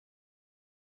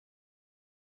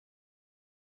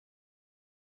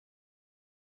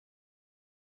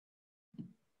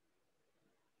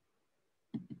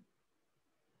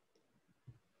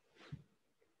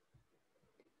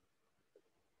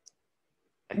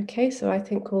Okay, so I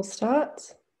think we'll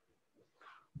start.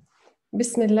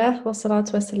 Bismillah wa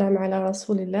salatu wa salam ala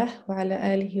rasulillah wa ala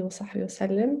alihi wa sahbihi wa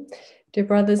sallam. Dear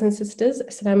brothers and sisters,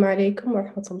 assalamu alaikum wa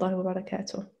rahmatullahi wa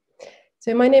barakatuh.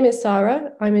 So my name is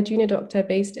Sarah. I'm a junior doctor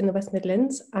based in the West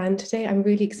Midlands, and today I'm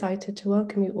really excited to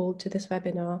welcome you all to this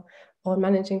webinar on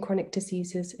managing chronic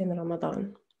diseases in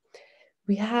Ramadan.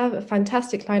 We have a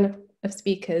fantastic lineup of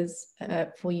speakers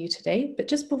for you today, but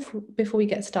just before we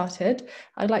get started,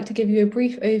 I'd like to give you a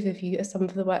brief overview of some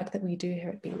of the work that we do here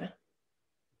at BIMA.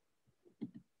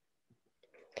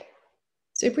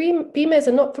 So BIMA is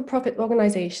a not-for-profit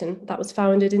organisation that was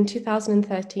founded in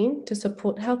 2013 to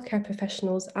support healthcare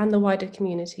professionals and the wider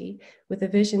community with a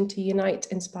vision to unite,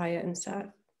 inspire and serve.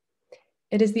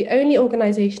 It is the only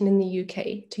organisation in the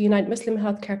UK to unite Muslim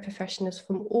healthcare professionals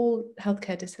from all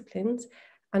healthcare disciplines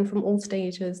and from all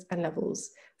stages and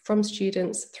levels, from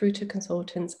students through to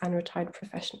consultants and retired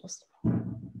professionals.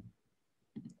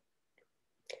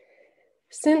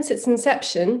 Since its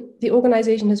inception, the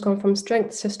organisation has gone from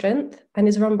strength to strength and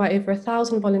is run by over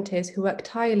 1,000 volunteers who work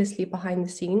tirelessly behind the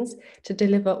scenes to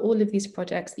deliver all of these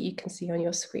projects that you can see on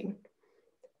your screen.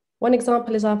 One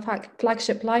example is our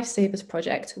flagship Lifesavers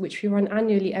project, which we run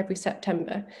annually every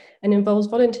September and involves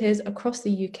volunteers across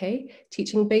the UK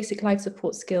teaching basic life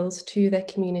support skills to their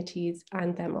communities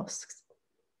and their mosques.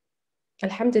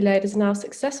 Alhamdulillah, it is now a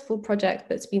successful project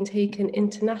that's been taken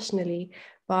internationally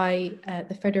by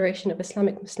the Federation of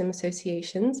Islamic Muslim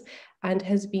Associations and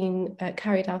has been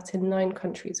carried out in 9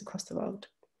 countries across the world.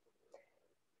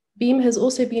 BIMA has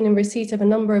also been in receipt of a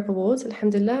number of awards,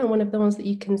 alhamdulillah, and one of the ones that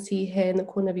you can see here in the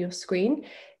corner of your screen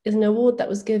is an award that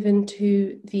was given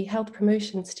to the health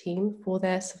promotions team for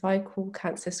their cervical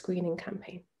cancer screening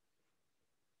campaign.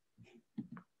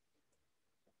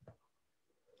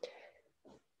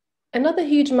 Another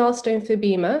huge milestone for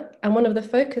BIMA, and one of the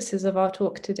focuses of our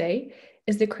talk today,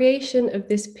 is the creation of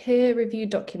this peer-reviewed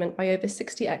document by over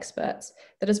 60 experts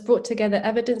that has brought together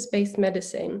evidence-based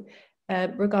medicine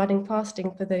regarding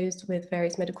fasting for those with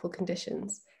various medical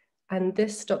conditions. And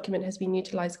this document has been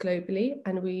utilised globally,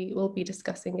 and we will be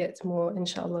discussing it more,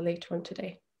 inshallah, later on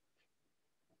today.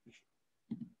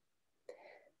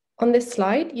 On this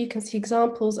slide, you can see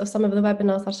examples of some of the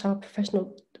webinars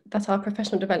that our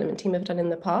professional development team have done in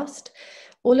the past.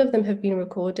 All of them have been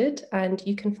recorded, and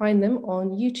you can find them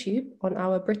on YouTube on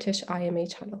our British IMA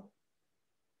channel.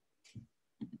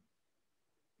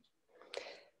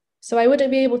 So I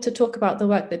wouldn't be able to talk about the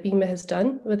work that BIMA has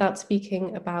done without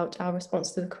speaking about our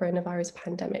response to the coronavirus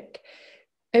pandemic.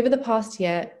 Over the past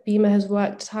year, BIMA has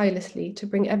worked tirelessly to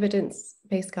bring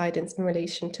evidence-based guidance in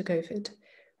relation to COVID.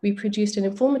 We produced an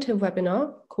informative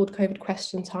webinar called COVID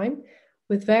Question Time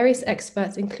with various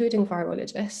experts, including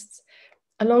virologists,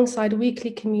 alongside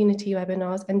weekly community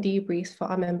webinars and debriefs for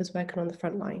our members working on the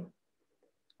front line.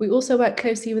 We also work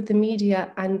closely with the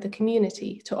media and the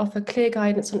community to offer clear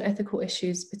guidance on ethical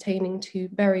issues pertaining to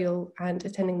burial and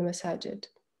attending the masajid.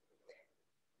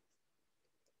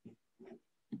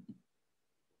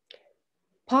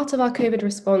 Part of our COVID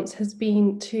response has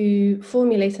been to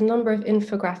formulate a number of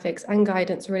infographics and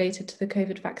guidance related to the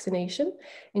COVID vaccination,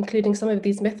 including some of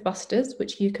these mythbusters,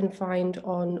 which you can find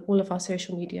on all of our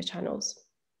social media channels.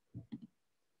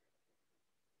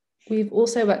 We've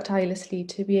also worked tirelessly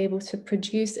to be able to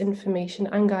produce information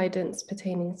and guidance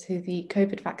pertaining to the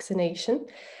COVID vaccination,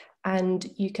 and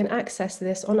you can access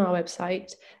this on our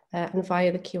website and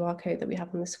via the QR code that we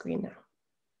have on the screen now.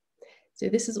 So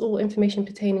this is all information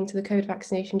pertaining to the COVID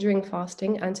vaccination during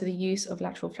fasting and to the use of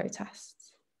lateral flow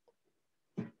tests.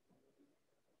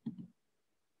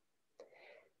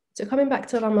 So coming back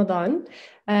to Ramadan,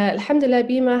 alhamdulillah,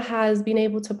 BIMA has been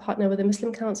able to partner with the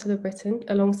Muslim Council of Britain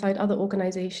alongside other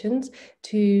organisations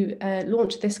to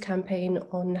launch this campaign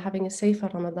on having a safer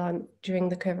Ramadan during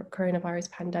the coronavirus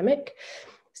pandemic.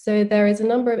 So there is a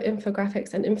number of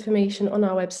infographics and information on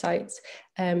our websites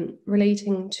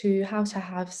relating to how to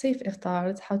have safe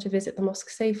iftars, how to visit the mosque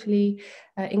safely,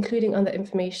 including other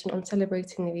information on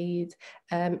celebrating the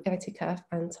Eid, i'tikaf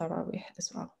and tarawih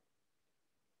as well.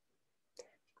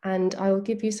 And I will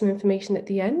give you some information at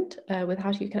the end with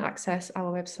how you can access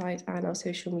our website and our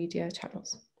social media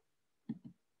channels.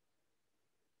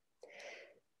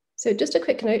 So just a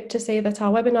quick note to say that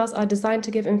our webinars are designed to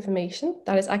give information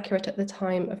that is accurate at the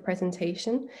time of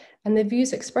presentation, and the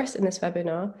views expressed in this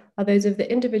webinar are those of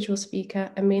the individual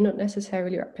speaker and may not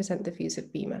necessarily represent the views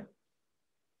of BIMA.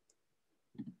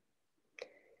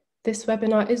 This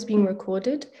webinar is being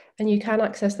recorded, and you can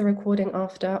access the recording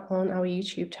after on our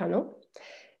YouTube channel.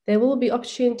 There will be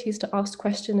opportunities to ask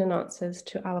question and answers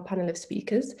to our panel of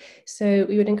speakers. So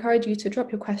we would encourage you to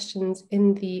drop your questions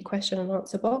in the question and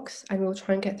answer box, and we'll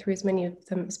try and get through as many of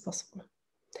them as possible.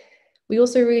 We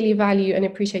also really value and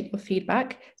appreciate your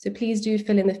feedback. So please do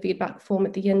fill in the feedback form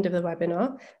at the end of the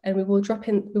webinar, and we will drop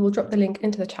the link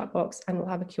into the chat box, and we'll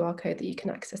have a QR code that you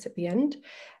can access at the end.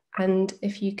 And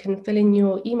if you can fill in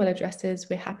your email addresses,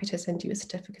 we're happy to send you a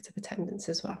certificate of attendance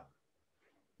as well.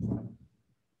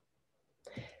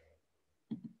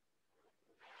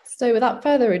 So without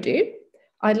further ado,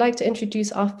 I'd like to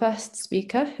introduce our first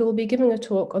speaker, who will be giving a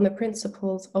talk on the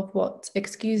principles of what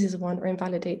excuses one or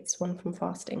invalidates one from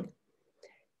fasting.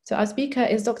 So our speaker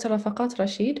is Dr. Rafiqat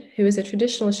Rashid, who is a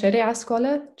traditional Sharia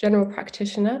scholar, general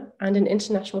practitioner, and an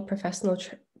international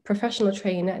professional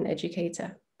trainer and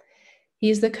educator. He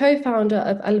is the co-founder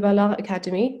of Al-Balagh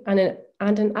Academy and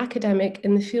an academic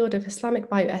in the field of Islamic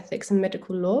bioethics and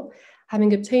medical law,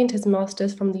 having obtained his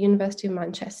master's from the University of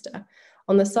Manchester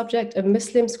on the subject of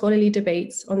Muslim scholarly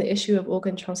debates on the issue of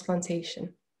organ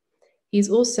transplantation.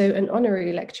 He's also an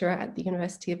honorary lecturer at the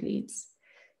University of Leeds.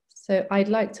 So I'd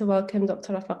like to welcome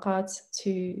Dr. Rafiqat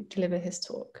to deliver his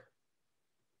talk.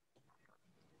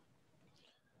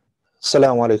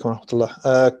 Assalamu alaikum wa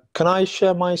rahmatullah. Can I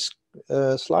share my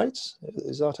slides?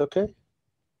 Is that okay?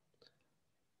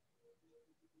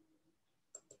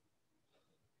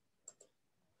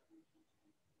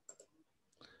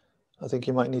 I think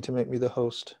you might need to make me the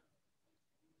host.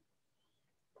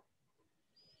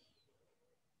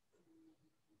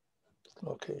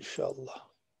 Okay, inshallah.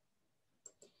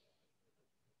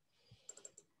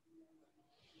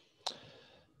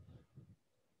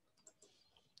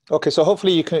 Okay, so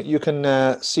hopefully you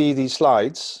can see these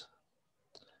slides.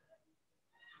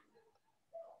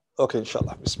 Okay,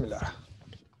 inshallah. Bismillah.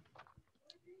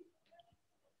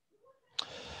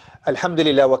 الحمد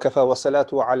لله وكفى والصلاة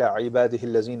على عباده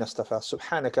الذين اصطفى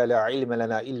سبحانك لا علم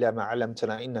لنا إلا ما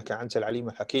علمتنا إنك أنت العليم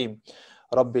الحكيم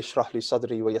رب اشرح لي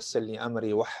صدري ويسر لي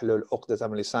أمري واحلل عقدة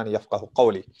من لساني يفقهوا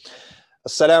قولي.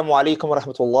 Assalamu alaikum wa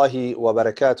rahmatullahi wa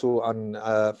barakatuh.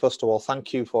 And first of all,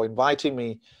 thank you for inviting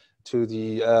me to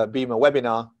the BIMA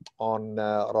webinar on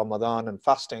Ramadan and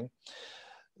fasting.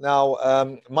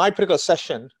 Now, my particular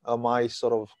session, my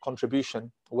sort of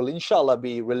contribution will inshallah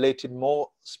be related more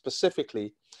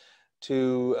specifically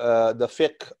to the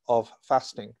fiqh of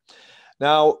fasting.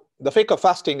 Now, the fiqh of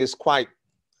fasting is quite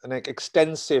an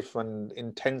extensive and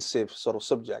intensive sort of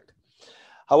subject.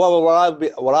 However,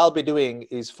 what I'll be doing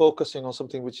is focusing on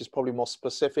something which is probably more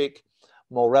specific,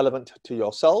 more relevant to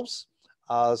yourselves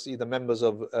as either members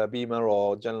of BIMA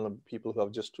or general people who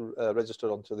have just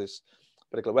registered onto this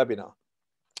particular webinar.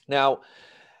 Now,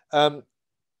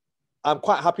 I'm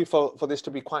quite happy for this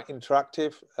to be quite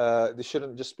interactive. This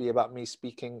shouldn't just be about me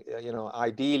speaking. You know,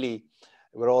 ideally,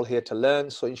 we're all here to learn.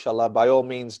 So inshallah, by all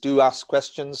means, do ask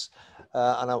questions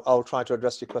and I'll try to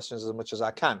address your questions as much as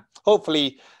I can.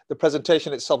 Hopefully, the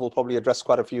presentation itself will probably address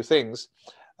quite a few things.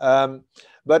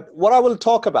 But what I will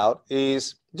talk about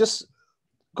is just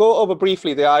go over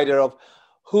briefly the idea of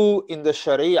who in the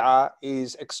Sharia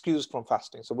is excused from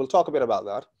fasting. So we'll talk a bit about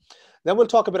that. Then we'll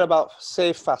talk a bit about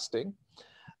safe fasting.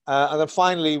 And then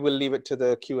finally, we'll leave it to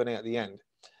the Q&A at the end.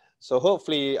 So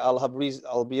hopefully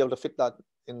I'll be able to fit that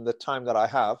in the time that I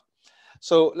have.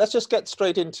 So let's just get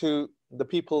straight into the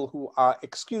people who are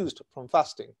excused from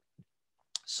fasting.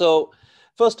 So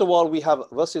first of all, we have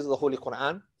verses of the Holy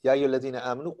Quran. يا أيها الذين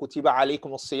آمنوا كتب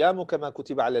عليكم الصيام كما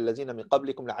كتب على الذين من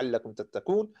قبلكم لعلكم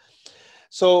تتقون.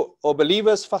 So, O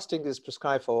believers, fasting is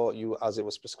prescribed for you as it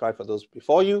was prescribed for those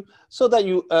before you, so that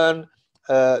you earn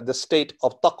the state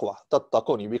of taqwa,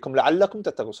 tattaqun. You become لعلكم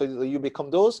تتقون. So you become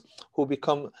those who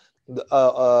become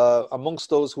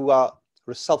amongst those who are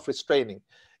self-restraining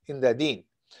in their deen.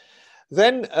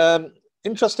 Then,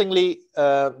 interestingly,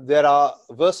 there are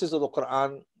verses of the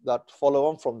Quran that follow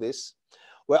on from this,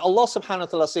 where Allah subhanahu wa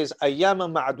ta'ala says,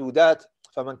 أَيَّامًا مَعْدُودَاتٍ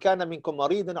فَمَنْ كَانَ مِنْكُمْ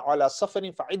مَرِيضًا عَلَى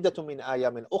سَفَرٍ فَعِدَّةٌ مِنْ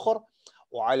أَيَّامٍ أُخَرَ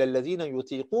وَعَلَى الَّذِينَ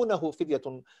يُطِيقُونَهُ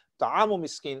فِدْيَةٌ طَعَامُ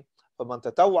مِسْكِينٍ فَمَنْ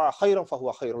تَطَوَّعَ خَيْرًا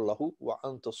فَهُوَ خَيْرٌ لَهُ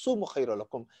وَأَنْ تَصُومُوا خَيْرٌ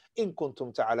لَكُمْ إِن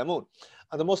كُنْتُمْ تَعْلَمُونَ.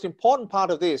 And the most important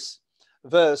part of this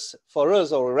verse for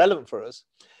us, or relevant for us,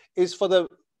 is for the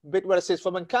bit where it says,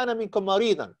 فَمَنْ كَانَ مِنْكُمْ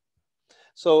مَرِيضًا.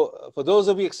 So for those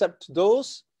of you, except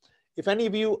those, if any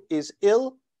of you is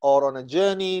ill or on a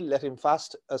journey, let him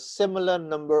fast a similar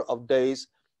number of days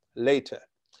later.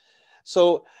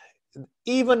 So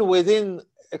even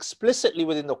explicitly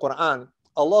within the Quran,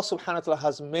 Allah subhanahu wa ta'ala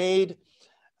has made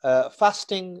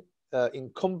fasting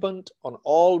incumbent on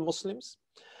all Muslims.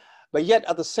 But yet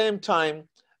at the same time,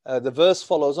 the verse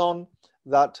follows on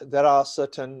that there are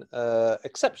certain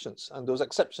exceptions. And those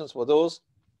exceptions were those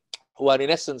who are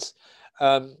in essence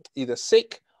either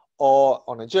sick or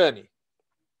on a journey.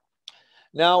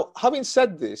 Now, having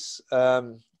said this, I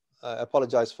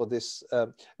apologize for this.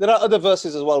 There are other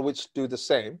verses as well which do the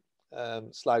same.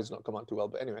 Slides not come out too well,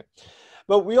 but anyway.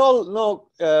 But we all know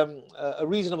a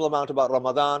reasonable amount about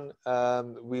Ramadan.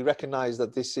 We recognize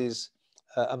that this is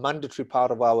a mandatory part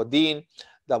of our deen,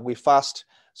 that we fast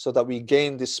so that we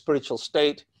gain this spiritual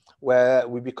state where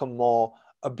we become more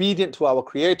obedient to our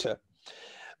Creator.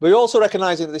 But we also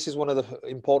recognize that this is one of the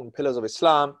important pillars of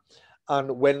Islam, and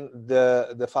when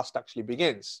the fast actually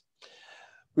begins.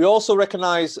 We also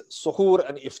recognize suhoor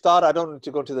and iftar. I don't need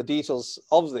to go into the details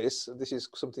of this. This is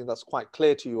something that's quite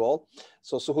clear to you all.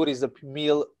 So suhoor is the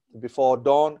meal before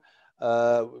dawn.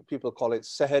 People call it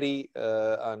sahari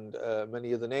and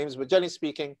many other names, but generally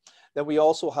speaking, then we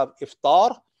also have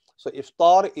iftar. So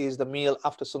iftar is the meal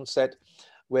after sunset,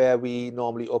 where we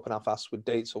normally open our fast with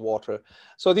dates or water.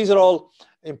 So these are all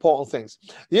important things.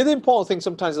 The other important thing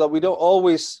sometimes is that we don't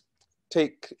always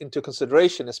take into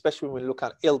consideration, especially when we look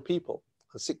at ill people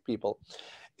and sick people,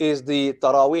 is the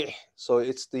tarawih. So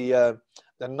it's the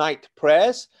night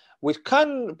prayers, which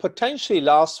can potentially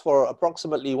last for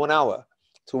approximately 1 hour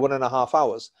to 1.5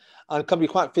 hours, and can be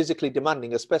quite physically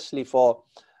demanding, especially for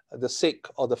the sick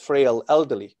or the frail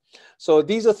elderly. So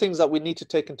these are things that we need to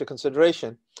take into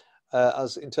consideration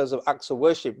as in terms of acts of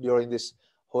worship during this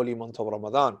holy month of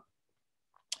Ramadan.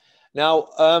 Now,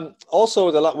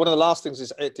 also one of the last things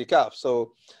is i'tikaf.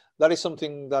 So that is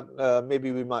something that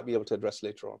maybe we might be able to address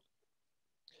later on.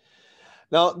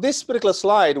 Now, this particular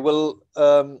slide will,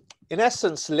 in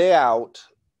essence, lay out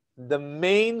the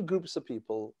main groups of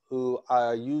people who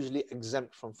are usually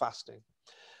exempt from fasting.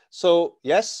 So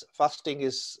yes, fasting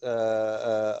is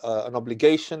an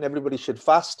obligation. Everybody should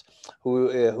fast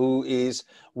who is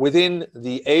within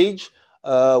the age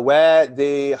where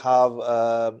they have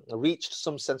reached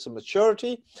some sense of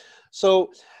maturity.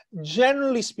 So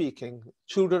generally speaking,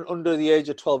 children under the age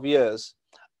of 12 years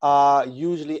are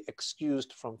usually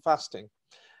excused from fasting.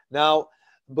 Now,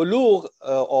 bulugh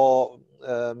or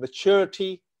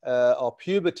maturity or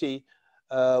puberty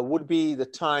would be the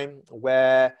time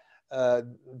where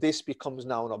this becomes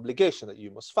now an obligation that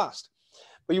you must fast.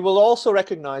 But you will also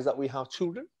recognize that we have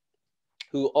children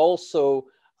who also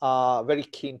are very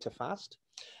keen to fast,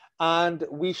 and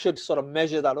we should sort of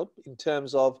measure that up in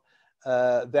terms of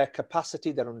their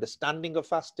capacity, their understanding of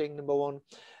fasting, number one,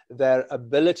 their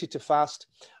ability to fast,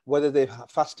 whether they've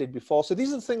fasted before. So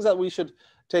these are the things that we should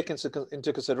take into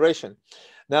consideration.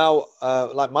 Now,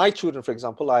 like my children, for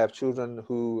example, I have children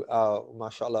who are,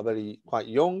 mashallah, quite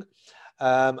young.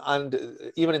 And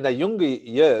even in their younger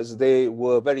years, they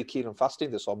were very keen on fasting.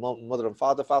 They saw mother and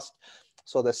father fast,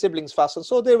 saw their siblings fast, and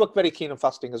so they were very keen on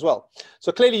fasting as well.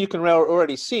 So clearly you can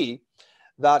already see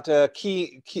that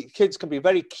kids can be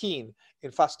very keen in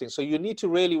fasting. So you need to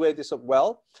really weigh this up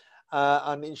well,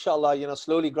 and inshallah, you know,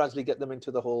 slowly, gradually get them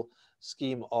into the whole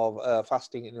scheme of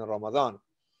fasting in Ramadan.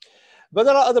 But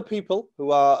there are other people who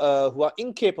are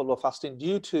incapable of fasting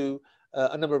due to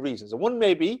a number of reasons. And one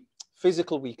may be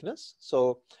physical weakness.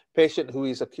 So patient who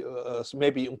is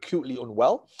maybe acutely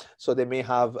unwell, so they may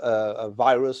have a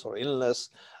virus or illness,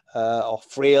 or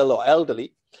frail or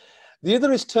elderly. The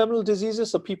other is terminal diseases,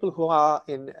 so people who are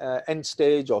in end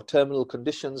stage or terminal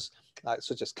conditions,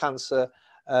 such as cancer.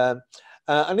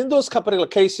 And in those particular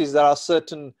cases, there are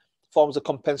certain forms of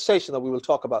compensation that we will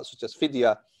talk about, such as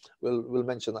fidya. We'll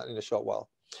mention that in a short while.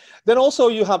 Then also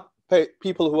you have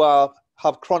people who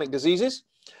have chronic diseases,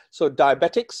 so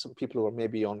diabetics, people who are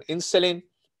maybe on insulin,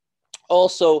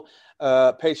 also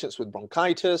patients with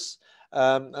bronchitis,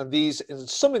 and these, in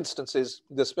some instances,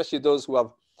 especially those who have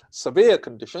severe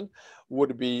condition,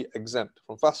 would be exempt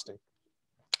from fasting.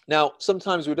 Now,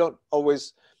 sometimes we don't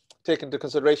always take into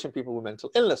consideration people with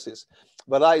mental illnesses,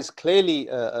 but that is clearly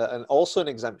also an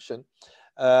exemption,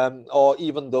 or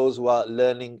even those who are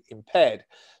learning impaired.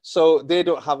 So they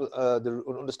don't have the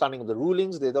understanding of the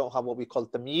rulings, they don't have what we call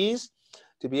tamyiz,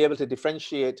 to be able to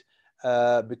differentiate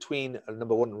between,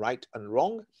 number one, right and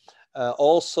wrong.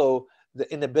 Also,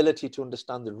 the inability to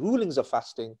understand the rulings of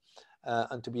fasting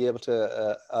and to be able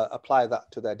to apply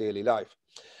that to their daily life.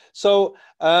 So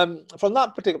from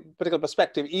that particular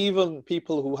perspective, even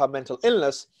people who have mental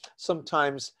illness,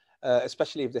 sometimes,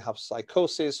 especially if they have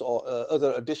psychosis or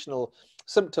other additional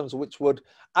symptoms which would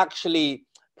actually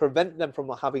prevent them from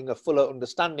having a fuller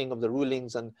understanding of the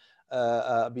rulings and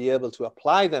be able to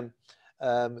apply them,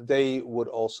 they would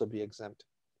also be exempt.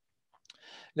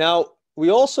 Now, we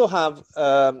also have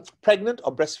pregnant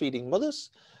or breastfeeding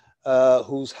mothers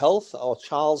whose health or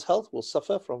child's health will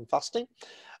suffer from fasting.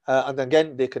 And then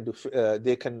again, they can do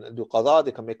qada,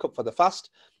 they can make up for the fast,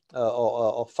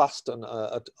 or fast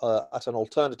at an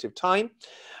alternative time.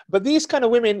 But these kind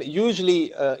of women usually,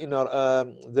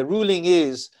 the ruling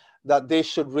is that they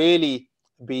should really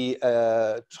be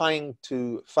trying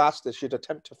to fast. They should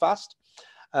attempt to fast,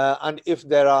 and if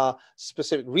there are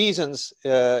specific reasons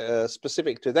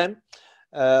specific to them,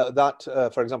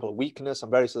 for example, weakness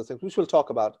and various other things, which we'll talk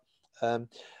about,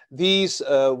 these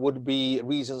would be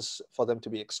reasons for them to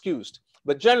be excused.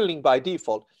 But generally, by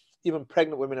default, even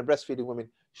pregnant women and breastfeeding women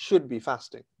should be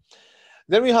fasting.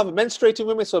 Then we have menstruating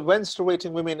women. So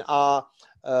menstruating women are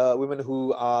women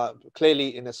who are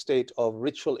clearly in a state of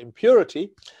ritual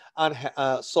impurity, and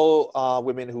so are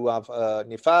women who have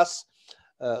nifas,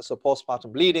 so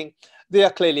postpartum bleeding. They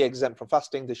are clearly exempt from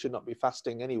fasting. They should not be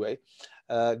fasting anyway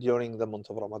during the month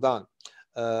of Ramadan.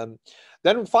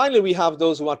 Then finally, we have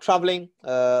those who are traveling,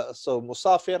 so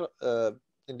musafir,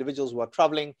 individuals who are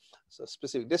traveling a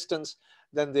specific distance,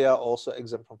 then they are also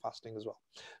exempt from fasting as well.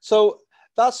 So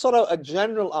that's sort of a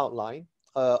general outline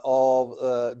of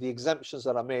the exemptions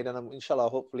that are made, and inshallah,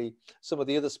 hopefully, some of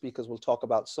the other speakers will talk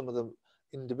about some of the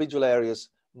individual areas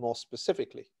more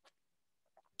specifically.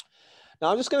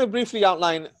 Now, I'm just going to briefly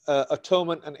outline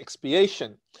atonement and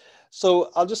expiation.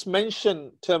 So I'll just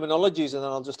mention terminologies, and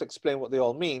then I'll just explain what they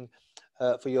all mean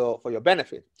for your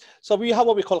benefit. So we have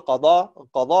what we call qada.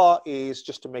 Qada is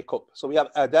just to make up. So we have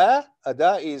ada.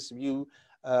 Ada is you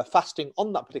fasting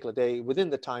on that particular day within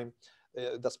the time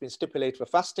that's been stipulated for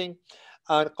fasting.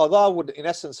 And qada would in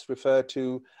essence refer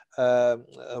to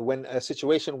when a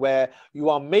situation where you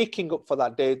are making up for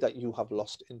that day that you have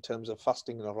lost in terms of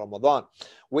fasting in Ramadan,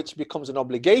 which becomes an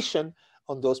obligation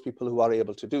on those people who are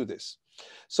able to do this.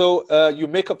 So you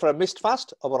make up for a missed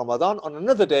fast of Ramadan on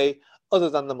another day other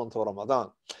than the month of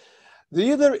Ramadan.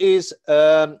 The other is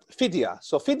fidya.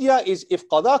 So fidya is if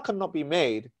qada cannot be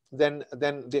made, then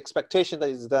the expectation that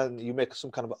is then you make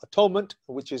some kind of atonement,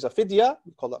 which is a fidya.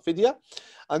 We call that fidya.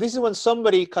 And this is when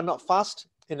somebody cannot fast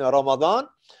in a Ramadan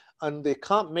and they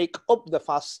can't make up the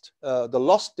fast, the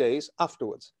lost days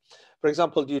afterwards. For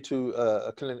example, due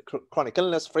to chronic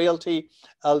illness, frailty,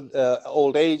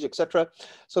 old age, etc.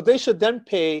 So they should then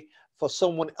pay for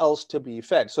someone else to be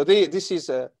fed. So this is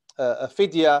a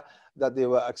fidya that they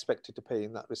were expected to pay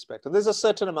in that respect. And there's a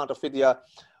certain amount of fidya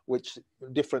which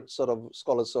different sort of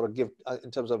scholars sort of give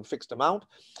in terms of a fixed amount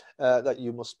that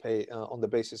you must pay on the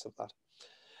basis of that.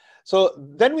 So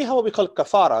then we have what we call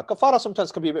kafara. Kafara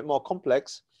sometimes can be a bit more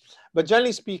complex, but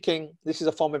generally speaking, this is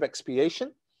a form of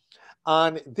expiation.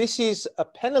 And this is a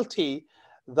penalty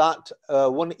that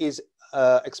one is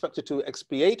expected to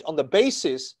expiate on the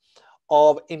basis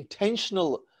of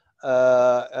intentional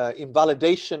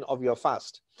invalidation of your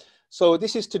fast. So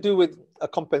this is to do with a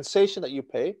compensation that you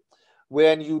pay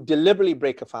when you deliberately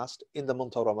break a fast in the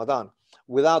month of Ramadan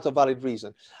without a valid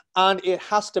reason. And it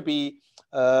has to be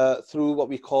through what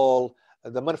we call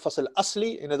the manfas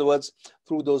al-asli, in other words,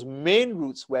 through those main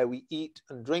routes where we eat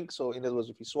and drink. So in other words,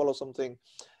 if you swallow something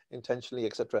intentionally,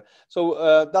 etc.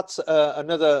 So that's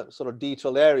another sort of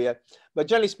detailed area. But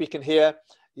generally speaking here,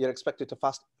 you're expected to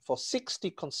fast for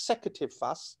 60 consecutive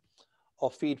fasts or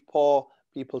feed poor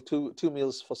people two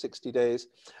meals for 60 days.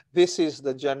 This is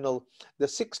the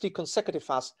 60 consecutive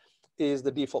fasts is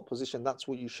the default position. That's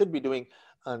what you should be doing.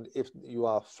 And if you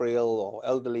are frail or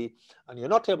elderly and you're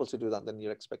not able to do that, then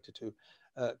you're expected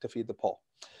to feed the poor.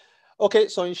 Okay,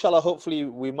 so inshallah, hopefully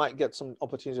we might get some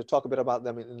opportunity to talk a bit about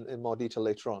them in more detail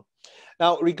later on.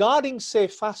 Now, regarding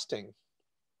safe fasting,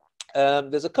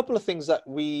 there's a couple of things that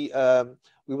we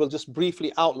will just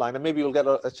briefly outline, and maybe we'll get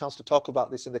a chance to talk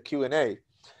about this in the Q&A.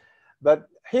 But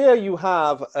here you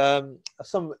have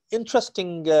some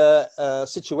interesting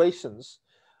situations,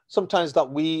 sometimes that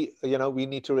we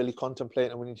need to really contemplate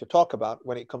and we need to talk about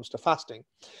when it comes to fasting.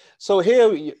 So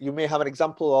here you may have an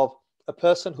example of a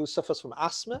person who suffers from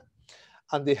asthma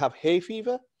and they have hay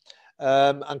fever,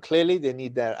 and clearly they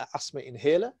need their asthma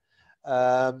inhaler.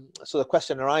 So the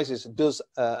question arises, does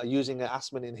using an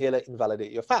asthma inhaler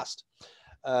invalidate your fast?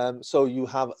 So you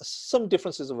have some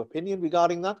differences of opinion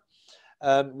regarding that.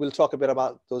 We'll talk a bit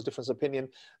about those different opinions.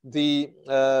 The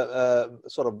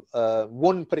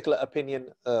one particular opinion,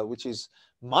 which is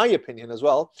my opinion as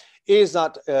well, is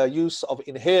that use of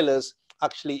inhalers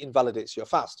actually invalidates your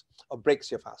fast or breaks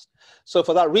your fast. So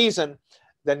for that reason,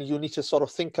 then you need to sort of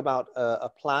think about a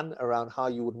plan around how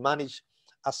you would manage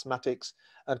asthmatics.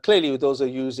 And clearly those are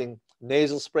using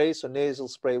nasal spray. So nasal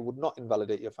spray would not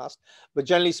invalidate your fast. But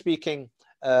generally speaking,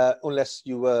 unless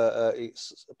you were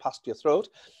past your throat.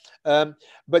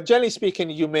 But generally speaking,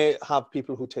 you may have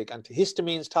people who take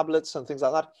antihistamines, tablets, and things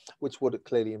like that, which would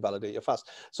clearly invalidate your fast.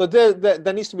 So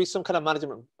there needs to be some kind of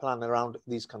management plan around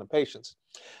these kind of patients.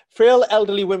 Frail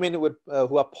elderly women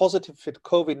who are positive for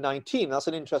COVID-19, that's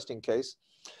an interesting case.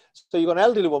 So you've got an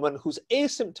elderly woman who's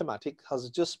asymptomatic, has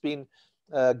just been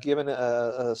given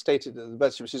stated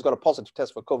that she's got a positive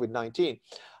test for COVID-19.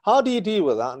 How do you deal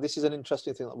with that? And this is an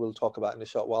interesting thing that we'll talk about in a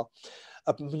short while.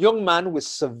 A young man with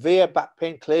severe back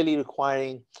pain, clearly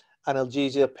requiring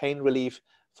analgesia, pain relief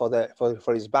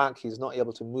for his back. He's not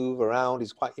able to move around.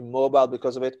 He's quite immobile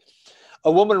because of it.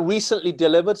 A woman recently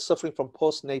delivered, suffering from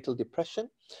postnatal depression.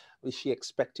 Is she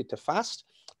expected to fast?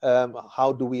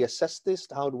 How do we assess this?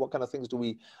 What kind of things do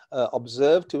we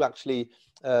observe to actually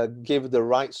give the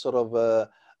right sort of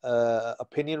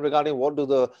opinion regarding what do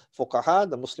the fuqaha,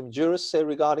 the Muslim jurists, say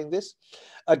regarding this?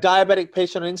 A diabetic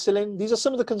patient on insulin. These are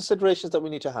some of the considerations that we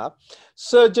need to have.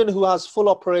 Surgeon who has full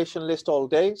operation list all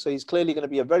day, so he's clearly going to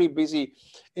be a very busy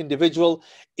individual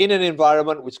in an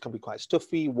environment which can be quite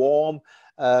stuffy, warm,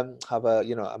 have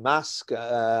a mask,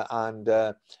 and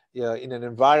in an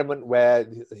environment where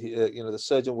the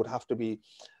surgeon would have to be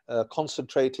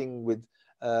concentrating with,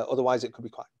 otherwise it could be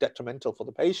quite detrimental for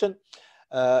the patient.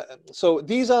 So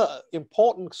these are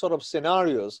important sort of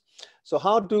scenarios. So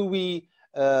how do we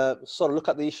sort of look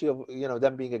at the issue of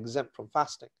them being exempt from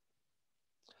fasting?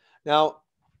 Now,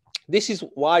 this is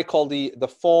why I call the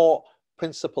four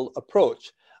principle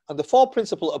approach. And the four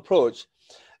principle approach,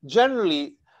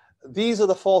 generally, these are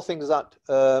the four things that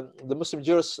the Muslim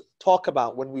jurists talk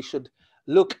about when we should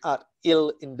look at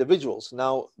ill individuals.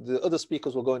 Now, the other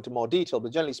speakers will go into more detail,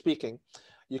 but generally speaking,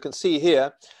 you can see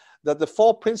here that the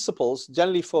four principles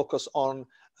generally focus on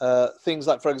things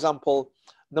like, for example,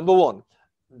 number one,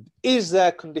 is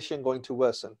their condition going to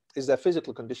worsen? Is their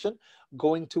physical condition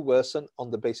going to worsen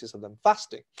on the basis of them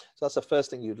fasting? So that's the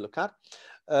first thing you'd look at.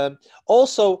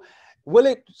 Also, will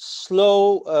it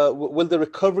slow, will the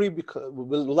recovery,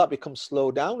 will that become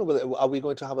slowed down? Or are we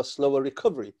going to have a slower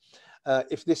recovery?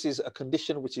 If this is a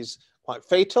condition which is quite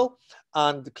fatal,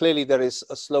 and clearly there is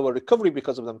a slower recovery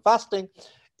because of them fasting,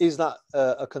 is that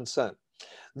a concern?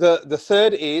 The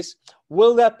third is,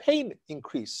 will their pain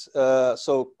increase?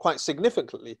 So quite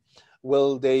significantly,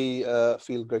 will they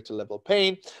feel greater level of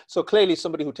pain? So clearly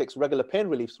somebody who takes regular pain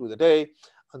relief through the day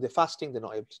and they're fasting, they're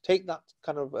not able to take that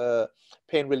kind of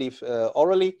pain relief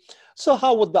orally. So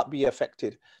how would that be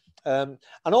affected? And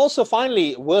also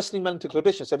finally, worsening mental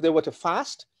conditions. So if they were to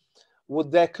fast,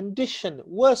 would their condition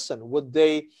worsen? Would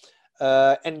they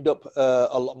end up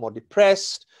a lot more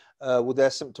depressed? Would their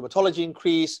symptomatology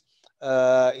increase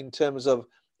in terms of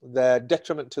their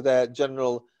detriment to their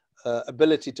general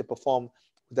ability to perform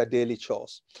their daily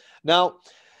chores? Now,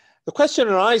 the question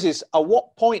arises, at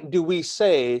what point do we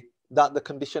say that the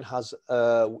condition has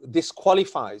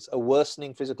disqualifies a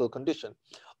worsening physical condition,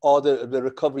 or the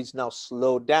recovery is now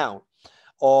slowed down,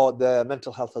 or the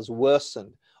mental health has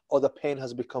worsened, or the pain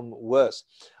has become worse?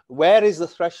 Where is the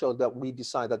threshold that we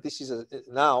decide that this is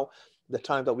now the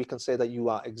time that we can say that you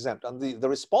are exempt? And the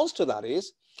response to that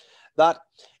is that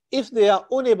if they are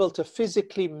unable to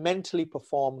physically, mentally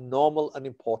perform normal and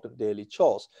important daily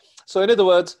chores. So in other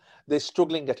words, they're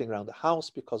struggling getting around the house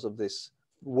because of this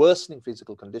worsening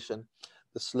physical condition,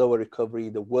 the slower recovery,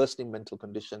 the worsening mental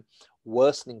condition,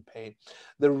 worsening pain,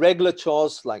 the regular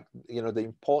chores like the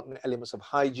important elements of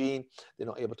hygiene, they're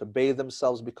not able to bathe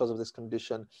themselves because of this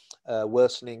condition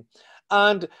worsening,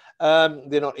 and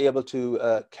they're not able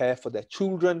to care for their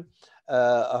children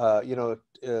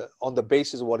on the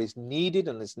basis of what is needed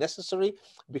and is necessary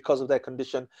because of their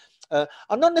condition, and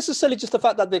not necessarily just the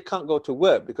fact that they can't go to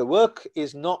work, because work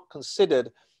is not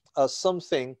considered as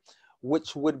something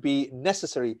which would be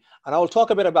necessary. And I will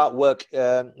talk a bit about work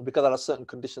because there are certain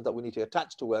conditions that we need to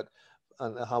attach to work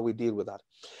and how we deal with that.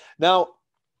 Now,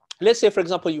 let's say, for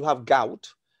example, you have gout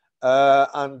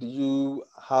and you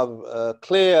have a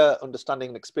clear understanding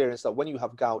and experience that when you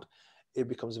have gout, it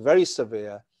becomes very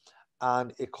severe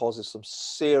and it causes some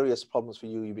serious problems for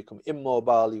you. You become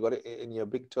immobile, you got it in your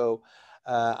big toe,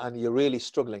 and you're really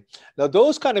struggling. Now,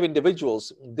 those kind of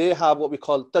individuals, they have what we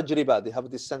call tajriba. They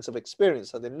have this sense of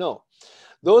experience that they know.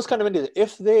 Those kind of individuals,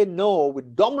 if they know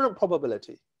with dominant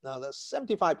probability, now there's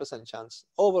 75% chance,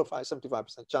 over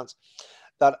 75% chance,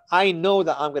 that I know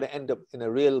that I'm going to end up in a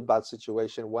real bad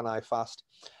situation when I fast,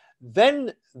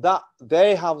 then that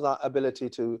they have that ability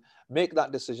to make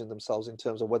that decision themselves in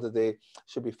terms of whether they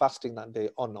should be fasting that day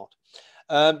or not.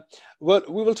 Well,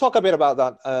 we will talk a bit about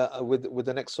that with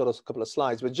the next sort of couple of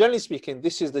slides. But generally speaking,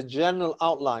 this is the general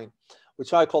outline,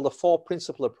 which I call the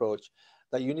 4-principle approach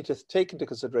that you need to take into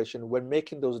consideration when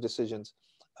making those decisions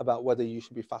about whether you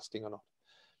should be fasting or not.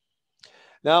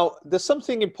 Now, there's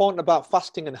something important about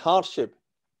fasting and hardship.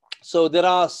 So there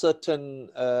are certain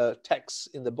texts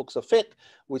in the books of fiqh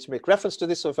which make reference to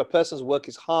this. So if a person's work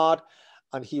is hard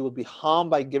and he will be harmed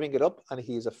by giving it up and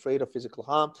he is afraid of physical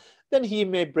harm, then he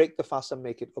may break the fast and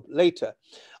make it up later.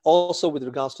 Also, with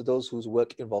regards to those whose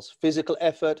work involves physical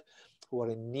effort, who are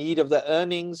in need of their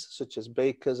earnings, such as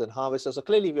bakers and harvesters. So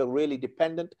clearly, if you're really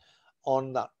dependent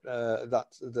on that,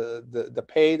 the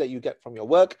pay that you get from your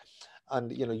work,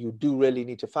 and you do really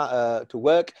need to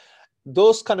work,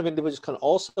 those kind of individuals can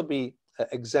also be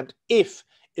exempt if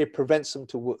it prevents them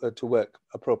to work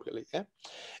appropriately. Yeah?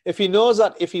 If he knows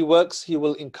that if he works, he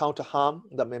will encounter harm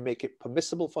that may make it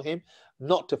permissible for him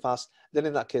not to fast, then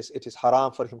in that case, it is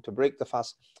haram for him to break the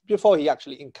fast before he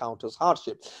actually encounters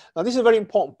hardship. Now, this is a very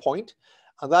important point,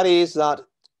 and that is that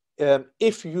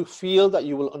if you feel that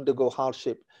you will undergo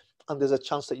hardship and there's a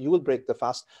chance that you will break the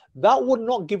fast, that would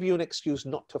not give you an excuse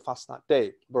not to fast that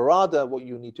day. But rather, what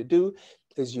you need to do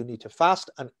is you need to fast,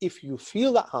 and if you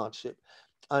feel that hardship,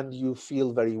 and you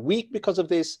feel very weak because of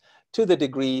this, to the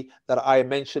degree that I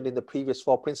mentioned in the previous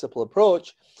 4-principle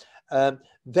approach,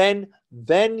 then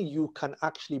you can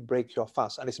actually break your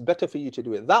fast. And it's better for you to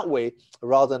do it that way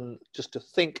rather than just to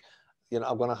think,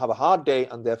 I'm going to have a hard day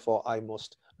and therefore I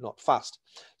must not fast.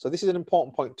 So this is an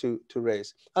important point to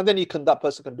raise. And then that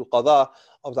person can do qada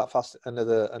of that fast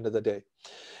another day.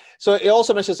 So it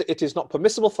also mentions that it is not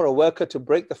permissible for a worker to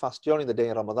break the fast during the day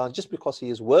in Ramadan just because he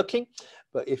is working.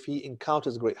 But if he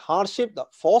encounters great hardship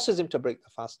that forces him to break the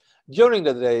fast during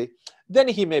the day, then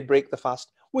he may break the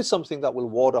fast with something that will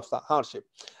ward off that hardship.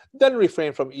 Then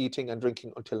refrain from eating and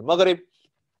drinking until Maghrib.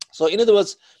 So in other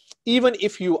words, even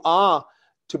if you are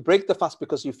to break the fast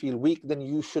because you feel weak, then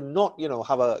you should not,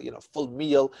 have a full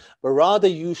meal, but rather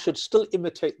you should still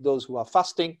imitate those who are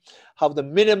fasting, have the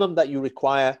minimum that you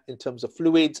require in terms of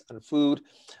fluids and food,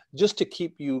 just to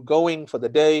keep you going for the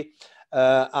day,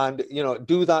 and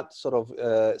do that sort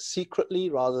of secretly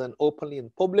rather than openly in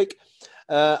public,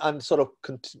 and sort of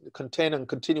contain and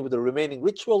continue with the remaining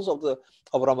rituals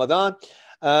of Ramadan,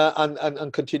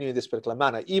 and continue in this particular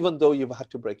manner, even though you've had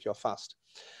to break your fast.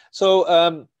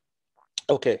 So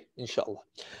okay, inshallah.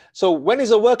 So when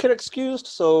is a worker excused?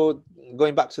 So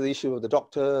going back to the issue of the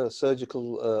doctor,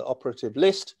 surgical operative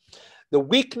list, the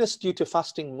weakness due to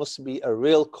fasting must be a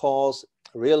real cause,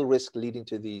 a real risk leading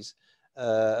to these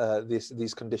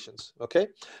conditions. Okay,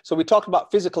 so we talk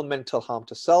about physical, mental harm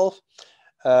to self.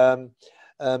 The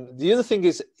other thing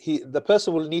is the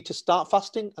person will need to start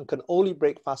fasting and can only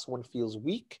break fast when feels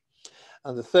weak.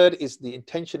 And the third is the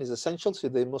intention is essential. So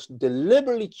they must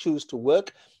deliberately choose to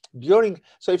work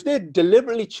so if they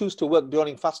deliberately choose to work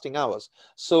during fasting hours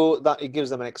so that it gives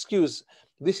them an excuse,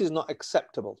 this is not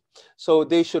acceptable. So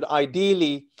they should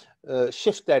ideally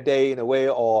shift their day in a way,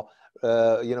 or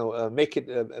make it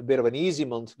a bit of an easy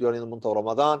month during the month of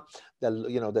Ramadan.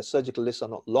 Their surgical lists are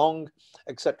not long,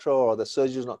 etc., or the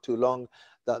surgery is not too long,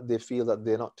 that they feel that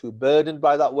they're not too burdened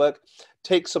by that work.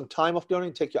 Take some time off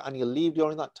take your annual leave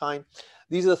during that time.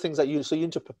 These are the things that you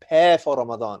need to prepare for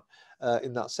Ramadan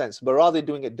in that sense. But rather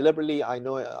doing it deliberately, I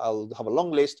know I'll have a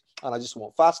long list and I just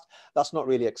won't fast, that's not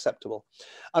really acceptable.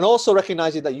 And also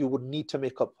recognizing that you would need to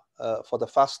make up for the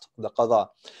fast, the qada.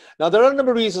 Now, there are a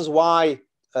number of reasons why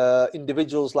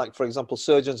individuals, like for example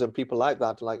surgeons and people like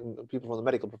that, like people from the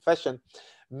medical profession,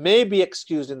 may be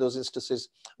excused in those instances.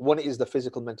 One is the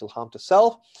physical, mental harm to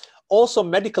self. Also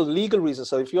medical legal reasons.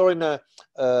 So if you're in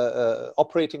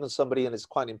operating on somebody and it's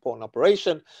quite an important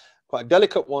operation, quite a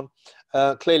delicate one,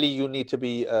 clearly you need to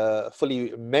be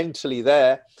fully mentally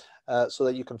there so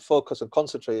that you can focus and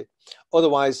concentrate.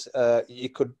 Otherwise,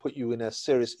 it could put you in a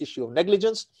serious issue of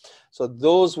negligence. So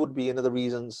those would be another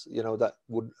reasons, that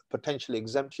would potentially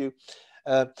exempt you.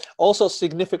 Also,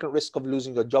 significant risk of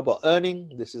losing your job or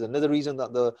earning. This is another reason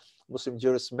that the Muslim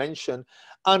jurists mention.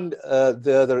 And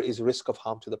the other is risk of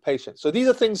harm to the patient. So these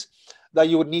are things that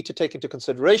you would need to take into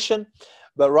consideration,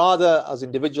 but rather as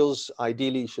individuals,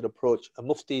 ideally you should approach a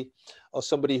mufti or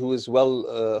somebody who is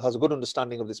has a good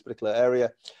understanding of this particular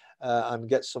area, and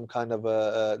get some kind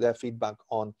of their feedback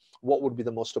on what would be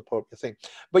the most appropriate thing.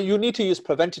 But you need to use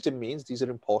preventative means. These are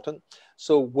important.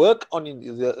 So work on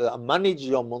manage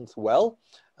your month well,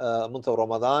 month of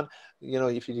Ramadan.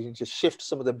 If you can just shift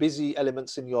some of the busy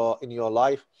elements in your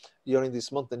life during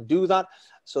this month, and do that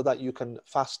so that you can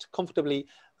fast comfortably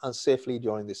and safely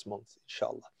during this month,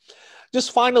 inshallah.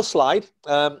 Just final slide,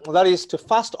 that is to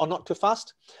fast or not to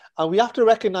fast. And we have to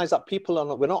recognize that people are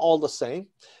not, we're not all the same.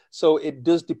 So it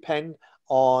does depend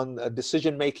on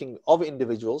decision making of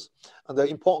individuals. And the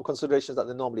important considerations that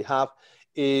they normally have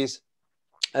is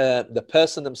the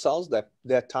person themselves,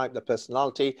 their type, their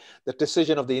personality, the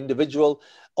decision of the individual,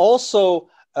 also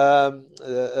their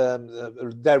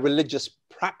religious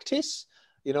practice,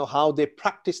 you know, how they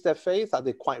practice their faith. Are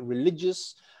they quite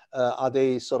religious? Are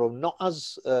they sort of not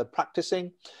as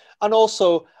practicing? And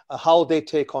also how they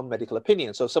take on medical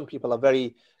opinion. So some people are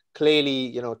very clearly,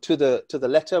 you know, to the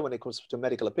letter when it comes to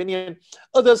medical opinion.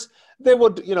 Others, they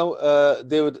would, you know,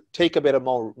 they would take a bit of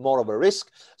more of a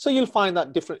risk. So you'll find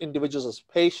that different individuals as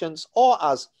patients or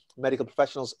as medical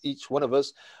professionals, each one of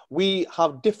us, we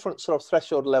have different sort of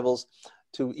threshold levels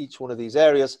to each one of these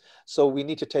areas. So we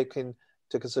need to take into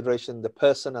consideration the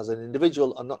person as an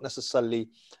individual and not necessarily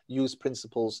use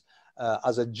principles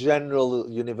as a general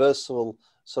universal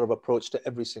sort of approach to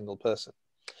every single person.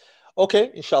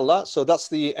 Okay, inshallah. So that's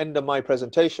the end of my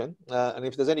presentation. And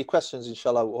if there's any questions,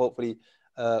 inshallah, hopefully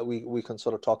we can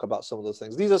sort of talk about some of those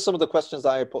things. These are some of the questions that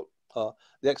I put,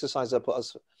 the exercise I put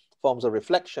as forms of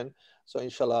reflection. So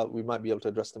inshallah, we might be able to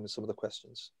address them in some of the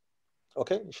questions.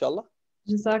 Okay, inshallah.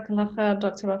 Jazakallah khair,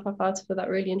 Dr. Rafaqat, for that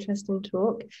really interesting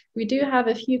talk. We do have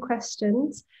a few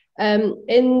questions.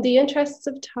 In the interests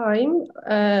of time,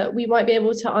 we might be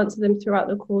able to answer them throughout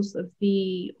the course of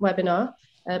the webinar,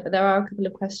 but there are a couple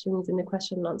of questions in the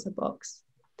question and answer box.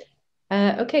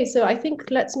 Okay, so I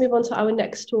think let's move on to our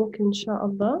next talk,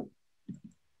 inshallah.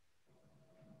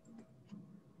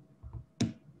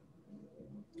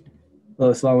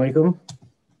 Hello, assalamu alaikum.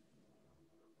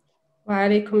 Wa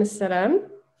alaikum assalam.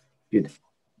 Good.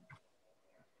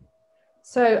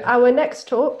 So our next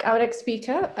talk, our next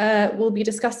speaker will be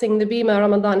discussing the BIMA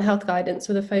Ramadan health guidance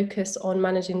with a focus on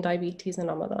managing diabetes in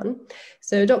Ramadan.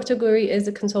 So Dr. Guri is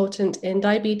a consultant in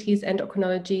diabetes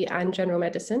endocrinology and general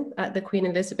medicine at the Queen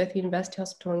Elizabeth University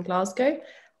Hospital in Glasgow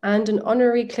and an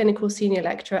honorary clinical senior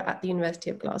lecturer at the University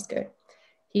of Glasgow.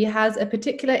 He has a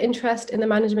particular interest in the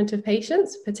management of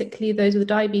patients, particularly those with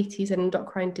diabetes and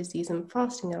endocrine disease and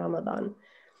fasting in Ramadan.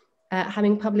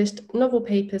 Having published novel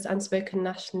papers and spoken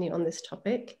nationally on this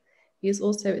topic. He is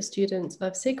also a student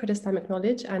of Sacred Islamic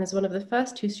Knowledge and is one of the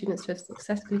first 2 students to have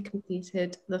successfully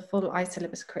completed the full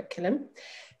I-syllabus curriculum.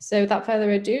 So without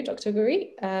further ado, Dr.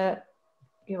 Guri,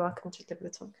 you're welcome to deliver the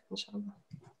talk, inshallah.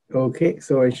 Okay,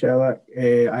 so inshallah,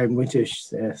 I'm going to,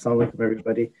 assalamu alaikum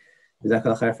everybody.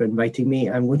 Jazakallah khair for inviting me.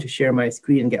 I'm going to share my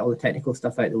screen and get all the technical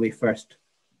stuff out of the way first.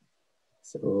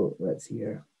 So let's see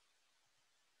here.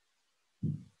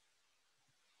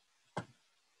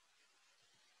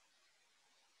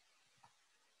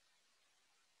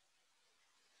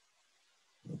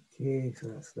 Okay, so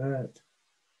that's that.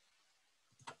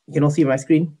 You can all see my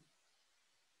screen?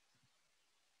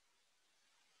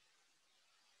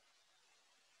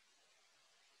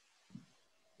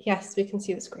 Yes, we can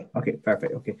see the screen. Okay,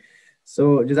 perfect. Okay,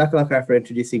 so Jazakallah khair for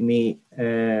introducing me,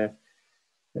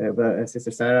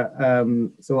 Sister Sarah.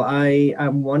 So I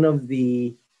am one of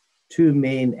the 2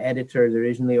 main editors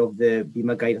originally of the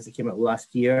BIMA guidance that came out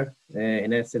last year.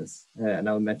 In essence, and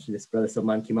I'll mention this, Brother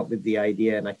Salman came up with the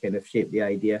idea and I kind of shaped the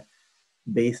idea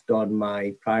based on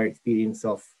my prior experience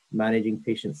of managing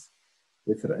patients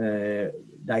with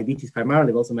diabetes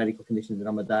primarily, but also medical conditions in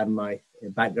Ramadan, my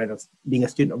background of being a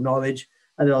student of knowledge,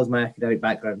 as well as my academic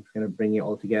background, kind of bringing it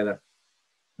all together.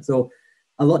 So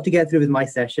a lot to get through with my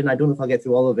session. I don't know if I'll get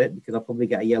through all of it because I'll probably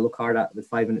get a yellow card with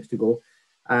 5 minutes to go.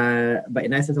 But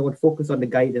in essence, I want to focus on the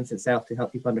guidance itself to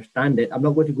help people understand it. I'm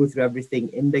not going to go through everything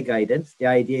in the guidance. The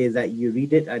idea is that you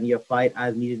read it and you apply it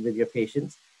as needed with your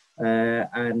patients.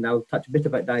 And I'll touch a bit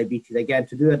about diabetes. Again,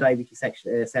 to do a diabetes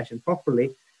session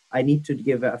properly, I need to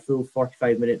give it a full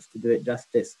 45 minutes to do it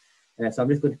justice. So I'm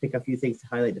just going to pick a few things to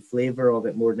highlight the flavor of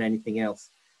it more than anything else.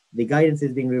 The guidance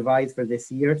is being revised for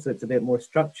this year, so it's a bit more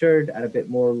structured and a bit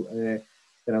more with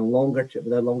a longer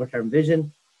term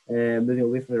vision, moving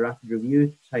away from the rapid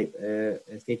review type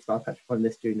stage. So I'll touch upon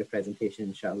this during the presentation,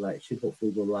 inshallah. It should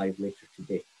hopefully go live later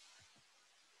today.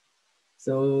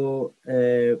 So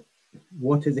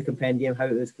what is the compendium, how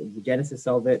is the genesis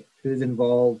of it, who's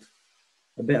involved,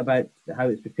 a bit about how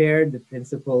it's prepared, the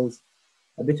principles,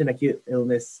 a bit on acute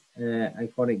illness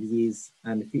and chronic disease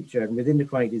and the future. And within the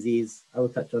chronic disease, I will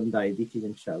touch on diabetes,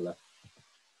 inshallah.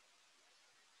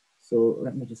 So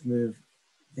let me just move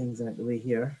things out of the way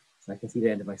here so I can see the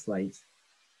end of my slides.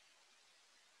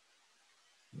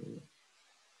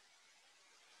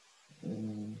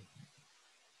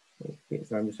 Okay,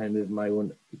 so I'm just trying to move my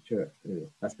own picture.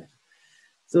 That's better.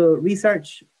 So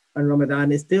research on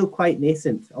Ramadan is still quite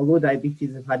nascent. Although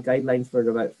diabetes have had guidelines for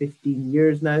about 15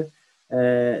 years now,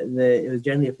 it was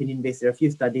generally opinion-based. There are a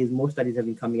few studies, more studies have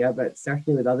been coming out, but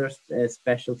certainly with other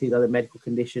specialties, other medical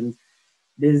conditions,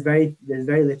 there's very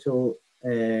little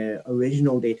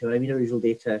original data. When I mean original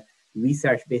data,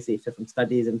 research-based data from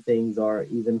studies and things, or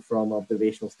even from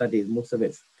observational studies. Most of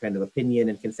it's kind of opinion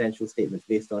and consensual statements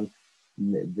based on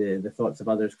the thoughts of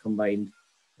others combined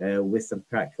with some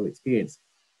practical experience.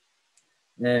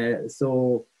 With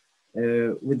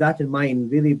that in mind,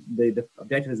 really the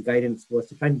objective of this guidance was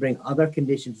to try and bring other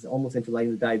conditions almost into line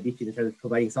with diabetes in terms of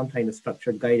providing some kind of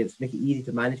structured guidance to make it easy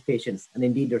to manage patients. And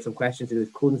indeed, there are some questions to do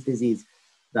with Crohn's disease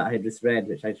that I had just read,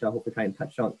 which I shall hopefully try and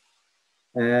touch on.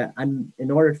 And in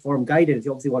order to form guidance,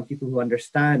 you obviously want people who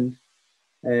understand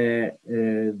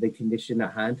the condition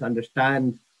at hand, to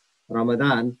understand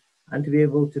Ramadan, and to be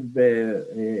able to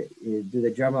do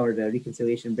the Jama or the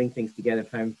reconciliation, bring things together in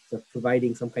terms of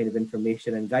providing some kind of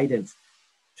information and guidance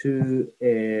to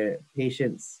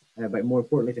patients, but more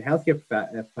importantly to healthcare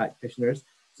practitioners,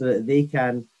 so that they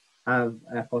can have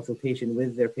a consultation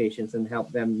with their patients and help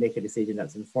them make a decision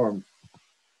that's informed.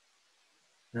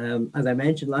 As I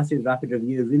mentioned, last year's Rapid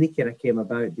Review really kind of came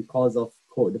about because of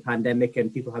the pandemic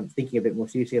and people have been thinking a bit more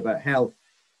seriously about health.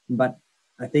 But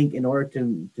I think in order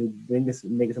to bring this,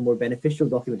 make this a more beneficial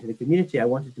document to the community, I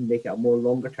wanted to make it a more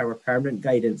longer term or permanent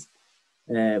guidance,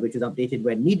 which is updated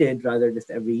when needed rather than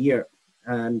just every year.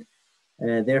 And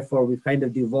therefore, we've kind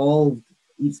of devolved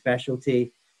each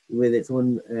specialty with its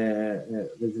own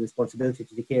with the responsibility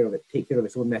to take care of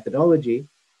its own methodology.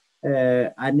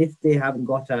 And if they haven't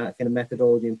got a kind of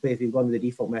methodology in place, we've gone with the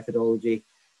default methodology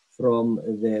from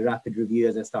the Rapid Review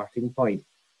as a starting point.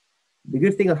 The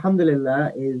good thing,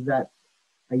 alhamdulillah, is that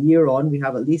a year on, we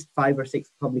have at least 5 or 6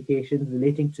 publications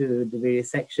relating to the various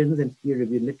sections in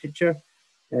peer-reviewed literature.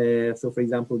 So, for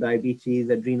example, diabetes,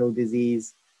 adrenal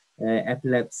disease,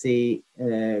 epilepsy,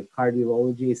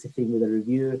 cardiology, sitting with a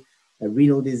review,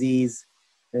 renal disease,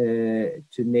 to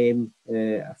name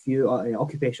a few,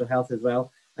 occupational health as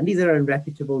well. And these are in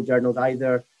reputable journals,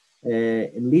 either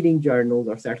in leading journals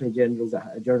or certainly journals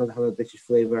that have a British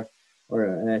flavour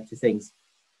or to things.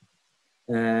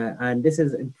 And this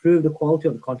has improved the quality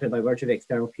of the content by virtue of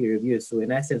external peer reviews. So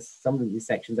in essence, some of these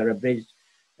sections are abridged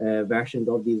versions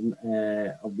of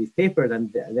these papers,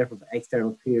 and therefore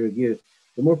external peer review.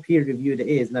 The more peer reviewed it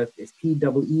is, now it's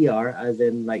PEER as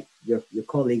in like your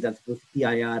colleagues, as opposed to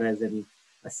PIR as in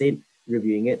a saint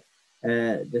reviewing it,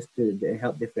 just to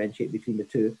help differentiate between the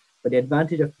two. But the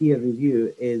advantage of peer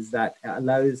review is that it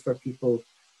allows for people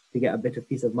to get a bit of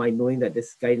peace of mind knowing that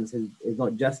this guidance is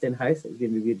not just in-house, it's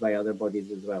been reviewed by other bodies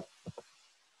as well.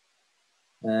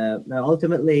 Now,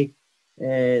 ultimately,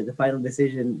 the final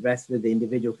decision rests with the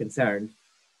individual concerned.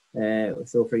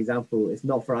 So, for example, it's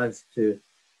not for us to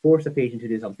force a patient to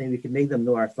do something. We can make them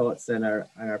know our thoughts and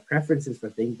our preferences for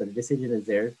things, but the decision is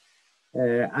theirs.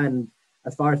 And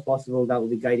as far as possible, that will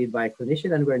be guided by a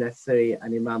clinician, and where necessary,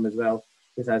 an imam as well,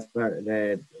 just as per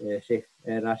the Sheikh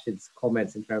Rashid's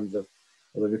comments in terms of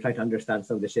when we're trying to understand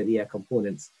some of the Sharia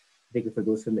components, particularly for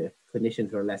those clinicians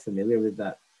who are less familiar with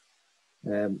that.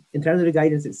 In terms of the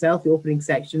guidance itself, the opening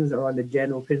sections are on the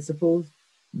general principles,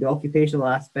 the occupational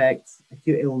aspects,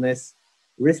 acute illness,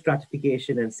 risk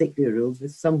stratification, and sick day rules,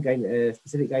 with some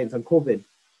specific guidance on COVID,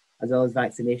 as well as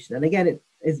vaccination. And again, it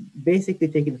is basically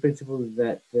taking the principles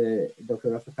that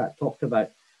Dr. Rafaqat talked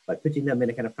about, but putting them in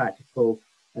a kind of practical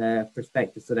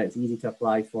perspective so that it's easy to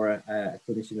apply for a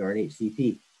clinician or an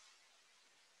HCP.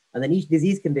 And then each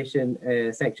disease condition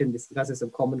section discusses some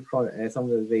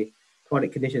some of the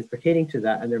chronic conditions pertaining to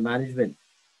that and their management.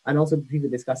 And also briefly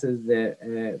discusses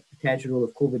the potential role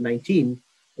of COVID-19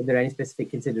 if there are any specific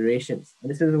considerations. And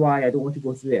this is why I don't want to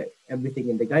go through everything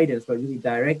in the guidance, but really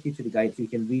direct you to the guidance so you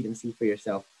can read and see for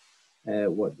yourself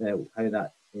how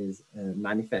that is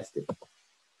manifested.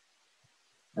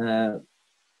 Sorry,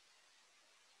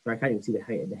 I can't even see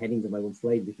the headings of my own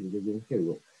slide because they're going, here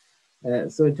we go.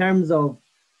 So in terms of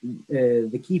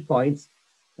the key points,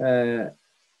 the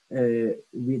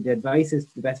advice is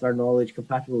to the best of our knowledge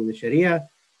compatible with the Sharia,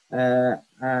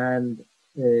 and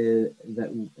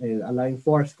allowing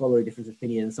for scholarly difference of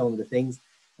opinion in some of the things,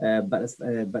 but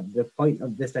the point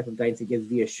of this type of guidance, it gives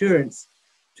reassurance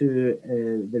to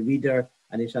the reader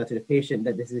and inshallah to the patient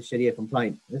that this is Sharia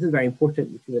compliant. This is very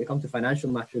important because when it comes to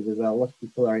financial matters as well, a lot of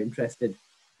people are interested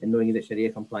in knowing if it's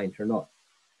Sharia compliant or not.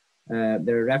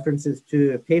 There are references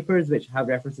to papers which have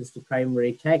references to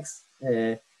primary texts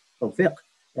from fiqh.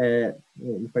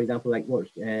 For example, like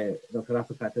what Dr.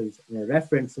 Rafaqat has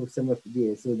referenced, so similar to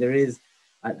this. So there is,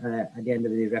 at the end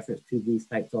of the day, reference to these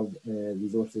types of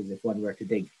resources if one were to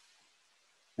dig.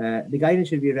 The guidance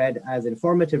should be read as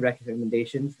informative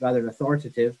recommendations rather than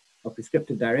authoritative or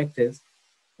prescriptive directives.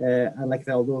 And like I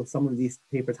said, although some of these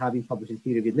papers have been published in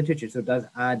peer-reviewed literature, so it does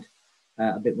add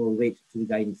a bit more weight to the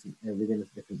guidance within the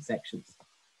different sections.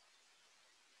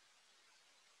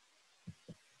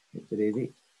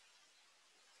 Daisy.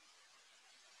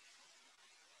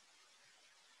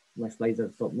 My slides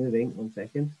have stopped moving. 1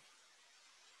 second.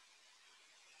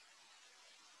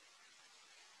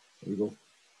 There we go.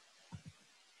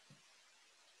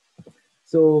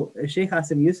 So Sheikh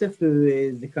Hassim Yusuf, who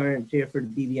is the current chair for the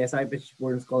BBSI, British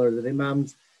Board of Scholars of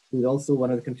Imams, who is also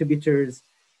one of the contributors,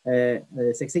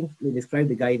 succinctly described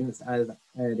the guidance as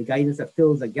the guidance that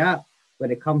fills a gap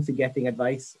when it comes to getting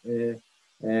advice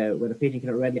when a patient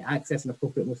cannot readily access an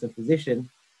appropriate Muslim physician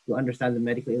to understand the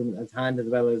medical ailment at hand, as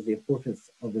well as the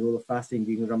importance of the role of fasting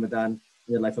during Ramadan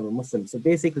in the life of a Muslim. So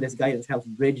basically, this guidance helps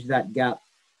bridge that gap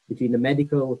between the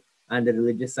medical and the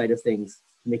religious side of things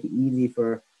to make it easy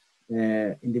for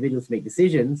individuals to make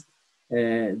decisions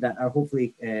that are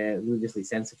hopefully religiously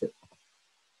sensitive.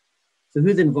 So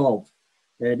who's involved?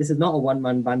 This is not a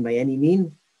one-man band by any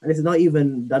means, and this is not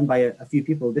even done by a few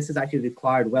people. This has actually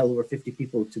required well over 50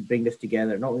 people to bring this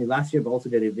together, not only last year, but also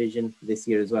the revision this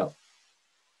year as well.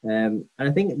 And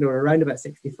I think there were around about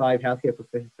 65 healthcare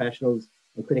professionals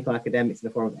and clinical academics in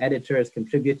the form of editors,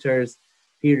 contributors,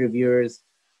 peer reviewers,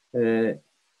 and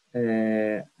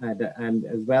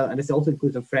as well, and this also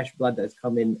includes some fresh blood that has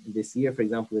come in this year. For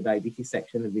example, the diabetes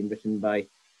section has been written by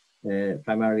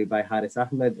primarily by Haris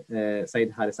Ahmed,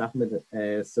 Said Haris Ahmed.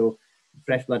 So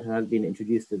fresh blood has been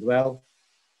introduced as well.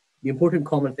 The important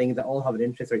common thing is that all have an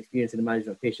interest or experience in the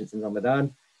management of patients in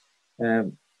Ramadan.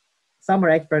 Some are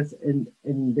experts in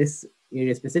this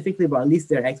area specifically, but at least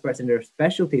they're experts in their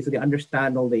specialty, so they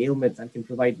understand all the ailments and can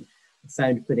provide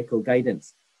sound clinical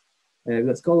guidance. We've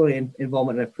got scholarly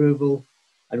involvement and approval,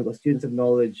 and we've got students of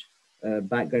knowledge,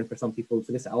 background for some people.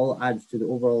 So this all adds to the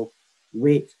overall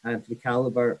weight and to the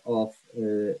caliber of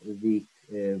the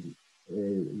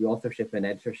authorship and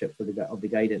editorship of the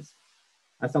guidance.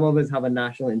 And some of us have a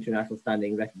national and international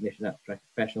standing recognition at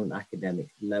professional and academic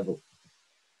level.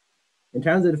 In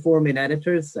terms of the four main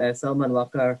editors, Salman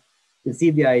Wakar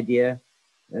conceived the idea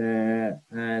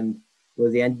and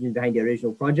was the engine behind the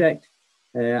original project.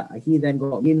 He then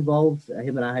got me involved.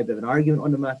 Him and I had a bit of an argument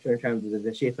on the matter in terms of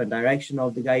the shape and direction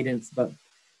of the guidance, but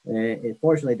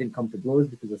unfortunately it didn't come to blows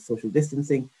because of social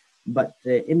distancing. But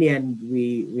in the end,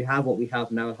 we have what we have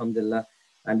now, alhamdulillah.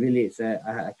 And really it's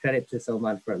a credit to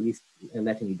Salman for at least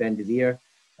letting me bend his ear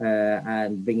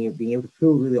and being able to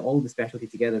pull really all the specialty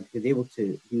together, because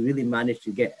he really managed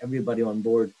to get everybody on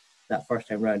board that first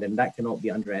time round, and that cannot be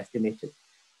underestimated.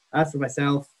 As for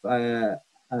myself,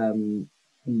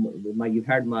 you've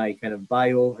heard my kind of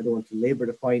bio. I don't want to labor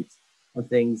the points on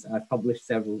things. I've published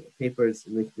several papers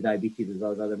related to diabetes as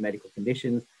well as other medical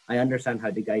conditions. I understand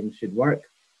how the guidance should work.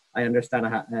 I understand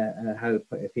how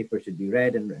a paper should be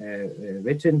read and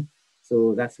written.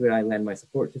 So that's where I lend my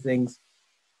support to things.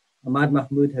 Ahmad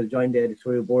Mahmood has joined the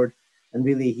editorial board, and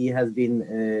really he has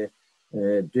been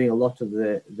doing a lot of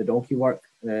the donkey work.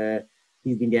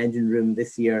 He's been the engine room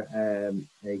this year.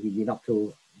 He's been up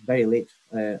till very late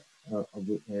of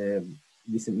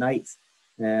recent nights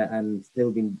and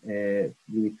still been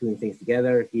really pulling things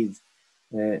together. He's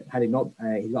got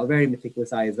a very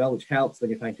meticulous eye as well, which helps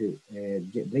when you're trying to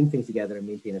bring things together and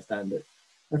maintain a standard.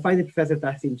 And finally, Professor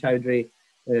Tahsin Chowdhury,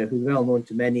 who's well known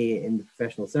to many in the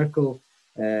professional circle.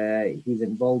 He's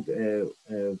involved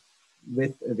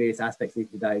with various aspects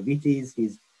of diabetes.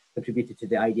 He's contributed to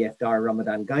the IDFDAR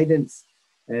Ramadan guidance,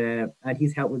 and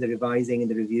he's helped with the revising and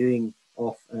the reviewing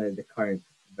of the current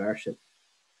version.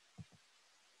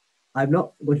 I'm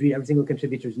not going to read every single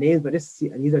contributor's names, but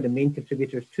these are the main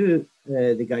contributors to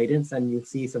the guidance, and you'll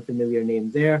see some familiar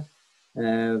names there.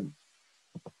 I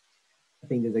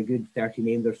think there's a good 30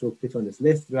 names or so put on this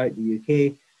list throughout the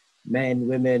UK. Men,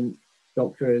 women,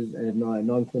 doctors,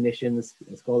 non-clinicians,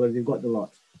 scholars, we've got the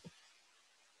lot.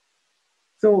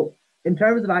 So in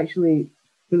terms of actually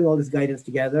putting all this guidance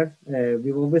together,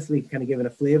 we've obviously kind of given a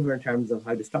flavor in terms of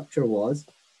how the structure was.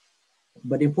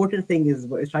 But the important thing is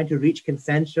trying to reach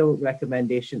consensual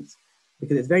recommendations,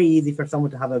 because it's very easy for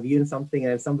someone to have a view on something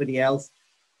and somebody else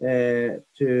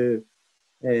to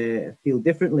feel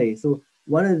differently. So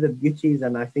one of the beauties,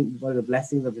 and I think one of the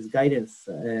blessings of this guidance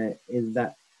is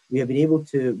that we have been able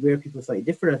to, where people slightly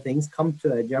differ on things, come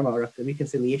to a jama or a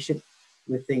reconciliation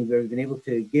with things where we've been able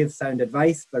to give sound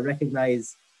advice, but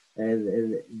recognize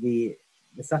the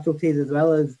subtleties, as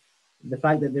well as the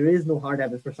fact that there is no hard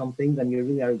evidence for some things and you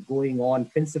really are going on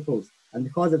principles. And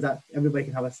because of that, everybody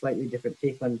can have a slightly different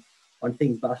take on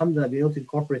things. But alhamdulillah, being able to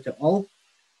incorporate it all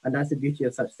And that's the beauty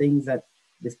of such things, that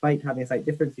despite having a slight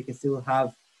difference, we can still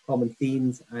have common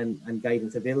themes and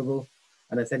guidance available.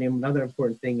 And I said another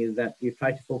important thing is that we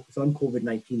try to focus on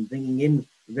COVID-19, bringing in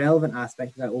relevant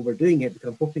aspects without overdoing it, because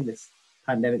I'm hoping this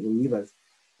pandemic will leave us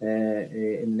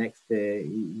in the next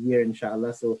year,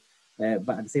 inshallah. So,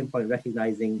 but at the same point,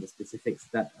 recognizing the specifics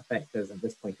that affect us at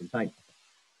this point in time.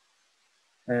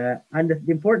 And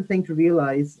the important thing to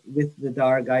realize with the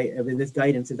DAR with this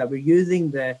guidance is that we're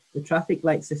using the traffic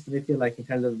light system, if you like, in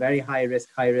terms of very high risk,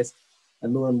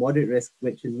 and low and moderate risk,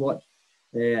 which is what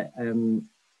the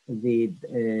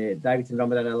Diabetes and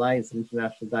Ramadan Alliance and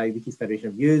International Diabetes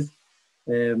Federation have used.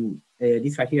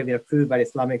 These criteria have been approved by the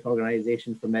Islamic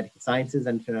Organization for Medical Sciences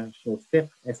and International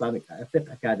Islamic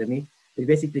Fiqh Academy. It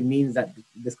basically means that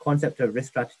this concept of risk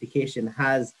stratification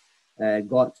has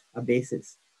got a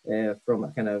basis from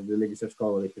a kind of religious or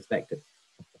scholarly perspective.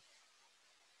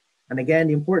 And again,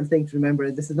 the important thing to remember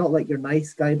is this is not like your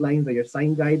NICE guidelines or your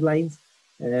SIGN guidelines.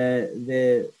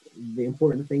 The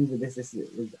important thing with this is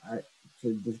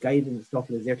this guidance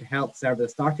document is there to help serve as a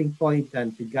starting point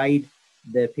and to guide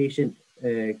the patient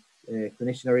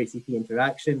clinician or HCP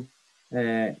interaction.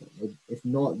 It's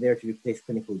not there to replace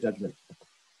clinical judgment.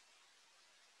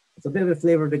 It's a bit of a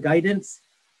flavor of the guidance.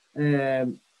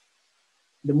 The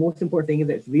most important thing is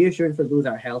that it's reassurance for those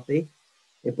that are healthy,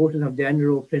 the importance of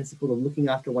general principle of looking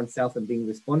after oneself and being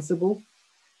responsible,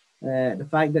 the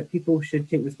fact that people should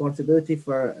take responsibility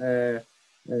for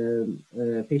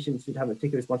patients should have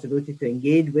take responsibility to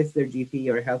engage with their GP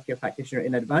or a healthcare practitioner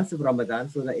in advance of Ramadan,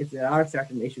 so that if there are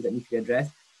certain issues that need to be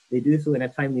addressed, they do so in a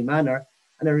timely manner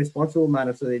and a responsible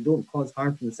manner, so they don't cause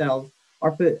harm to themselves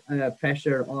or put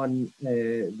pressure on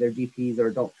their GPs or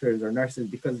doctors or nurses,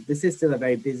 because this is still a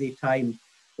very busy time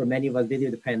for many of us, busy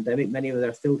with the pandemic. Many of us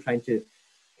are still trying to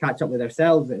catch up with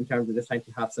ourselves in terms of just trying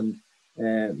to have some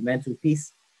mental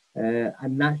peace.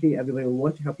 And naturally, everybody will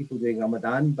want to help people during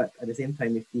Ramadan, but at the same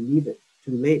time, if you leave it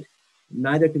too late,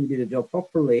 neither can we do the job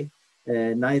properly,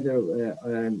 neither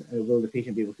will the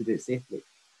patient be able to do it safely.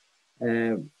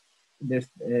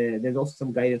 There's also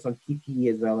some guidance on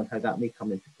PPE as well and how that may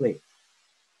come into play.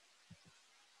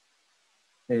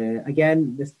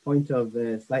 Again, this point of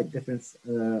slight difference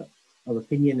of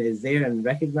opinion is there and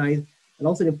recognized, and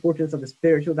also the importance of the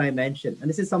spiritual dimension. And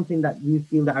this is something that we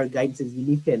feel that our guidance is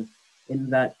unique in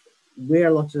that where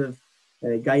a lot of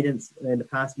guidance in the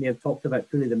past may have talked about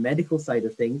purely the medical side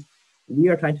of things, we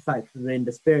are trying to factor in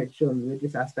the spiritual and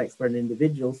religious aspects for an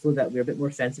individual so that we're a bit more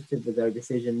sensitive with our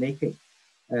decision making.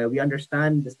 We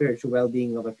understand the spiritual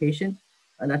well-being of a patient,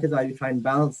 and that is why we try and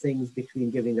balance things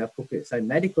between giving the appropriate sound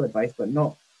medical advice, but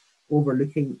not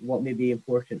overlooking what may be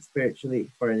important spiritually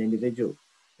for an individual.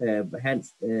 But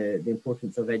hence the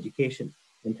importance of education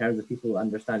in terms of people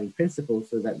understanding principles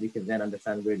so that we can then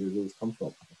understand where the rules come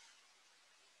from.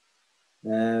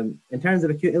 In terms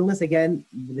of acute illness, again,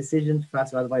 the decision to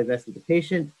fast or otherwise rest with the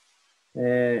patient.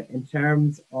 In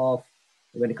terms of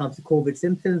when it comes to COVID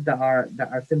symptoms that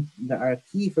are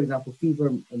key, for example,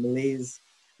 fever, malaise,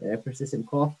 persistent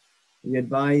cough, we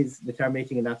advise the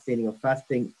terminating and abstaining of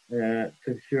fasting to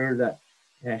ensure that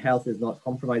health is not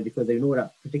compromised, because they know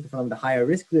that particularly from the higher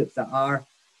risk groups that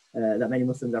many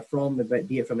Muslims are from,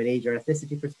 be it from an age or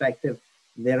ethnicity perspective,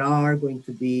 there are going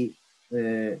to be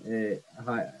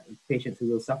patients who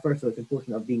will suffer. So it's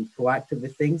important of being proactive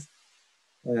with things.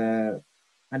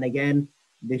 And again,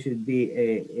 there should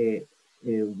be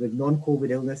with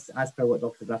non-COVID illness, as per what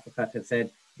Dr. Rafiqat have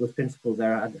said, those principles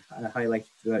are highlighted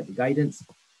throughout the guidance.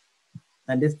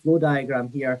 And this flow diagram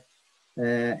here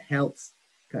helps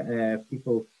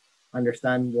people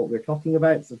understand what we're talking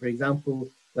about. So for example,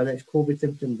 whether it's COVID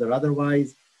symptoms or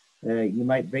otherwise, you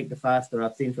might break the fast or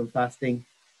abstain from fasting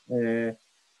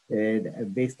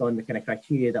based on the kind of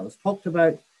criteria that was talked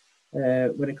about.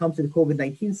 When it comes to the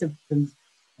COVID-19 symptoms,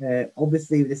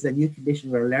 obviously this is a new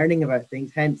condition, we're learning about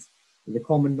things, hence the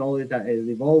common knowledge that is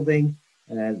evolving.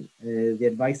 The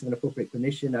advice of an appropriate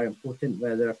clinician are important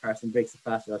whether a person breaks the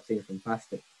fast or abstains from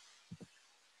fasting.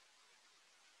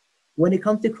 When it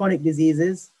comes to chronic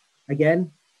diseases,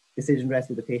 again, decision rests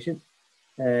with the patient.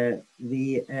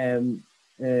 The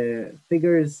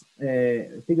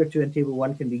figure 2 and table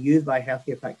 1 can be used by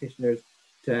healthcare practitioners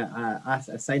to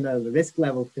assign a risk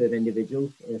level to an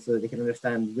individual so that they can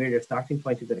understand where their starting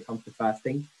point is when it comes to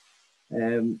fasting.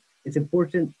 It's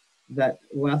important that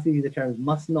whilst we use the terms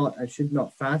must not and should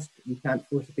not fast, we can't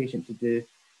force a patient to do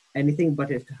anything, but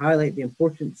it's to highlight the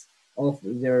importance of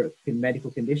their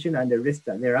medical condition and the risk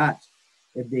that they're at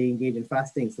if they engage in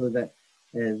fasting, so that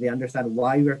they understand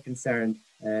why we're concerned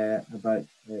about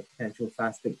potential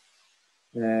fasting.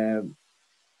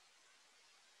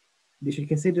 They should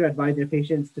consider advising their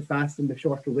patients to fast in the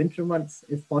shorter winter months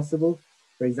if possible.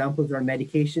 For example, if they're on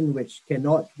medication which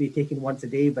cannot be taken once a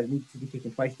day but needs to be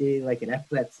taken twice a day, like in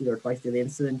epilepsy or twice daily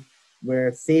insulin,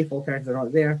 where safe alternatives are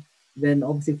not there, then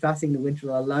obviously fasting in the winter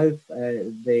will allow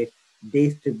the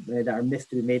days that are missed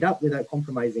to be made up without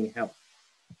compromising health.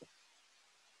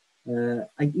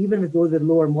 And even with those with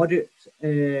lower moderate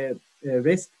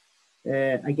risk,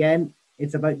 again,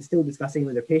 it's about still discussing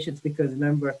with their patients, because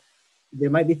remember, there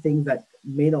might be things that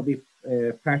may not be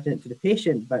pertinent to the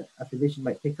patient, but a physician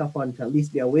might pick up on to at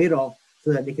least be aware of,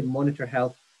 so that they can monitor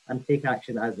health and take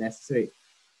action as necessary.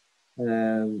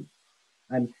 And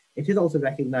it is also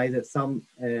recognized that some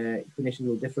clinicians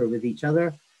will differ with each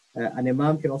other. An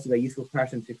imam can also be a useful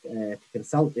person to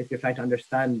consult if you're trying to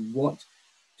understand what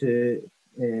the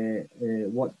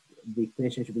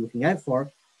clinician should be looking out for.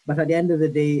 But at the end of the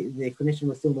day, the clinician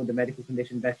will still know the medical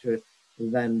condition better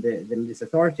than the religious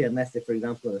authority, unless they, for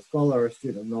example, are a scholar or a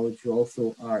student of knowledge who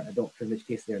also are a doctor, in which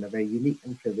case they're in a very unique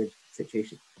and privileged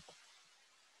situation.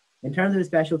 In terms of the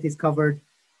specialties covered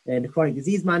in the chronic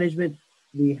disease management,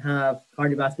 we have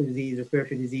cardiovascular disease,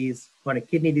 respiratory disease, chronic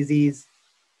kidney disease,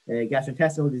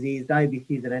 gastrointestinal disease,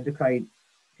 diabetes, and endocrine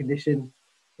condition,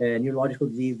 neurological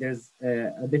disease. There's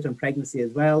a bit on pregnancy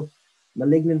as well,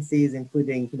 malignancies,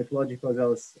 including hematological as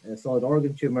well as solid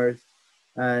organ tumors,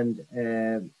 and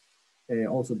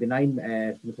also benign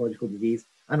hematological disease,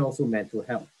 and also mental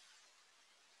health.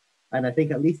 And I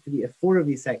think at least 4 of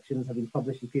these sections have been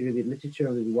published in peer-reviewed literature,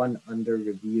 with one under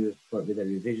review with a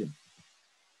revision.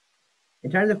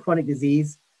 In terms of chronic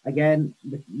disease, again,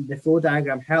 the flow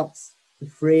diagram helps to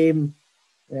frame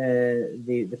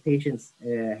the patient's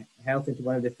health into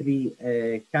one of the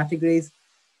 3 categories.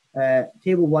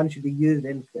 Table 1 should be used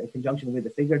in conjunction with the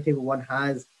figure. Table 1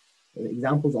 has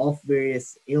examples of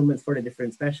various ailments for the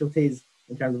different specialties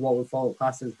in terms of what we follow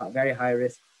classes: very high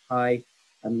risk, high,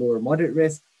 and lower moderate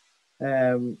risk.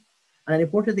 And an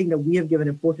important thing that we have given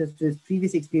importance to is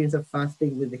previous experience of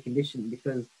fasting with the condition,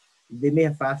 because they may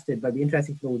have fasted, but it'd be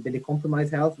interesting to know, did they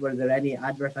compromise health? Were there any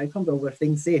adverse outcomes, or were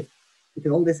things safe?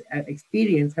 Because all this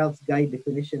experience helps guide the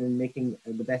clinician in making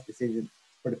the best decision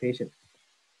for the patient.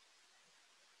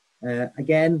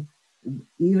 Again,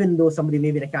 even though somebody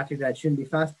may be in a category that shouldn't be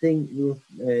fasting,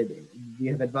 we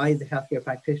have advised the healthcare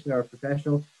practitioner or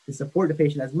professional to support the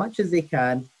patient as much as they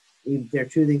can if they're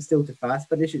choosing still to fast,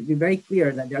 but it should be very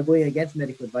clear that they're going against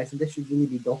medical advice, and this should really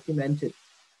be documented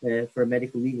for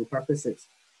medical legal purposes.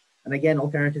 And again,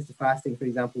 alternatives to fasting, for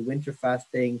example, winter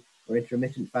fasting or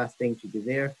intermittent fasting should be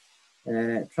there.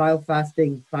 Trial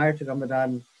fasting prior to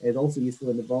Ramadan is also useful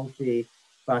in the voluntary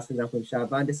fast, for example, in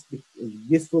Shaban. This is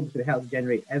useful because it helps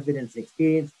generate evidence and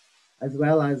experience, as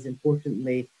well as,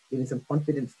 importantly, giving some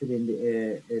confidence to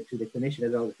the clinician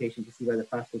as well as the patient to see whether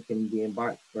fasting can be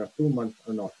embarked for a full month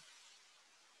or not.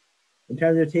 In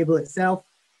terms of the table itself,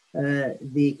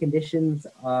 the conditions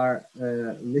are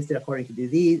listed according to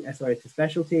disease, to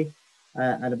specialty,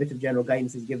 and a bit of general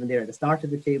guidance is given there at the start of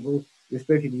the table.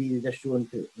 Respiratory disease is just shown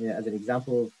as an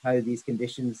example of how these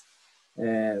conditions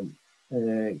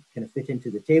kind of fit into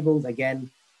the tables. Again,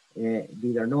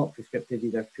 these are not prescriptive,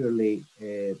 these are purely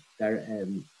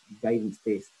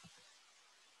guidance-based.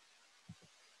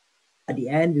 At the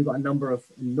end, we've got a number of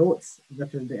notes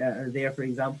that are there, for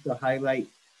example, to highlight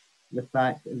the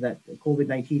fact that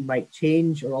COVID-19 might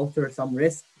change or alter some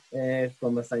risk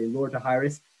from a slightly lower to high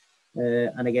risk.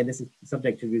 And again, this is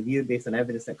subject to review based on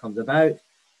evidence that comes about.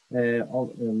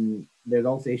 There's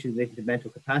also issues related to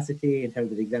mental capacity in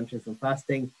terms of exemptions from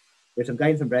fasting. There's some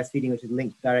guidance on breastfeeding, which is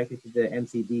linked directly to the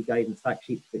MCD guidance fact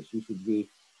sheet, which you should be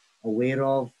aware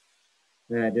of.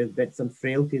 There's some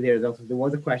frailty there. There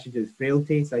was a question to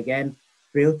frailty. So again,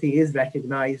 frailty is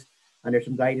recognized, and there's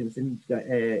some guidance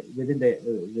within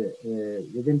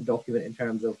the document in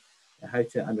terms of how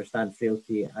to understand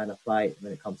frailty and apply it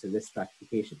when it comes to risk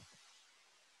stratification.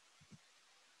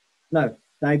 Now,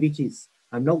 diabetes.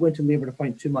 I'm not going to labor the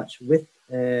point too much with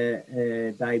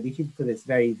diabetes because it's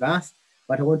very vast,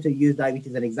 but I want to use diabetes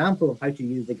as an example of how to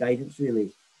use the guidance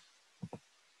really.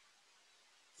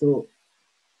 So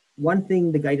one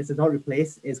thing the guidance does not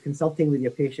replace is consulting with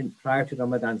your patient prior to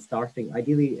Ramadan starting,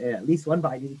 ideally at least one,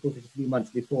 but ideally closer to 3 months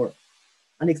before,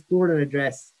 and explore and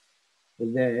address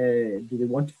do they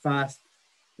want to fast,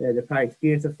 the prior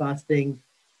experience of fasting,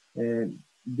 do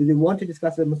they want to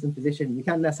discuss with a Muslim physician? We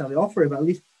can't necessarily offer it, but at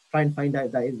least try and find out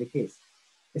if that is the case.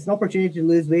 It's an opportunity to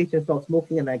lose weight and stop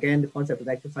smoking, and again, the concept of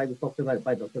exercise was talked about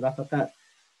by Dr. Rafakat.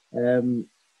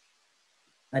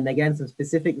 And again, some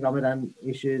specific Ramadan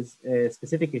issues, for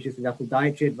example,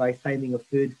 dietary advice, timing of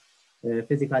food,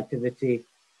 physical activity,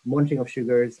 monitoring of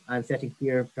sugars, and setting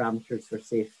clear parameters for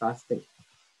safe fasting.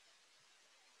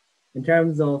 In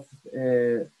terms of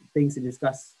things to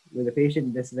discuss with the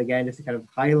patient, this is again just to kind of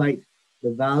highlight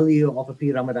the value of a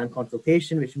pre-Ramadan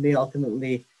consultation, which may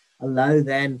ultimately allow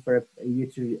then for you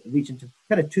to reach into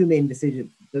kind of two main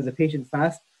decisions. Does the patient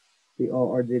fast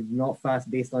or did not fast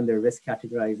based on their risk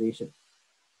categorization?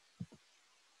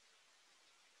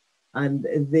 And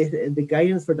the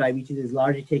guidance for diabetes is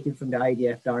largely taken from the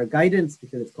IDF-DAR guidance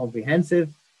because it's comprehensive.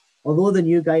 Although the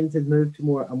new guidance has moved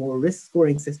to a more risk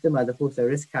scoring system as opposed to a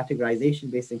risk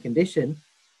categorization based on condition,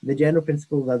 the general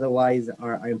principles otherwise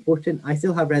are important. I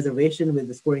still have reservation with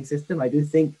the scoring system. I do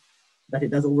think that it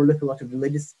does overlook a lot of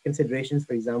religious considerations,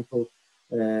 for example,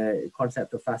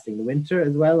 concept of fasting in the winter,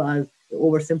 as well as it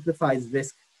oversimplifies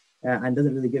risk and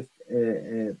doesn't really give,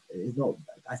 is not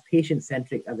as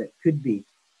patient-centric as it could be.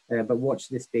 But watch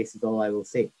this space is all I will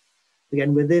say.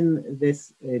 Again, within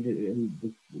this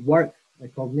work,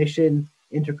 cognition,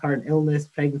 intercurrent illness,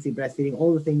 pregnancy, breastfeeding,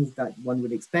 all the things that one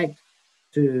would expect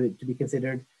to be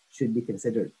considered should be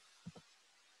considered.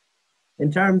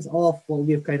 In terms of what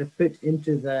we've kind of put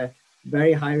into the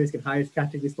very high risk and high risk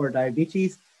categories for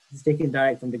diabetes, this is taken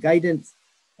direct from the guidance.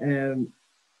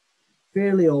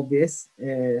 Fairly obvious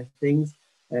things.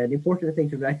 The important thing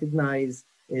to recognize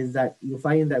is that you'll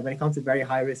find that when it comes to very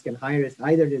high risk and high risk,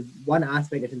 either there's one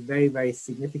aspect that is very, very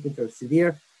significant or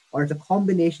severe, or it's a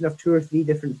combination of two or three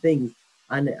different things.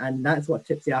 And that's what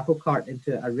tips the apple cart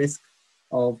into a risk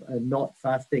of not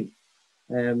fasting.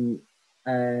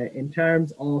 In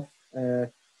terms of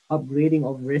upgrading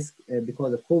of risk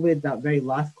because of COVID, that very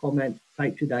last comment,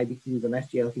 type 2 diabetes on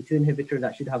SGLT2 inhibitor,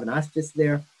 that should have an asterisk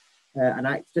there.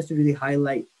 And just to really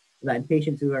highlight that in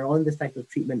patients who are on this type of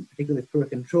treatment, particularly with poor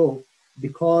control,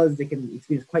 because they can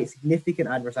experience quite significant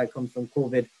adverse outcomes from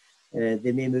COVID,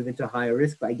 they may move into a higher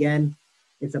risk. But again,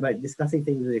 it's about discussing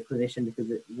things with a clinician because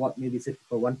what may be suitable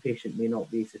for one patient may not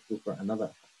be suitable for another.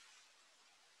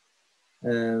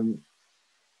 And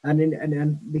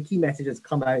the key messages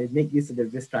come out is make use of the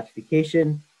risk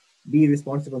stratification, be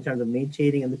responsible in terms of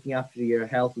maintaining and looking after your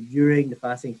health during the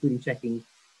fasting, including checking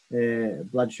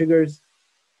blood sugars,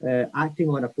 acting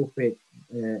on appropriate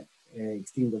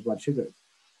extremes of blood sugar.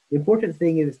 The important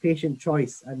thing is patient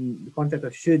choice and the concept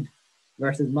of should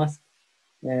versus must.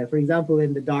 For example,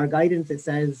 in the DAR guidance, it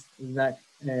says that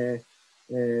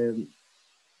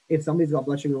if somebody's got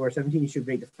blood sugar over 17, you should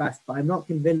break the fast. But I'm not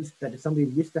convinced that if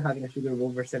somebody's used to having a sugar of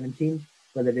over 17,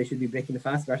 whether they should be breaking the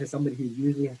fast versus somebody who's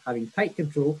usually having tight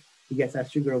control, who gets a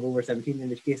sugar of over 17, in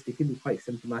which case they could be quite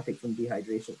symptomatic from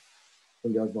dehydration,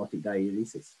 from the osmotic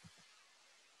diuresis.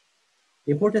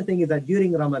 The important thing is that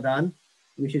during Ramadan,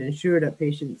 we should ensure that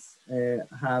patients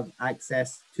have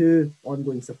access to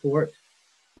ongoing support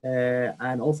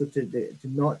and also to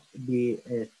not be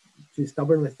too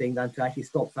stubborn with things and to actually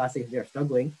stop fasting if they're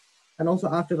struggling. And also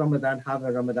after Ramadan, have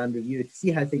a Ramadan review to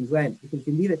see how things went. Because if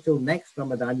you leave it till next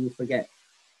Ramadan, you'll forget.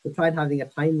 So try and having a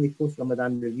timely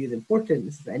post-Ramadan review is important.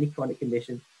 This is for any chronic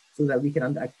condition so that we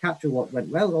can capture what went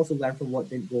well and also learn from what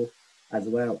didn't go as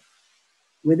well.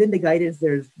 Within the guidance,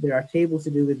 there are tables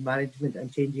to do with management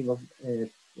and changing of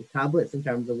tablets in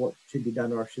terms of what should be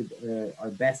done or should are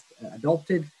best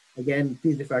adopted. Again,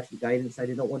 please refer to the guidance. I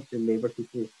do not want to labor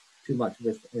people too much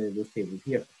with those tables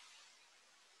here.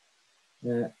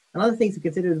 Another thing to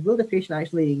consider is, will the patient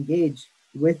actually engage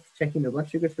with checking their blood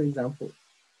sugars, for example?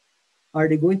 Are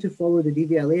they going to follow the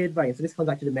DVLA advice? So this comes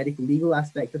back to the medical legal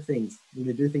aspect of things. Will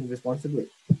they do things responsibly?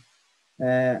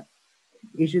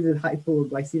 Issues with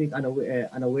hypoglycemic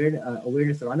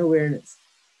awareness or unawareness,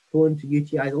 prone to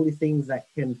UTIs, all these things that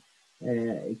can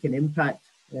impact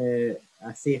a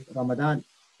safe Ramadan.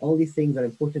 All these things are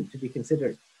important to be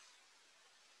considered.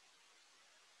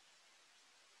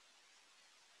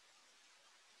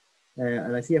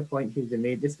 And I see a point here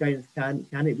made. This guidance can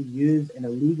it be used in a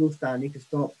legal standing to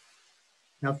stop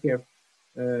healthcare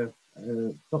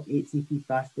top HCP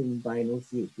fasting by an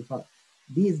OCHP?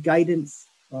 These guidance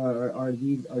or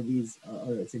these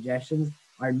suggestions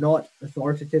are not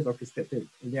authoritative or prescriptive.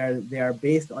 They are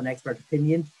based on expert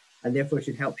opinion and therefore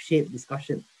should help shape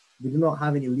discussion. They do not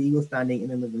have any legal standing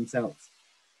in and of themselves.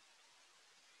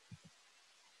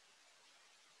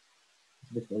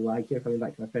 A bit of a lag here, coming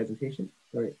back to my presentation.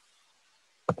 Sorry.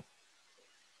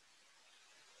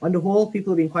 On the whole,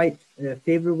 people have been quite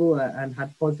favourable and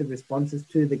had positive responses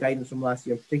to the guidance from last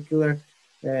year in particular.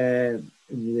 The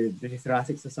British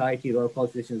Thoracic Society, Royal College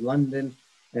of Physicians London,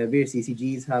 various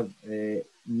ECGs have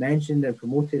mentioned and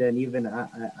promoted and even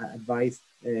advised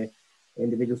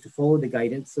individuals to follow the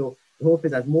guidance. So the hope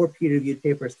is as more peer-reviewed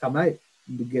papers come out,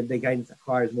 the guidance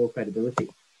acquires more credibility.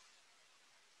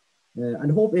 And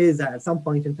the hope is that at some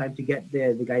point in time to get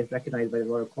the guidance recognised by the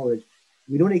Royal College,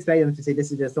 we don't expect them to say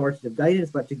this is the authoritative guidance,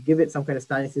 but to give it some kind of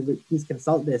standing, say, look, please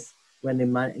consult this when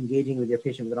engaging with your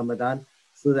patient with Ramadan,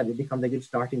 so that it becomes a good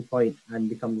starting point and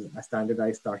becomes a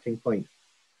standardized starting point.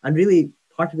 And really,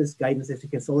 part of this guidance is to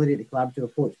consolidate the collaborative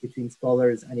approach between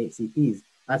scholars and HCPs.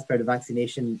 As per the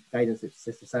vaccination guidance that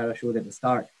Sister Sarah showed at the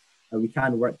start, we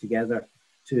can work together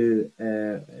to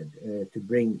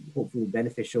bring hopefully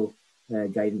beneficial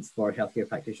guidance for healthcare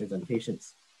practitioners and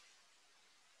patients.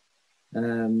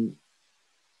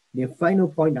 The final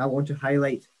point I want to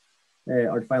highlight,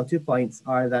 or the final 2 points,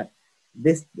 are that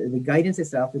the guidance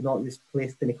itself does not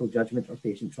displace clinical judgment or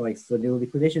patient choice. So there will be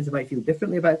clinicians who might feel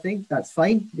differently about things. That's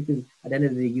fine, because at the end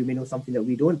of the day, you may know something that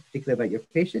we don't, particularly about your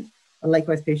patient. And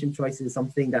likewise, patient choice is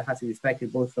something that has to be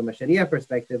respected both from a Sharia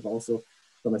perspective, also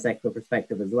from a secular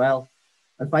perspective as well.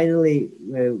 And finally,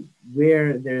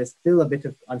 where there is still a bit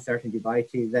of uncertainty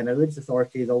variety, then a religious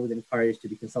authority is always encouraged to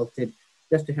be consulted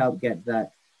just to help get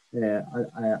that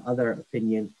other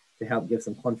opinion, to help give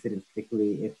some confidence,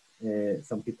 particularly if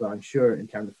some people are unsure in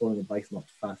terms of following advice not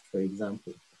to fast, for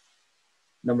example.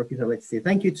 A number of people I'd like to say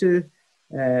thank you to,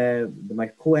 my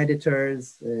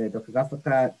co-editors, Dr.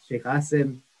 Ghafakat, Sheikh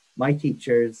Asim, my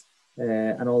teachers,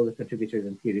 and all the contributors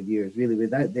and peer reviewers. Really,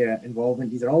 without their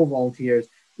involvement, these are all volunteers,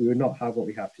 we would not have what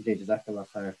we have today. Jazakallah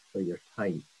khair for your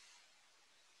time.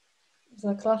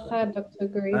 Jazakallah khair, Dr.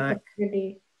 Garib, a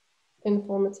really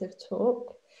informative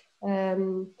talk.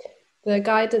 The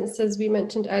guidance, as we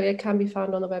mentioned earlier, can be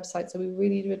found on the website, so we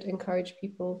really would encourage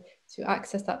people to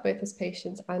access that both as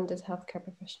patients and as healthcare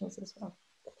professionals as well.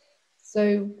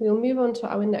 So we'll move on to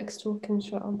our next talk,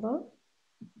 inshallah.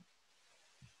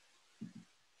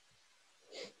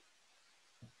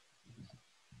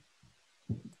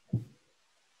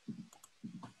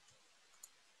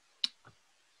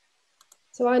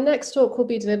 So our next talk will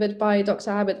be delivered by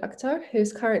Dr. Abid Akhtar, who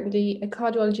is currently a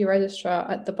cardiology registrar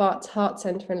at the Barts Heart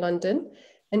Centre in London,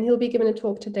 and he'll be giving a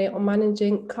talk today on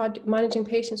managing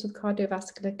patients with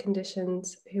cardiovascular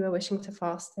conditions who are wishing to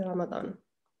fast in Ramadan.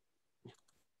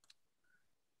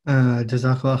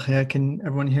 Jazakallah khair. Can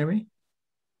everyone hear me?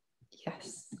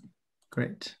 Yes.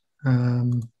 Great.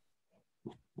 It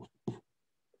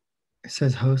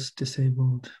says host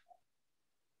disabled.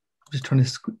 I'm just trying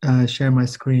to share my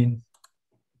screen.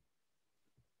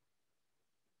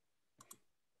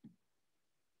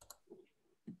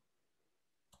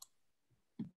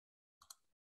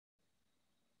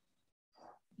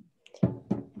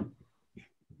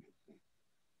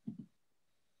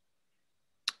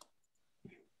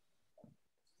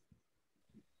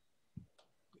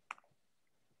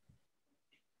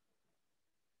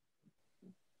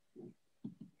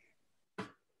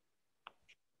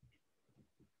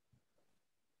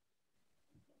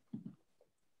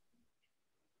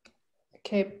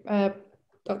 Okay,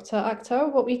 Dr.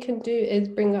 Akhtar, what we can do is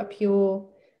bring up your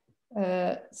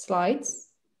slides.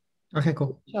 Okay,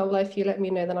 cool. Inshallah, if you let me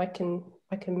know, then I can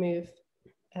move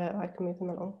them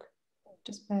along.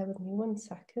 Just bear with me 1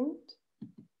 second.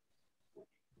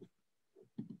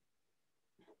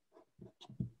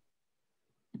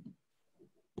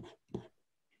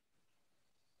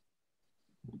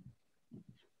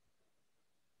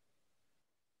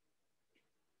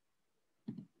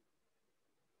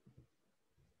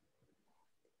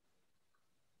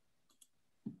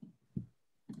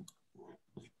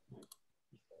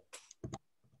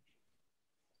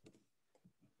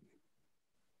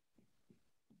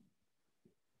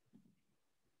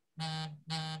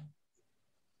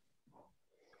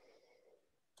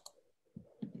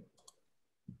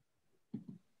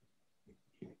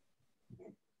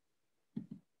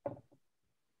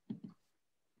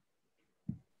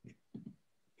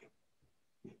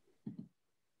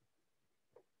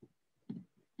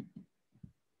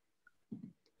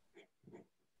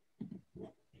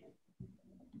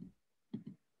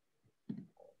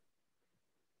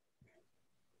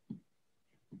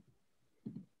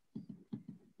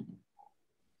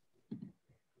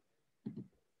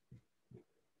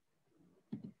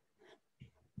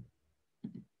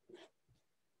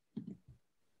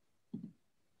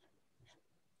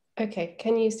 Okay,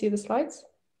 can you see the slides?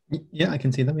 Yeah, I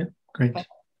can see them. Yeah, great. Okay.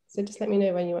 So just let me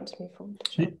know when you want to move forward.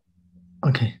 Sure.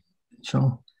 Okay,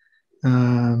 sure.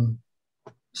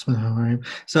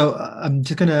 So I'm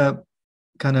just gonna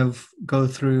kind of go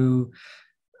through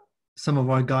some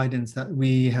of our guidance that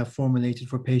we have formulated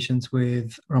for patients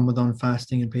with Ramadan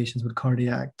fasting and patients with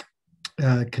cardiac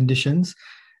conditions.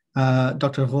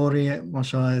 Dr. Ghori,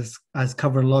 mashallah, has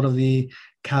covered a lot of the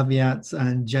caveats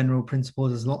and general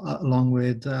principles along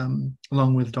with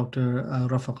Dr.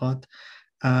 Rafaqat.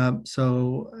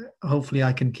 So hopefully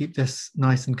I can keep this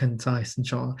nice and concise,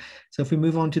 inshallah. So if we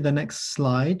move on to the next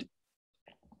slide,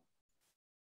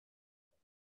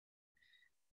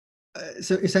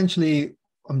 so essentially,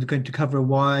 I'm going to cover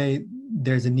why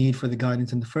there's a need for the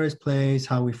guidance in the first place,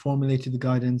 how we formulated the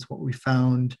guidance, what we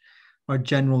found, our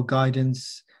general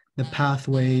guidance, the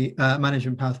pathway,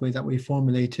 management pathway that we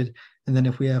formulated. And then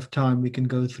if we have time, we can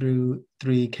go through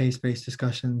 3 case-based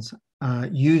discussions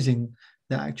using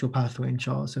the actual pathway,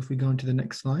 inshallah. So if we go into the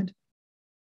next slide.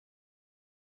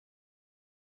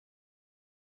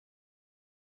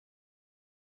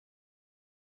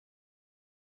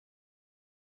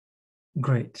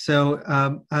 Great. So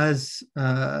as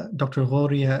Dr.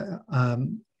 Ghori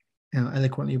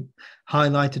eloquently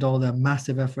highlighted all the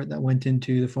massive effort that went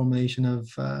into the formulation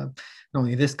of not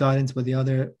only this guidance, but the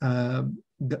other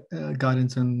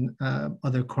guidance on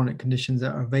other chronic conditions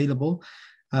that are available.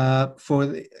 It's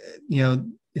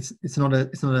not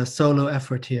a solo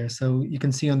effort here. So you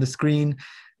can see on the screen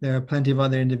there are plenty of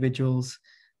other individuals,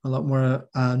 a lot more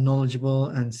knowledgeable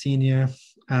and senior.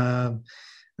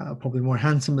 Probably more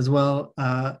handsome as well,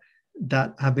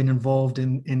 that have been involved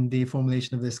in the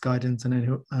formulation of this guidance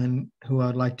and who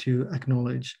I'd like to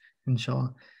acknowledge,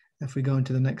 inshallah. If we go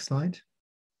into the next slide.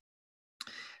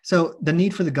 So the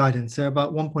need for the guidance, there are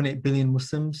about 1.8 billion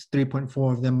Muslims,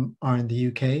 3.4 of them are in the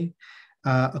UK.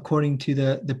 According to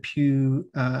the Pew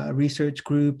Research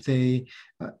Group,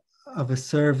 of a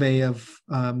survey of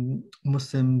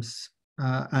Muslims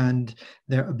and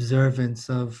their observance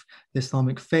of the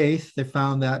Islamic faith, they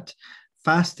found that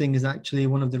fasting is actually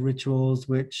one of the rituals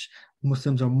which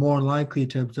Muslims are more likely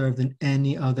to observe than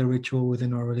any other ritual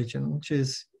within our religion, which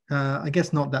is, I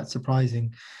guess, not that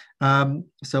surprising.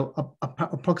 So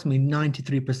approximately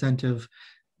 93% of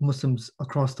Muslims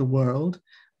across the world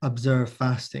observe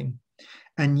fasting.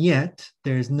 And yet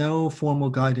there is no formal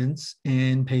guidance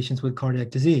in patients with cardiac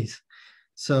disease.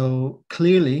 So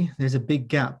clearly there's a big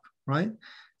gap, right?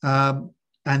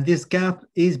 And this gap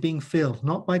is being filled,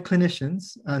 not by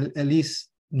clinicians, at least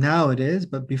now it is,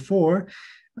 but before,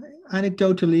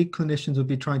 anecdotally, clinicians would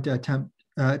be trying to attempt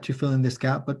to fill in this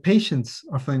gap, but patients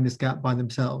are filling this gap by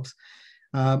themselves.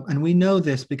 And we know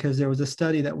this because there was a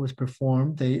study that was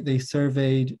performed. They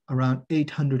surveyed around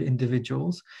 800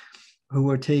 individuals who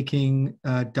were taking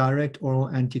direct oral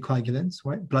anticoagulants,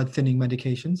 right, blood thinning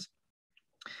medications.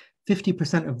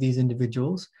 50% of these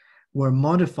individuals were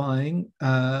modifying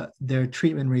their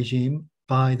treatment regime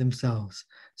by themselves.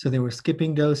 So they were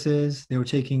skipping doses, they were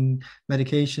taking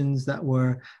medications that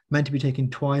were meant to be taken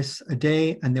twice a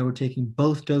day, and they were taking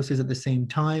both doses at the same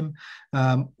time,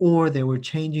 or they were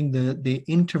changing the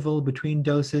interval between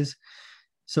doses.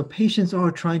 So patients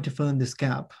are trying to fill in this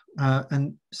gap.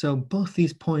 And so both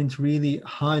these points really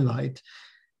highlight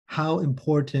how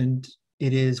important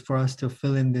it is for us to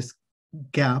fill in this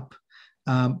gap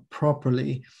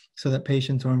properly, so that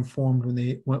patients are informed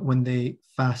when they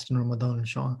fast in Ramadan,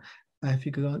 inshallah. If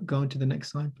you could go into the next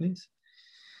slide, please.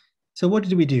 So what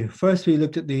did we do? First, we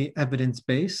looked at the evidence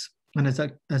base. And as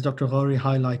Dr. Ghori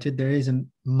highlighted, there isn't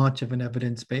much of an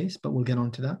evidence base, but we'll get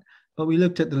onto that. But we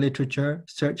looked at the literature,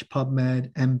 search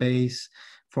PubMed, Embase,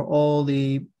 for all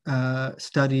the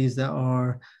studies that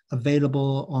are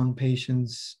available on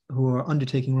patients who are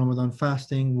undertaking Ramadan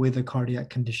fasting with a cardiac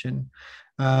condition.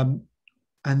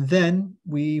 And then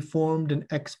we formed an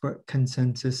expert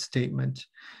consensus statement.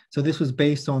 So this was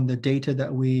based on the data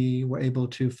that we were able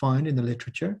to find in the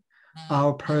literature,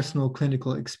 our personal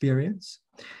clinical experience,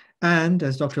 and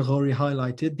as Dr. Ghori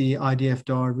highlighted, the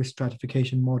IDF-DAR risk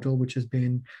stratification model, which has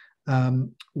been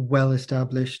well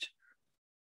established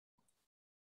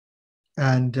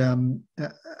and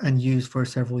used for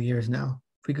several years now.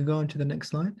 If we could go on to the next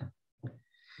slide.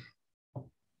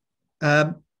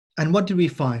 And what did we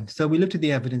find? So we looked at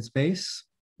the evidence base.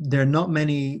 There are not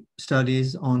many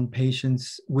studies on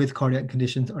patients with cardiac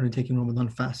conditions undertaking Ramadan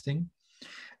fasting.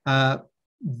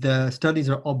 The studies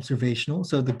are observational.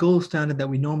 So the gold standard that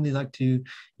we normally like to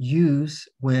use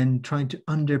when trying to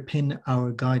underpin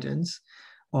our guidance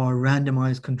are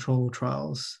randomized control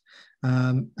trials.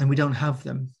 And we don't have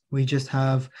them. We just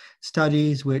have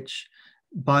studies which,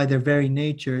 by their very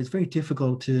nature, it's very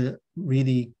difficult to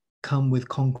really come with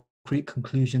concrete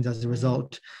conclusions as a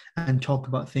result and talk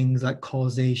about things like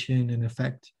causation and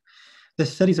effect. The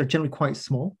studies are generally quite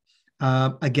small.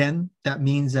 Again, that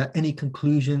means that any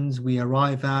conclusions we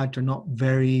arrive at are not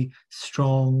very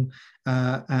strong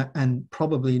and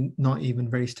probably not even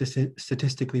very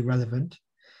statistically relevant.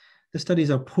 The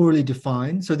studies are poorly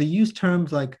defined. So they use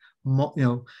terms like,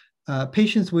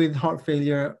 patients with heart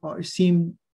failure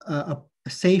seem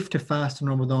safe to fast in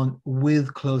Ramadan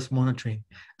with close monitoring.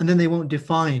 And then they won't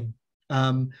define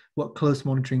what close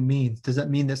monitoring means. Does that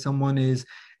mean that someone is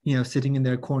sitting in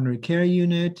their coronary care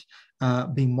unit,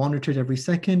 being monitored every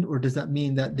second, or does that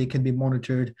mean that they can be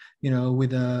monitored,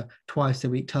 with a twice a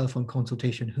week telephone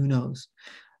consultation? Who knows?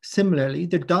 Similarly,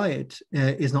 their diet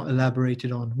is not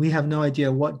elaborated on. We have no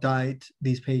idea what diet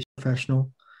these patients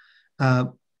professional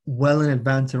well in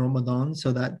advance of Ramadan,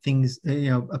 so that things,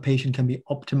 a patient can be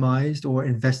optimized or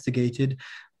investigated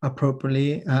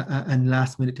appropriately, and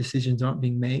last minute decisions aren't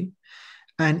being made.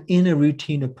 And in a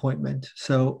routine appointment.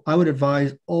 So I would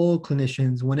advise all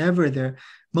clinicians, whenever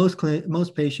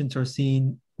most patients are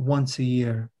seen once a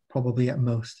year, probably at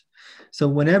most. So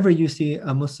whenever you see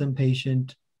a Muslim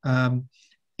patient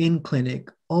in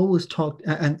clinic, always talk,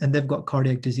 and they've got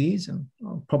cardiac disease and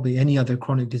probably any other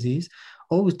chronic disease,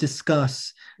 always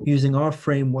discuss using our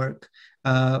framework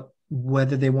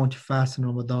whether they want to fast in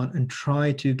Ramadan, and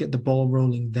try to get the ball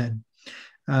rolling then.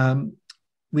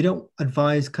 We don't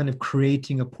advise kind of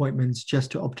creating appointments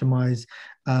just to optimize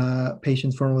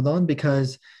patients for Ramadan,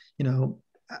 because, we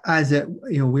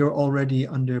were already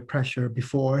under pressure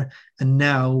before, and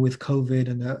now with COVID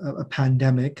and a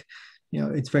pandemic,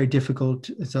 it's very difficult.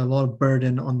 It's a lot of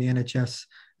burden on the NHS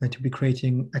to be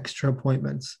creating extra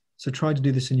appointments. So try to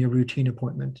do this in your routine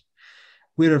appointment.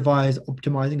 We'd advise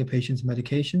optimizing a patient's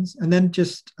medications. And then,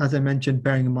 just as I mentioned,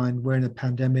 bearing in mind we're in a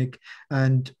pandemic,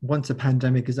 and once the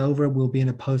pandemic is over, we'll be in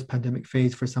a post-pandemic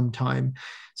phase for some time.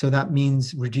 So that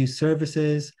means reduce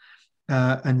services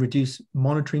and reduce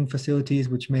monitoring facilities,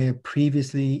 which may have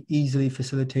previously easily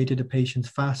facilitated a patient's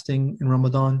fasting in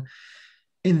Ramadan.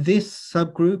 In this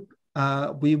subgroup,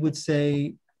 we would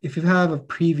say, if you have a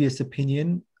previous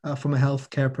opinion from a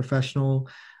healthcare professional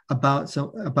about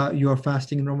your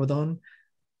fasting in Ramadan,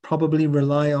 probably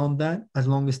rely on that as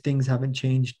long as things haven't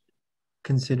changed,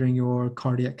 considering your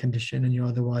cardiac condition and you're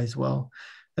otherwise well.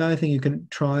 The other thing you can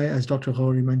try, as Dr.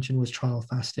 Ghori mentioned, was trial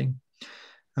fasting.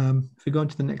 If we go on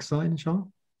to the next slide, inshallah.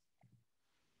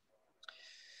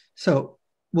 So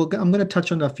I'm going to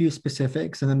touch on a few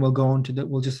specifics, and then we'll go on to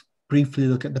we'll just briefly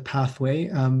look at the pathway.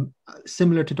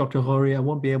 Similar to Dr. Ghori, I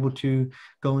won't be able to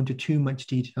go into too much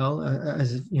detail,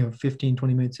 as 15,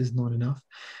 20 minutes is not enough.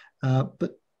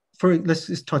 But let's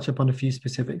just touch upon a few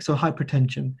specifics. So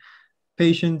hypertension.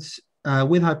 Patients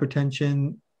with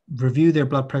hypertension, review their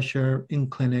blood pressure in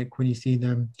clinic when you see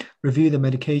them, review the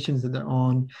medications that they're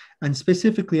on, and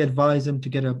specifically advise them to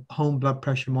get a home blood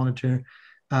pressure monitor,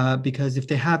 because if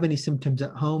they have any symptoms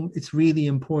at home, it's really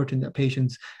important that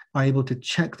patients are able to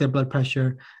check their blood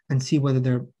pressure and see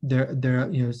whether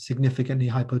they're significantly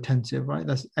hypotensive, right?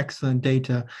 That's excellent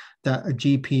data that a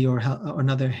GP or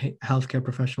another healthcare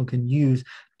professional can use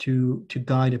to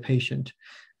guide a patient.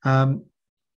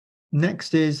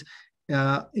 Next is,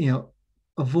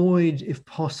 avoid, if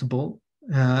possible,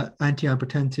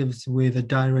 antihypertensives with a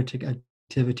diuretic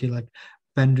activity like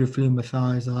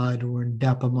bendraflumethiazide or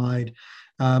indapamide.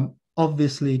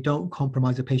 Obviously, don't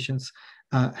compromise a patient's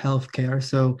healthcare.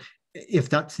 So if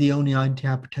that's the only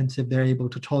antihypertensive they're able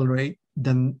to tolerate,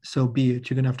 then so be it.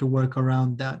 You're going to have to work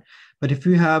around that. But if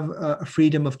you have a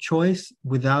freedom of choice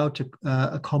without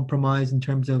a compromise in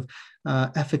terms of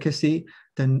efficacy,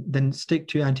 then stick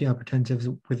to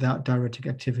antihypertensives without diuretic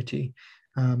activity.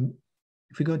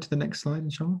 If we go to the next slide,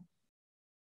 inshallah.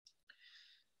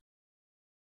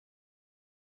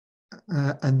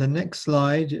 And the next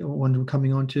slide, one we're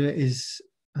coming on to, is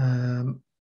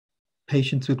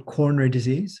patients with coronary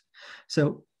disease.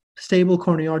 So stable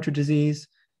coronary artery disease,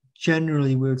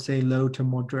 generally we would say low to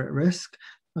moderate risk.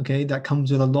 Okay, that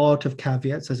comes with a lot of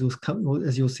caveats, as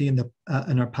you'll see in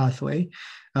our pathway.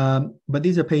 But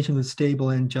these are patients with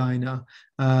stable angina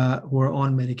who are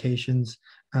on medications.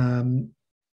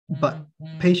 But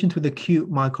patients with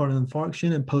acute myocardial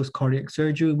infarction and post-cardiac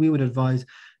surgery, we would advise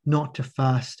not to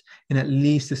fast in at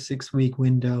least a 6-week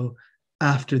window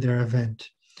after their event.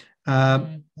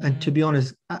 And to be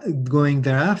honest, going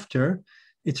thereafter,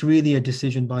 it's really a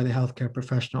decision by the healthcare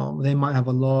professional. They might have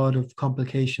a lot of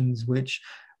complications which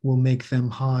will make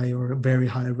them high or very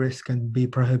high risk and be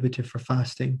prohibitive for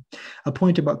fasting. A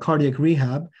point about cardiac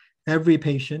rehab: every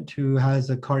patient who has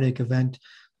a cardiac event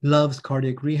loves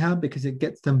cardiac rehab because it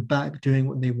gets them back doing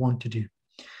what they want to do.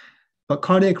 But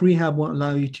cardiac rehab won't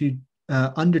allow you to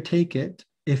undertake it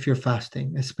if you're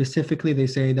fasting. And specifically, they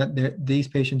say that these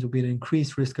patients will be at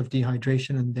increased risk of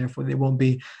dehydration, and therefore they won't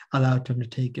be allowed to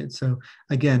undertake it. So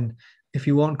again, if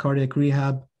you want cardiac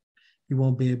rehab, you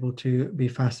won't be able to be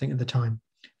fasting at the time.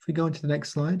 If we go into the next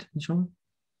slide, inshallah.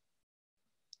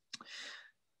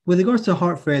 With regards to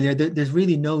heart failure, there's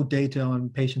really no data on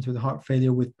patients with heart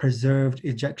failure with preserved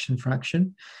ejection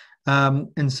fraction.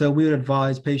 And so we would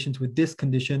advise patients with this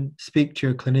condition, speak to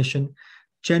your clinician.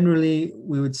 Generally,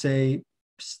 we would say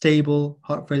stable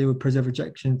heart failure with preserved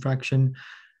ejection fraction,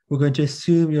 we're going to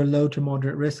assume you're low to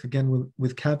moderate risk, again,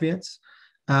 with caveats.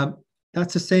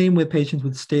 That's the same with patients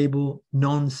with stable,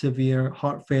 non-severe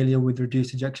heart failure with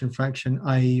reduced ejection fraction,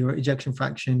 i.e. your ejection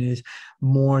fraction is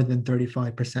more than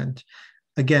 35%.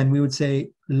 Again, we would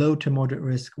say low to moderate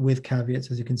risk with caveats,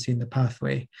 as you can see in the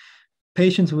pathway.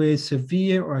 Patients with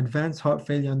severe or advanced heart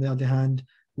failure, on the other hand,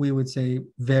 we would say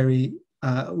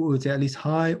at least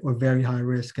high or very high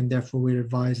risk, and therefore we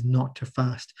advise not to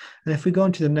fast. And if we go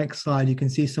on to the next slide, you can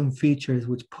see some features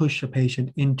which push a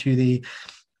patient into the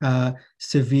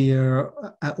severe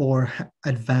or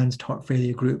advanced heart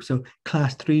failure group. So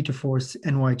class 3 to 4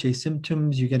 NYHA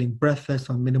symptoms, you're getting breathless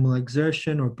on minimal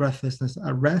exertion or breathlessness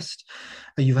at rest.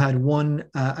 You've had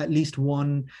at least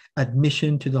one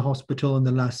admission to the hospital in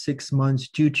the last 6 months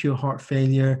due to your heart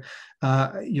failure.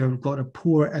 You've got a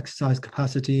poor exercise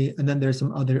capacity, and then there's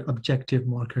some other objective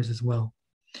markers as well.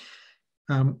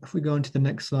 If we go into the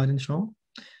next slide, inshallah.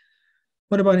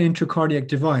 What about an intracardiac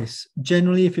device?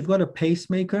 Generally, if you've got a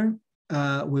pacemaker,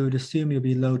 we would assume you'll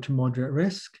be low to moderate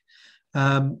risk.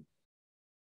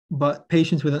 But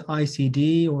patients with an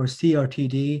ICD or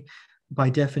CRTD, by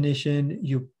definition,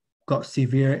 you've got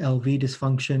severe LV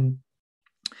dysfunction,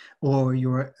 or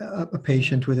you're a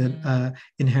patient with an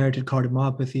inherited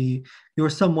cardiomyopathy, you're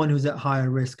someone who's at higher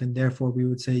risk, and therefore we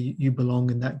would say you belong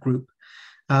in that group.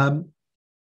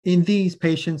 In these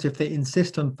patients, if they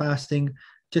insist on fasting,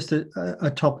 just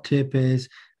a top tip is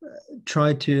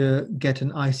try to get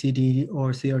an ICD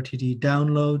or CRTD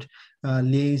download,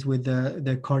 liaise with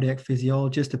the cardiac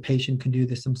physiologist. The patient can do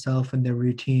this themselves in their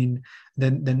routine,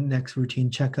 then the next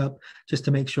routine checkup, just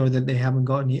to make sure that they haven't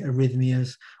got any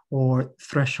arrhythmias or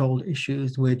threshold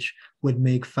issues which would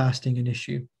make fasting an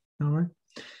issue. All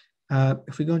right.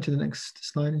 If we go into the next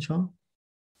slide, inshallah.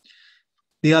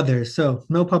 The others, so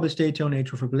no published data on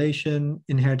atrial fibrillation,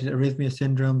 inherited arrhythmia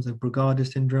syndromes like Brugada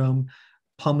syndrome,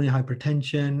 pulmonary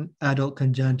hypertension, adult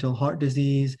congenital heart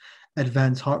disease,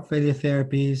 advanced heart failure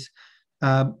therapies.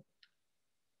 I'll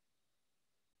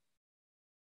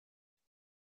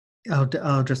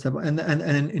address that. And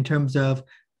in terms of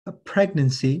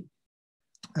pregnancy,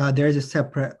 there is a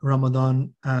separate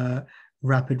Ramadan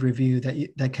rapid review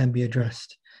that can be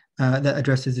addressed, that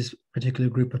addresses this particular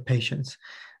group of patients.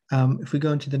 If we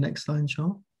go into the next slide,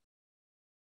 Sean.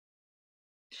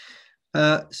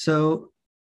 So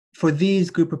for these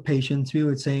group of patients, we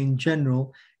would say in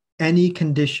general, any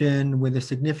condition with a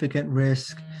significant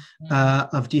risk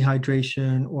of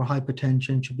dehydration or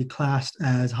hypertension should be classed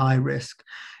as high risk,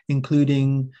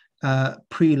 including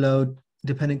preload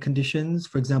dependent conditions,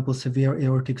 for example, severe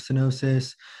aortic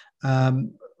stenosis,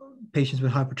 patients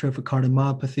with hypertrophic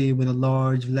cardiomyopathy with a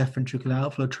large left ventricular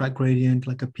outflow tract gradient,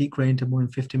 like a peak gradient of more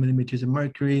than 50 millimeters of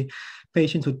mercury,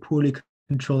 patients with poorly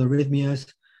controlled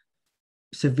arrhythmias,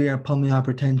 severe pulmonary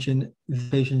hypertension,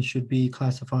 patients should be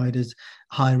classified as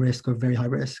high risk or very high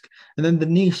risk. And then the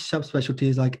niche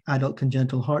subspecialties like adult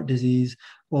congenital heart disease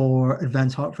or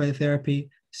advanced heart failure therapy,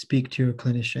 speak to your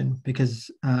clinician, because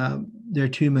there are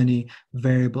too many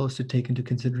variables to take into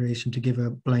consideration to give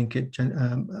a blanket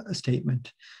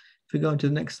statement. If we go on to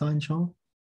the next slide, Sean.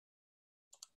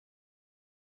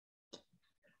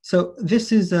 So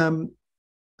this is the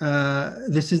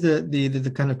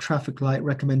kind of traffic light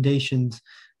recommendations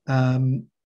that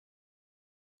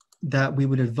we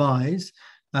would advise.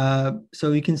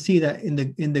 So you can see that in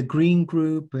the green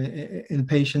group, in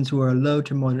patients who are low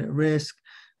to moderate risk,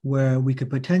 where we could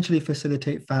potentially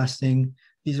facilitate fasting,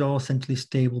 these are all essentially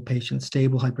stable patients,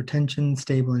 stable hypertension,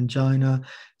 stable angina,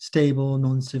 stable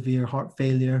non-severe heart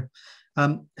failure.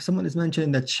 Someone has mentioned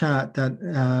in the chat that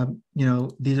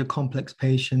these are complex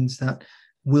patients that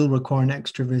will require an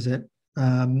extra visit.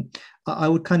 I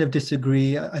would kind of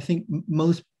disagree. I think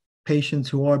most patients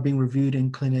who are being reviewed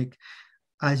in clinic,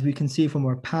 as we can see from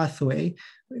our pathway,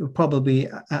 probably,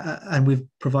 and we've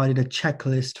provided a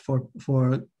checklist for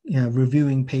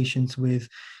reviewing patients with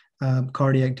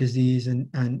cardiac disease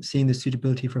and seeing the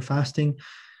suitability for fasting.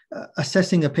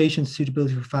 Assessing a patient's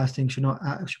suitability for fasting should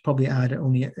probably add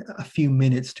only a few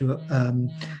minutes to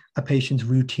a patient's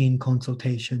routine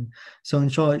consultation. So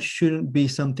inshallah, it shouldn't be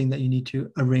something that you need to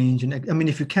arrange. And I mean,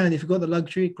 if you've got the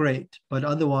luxury, great. But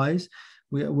otherwise,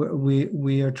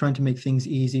 we are trying to make things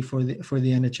easy for the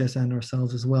NHS and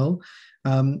ourselves as well.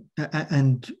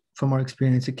 And from our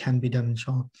experience, it can be done,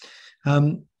 inshallah.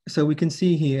 So we can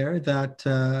see here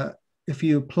that if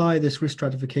you apply this risk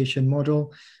stratification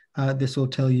model, this will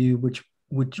tell you which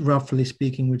roughly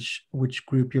speaking, which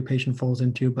group your patient falls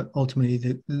into, but ultimately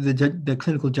the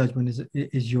clinical judgment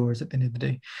is yours at the end of the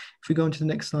day. If we go into the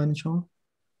next slide, inshallah.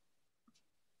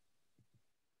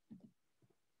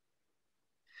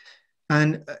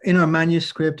 And in our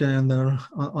manuscript and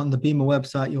on the BIMA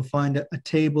website, you'll find a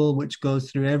table which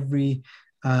goes through every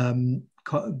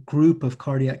group of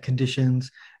cardiac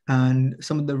conditions and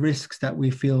some of the risks that we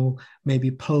feel may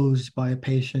be posed by a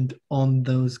patient on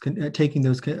those taking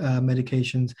those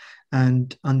medications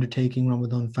and undertaking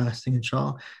Ramadan fasting,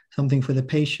 inshallah. Something for the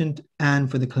patient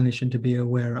and for the clinician to be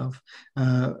aware of.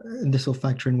 And this will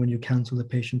factor in when you counsel the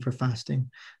patient for fasting.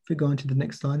 If we go into the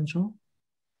next slide, inshallah.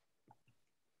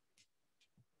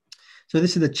 So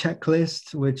this is the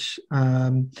checklist which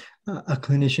a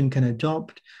clinician can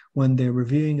adopt when they're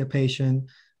reviewing a patient,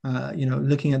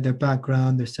 looking at their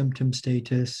background, their symptom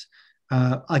status.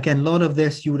 Again, a lot of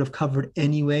this you would have covered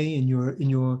anyway in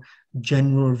your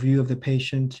general review of the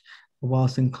patient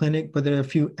whilst in clinic, but there are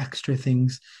a few extra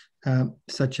things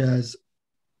such as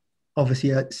obviously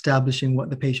establishing what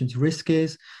the patient's risk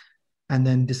is, and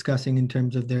then discussing in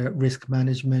terms of their risk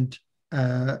management.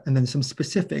 And then some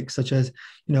specifics such as,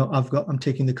 I'm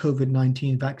taking the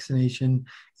COVID-19 vaccination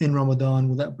in Ramadan.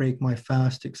 Will that break my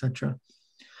fast, etc.?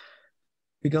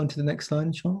 We go on to the next slide,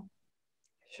 inshallah.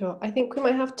 Sure. I think we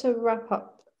might have to wrap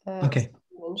up. Okay.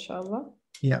 Inshallah.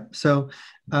 Yeah. So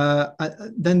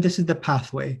then this is the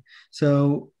pathway.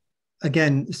 So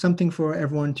again, something for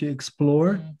everyone to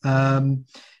explore.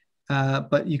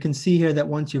 But you can see here that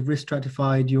once you've risk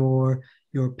stratified your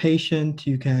patient,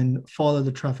 you can follow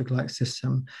the traffic light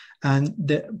system. And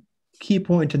the key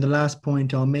point and the last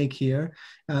point I'll make here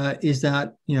is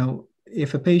that,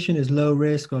 if a patient is low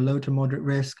risk or low to moderate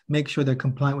risk, make sure they're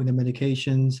compliant with their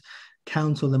medications,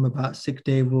 counsel them about sick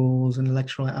day rules and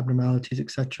electrolyte abnormalities,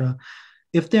 etc.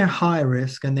 If they're high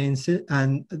risk and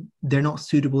they're not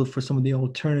suitable for some of the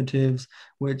alternatives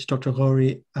which Dr.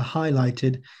 Ghauri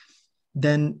highlighted,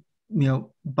 then,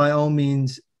 by all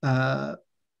means,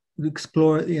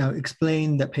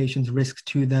 explain that patient's risks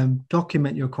to them,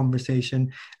 document your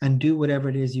conversation, and do whatever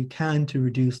it is you can to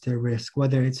reduce their risk,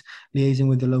 whether it's liaising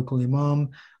with the local imam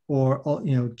or,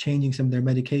 changing some of their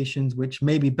medications, which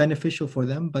may be beneficial for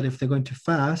them. But if they're going to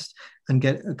fast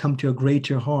and come to a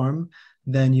greater harm,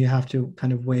 then you have to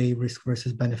kind of weigh risk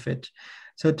versus benefit.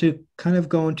 So to kind of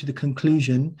go into the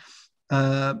conclusion,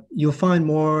 you'll find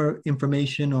more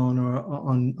information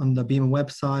on the BIMA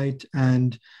website,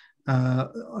 and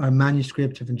our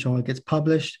manuscript, if inshallah gets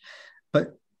published.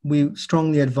 But we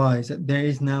strongly advise that there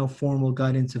is now formal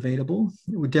guidance available.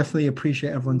 We definitely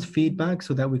appreciate everyone's feedback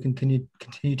so that we can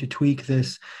continue to tweak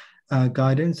this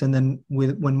guidance. And then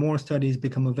when more studies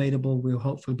become available, we'll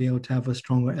hopefully be able to have a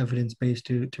stronger evidence base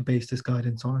to base this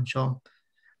guidance on, inshallah.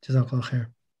 Jazakallah khair.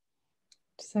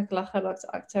 Jazakallah khair, Dr.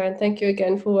 Akhtar, and thank you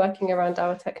again for working around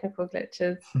our technical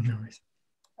glitches. No worries.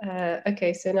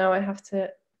 Okay, so now I have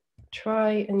to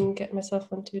try and get myself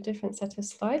onto a different set of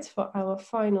slides for our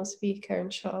final speaker,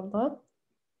 inshallah.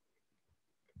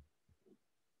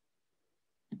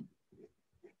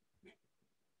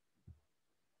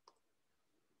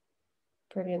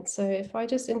 Brilliant. So if I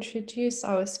just introduce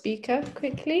our speaker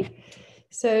quickly.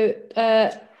 So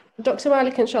Dr.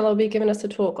 Malik, inshallah, will be giving us a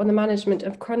talk on the management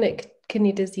of chronic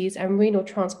kidney disease and renal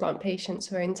transplant patients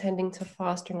who are intending to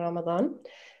fast during Ramadan.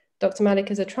 Dr. Malik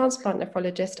is a transplant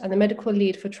nephrologist and the medical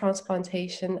lead for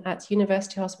transplantation at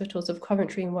University Hospitals of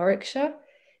Coventry in Warwickshire.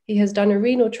 He has done a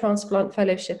renal transplant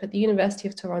fellowship at the University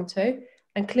of Toronto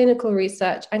and clinical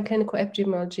research and clinical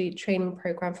epidemiology training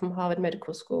program from Harvard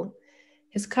Medical School.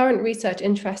 His current research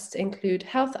interests include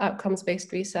health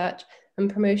outcomes-based research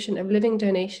and promotion of living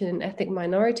donation in ethnic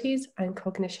minorities and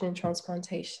cognition in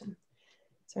transplantation.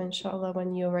 So inshallah,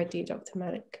 when you're ready, Dr.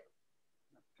 Malik.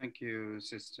 Thank you,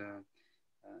 Sister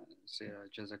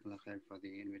Jazakallah khair for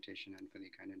the invitation and for the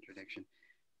kind introduction.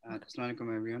 Assalamu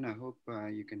alaikum everyone. I hope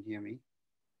you can hear me.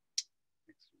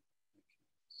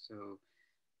 So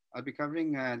I'll be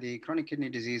covering the chronic kidney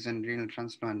disease and renal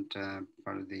transplant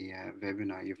part of the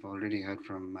webinar. You've already heard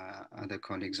from other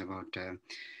colleagues about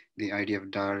the idea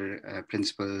of DAR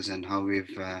principles and how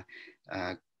we've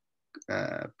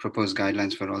proposed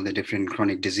guidelines for all the different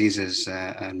chronic diseases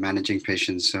and managing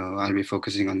patients. So I'll be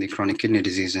focusing on the chronic kidney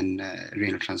disease and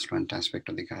renal transplant aspect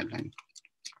of the guideline.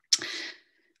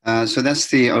 So that's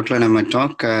the outline of my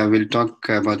talk. We'll talk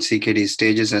about CKD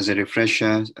stages as a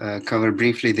refresher, cover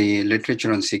briefly the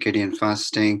literature on CKD and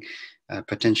fasting,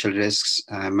 potential risks,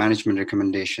 management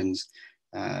recommendations,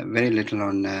 very little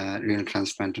on renal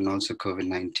transplant and also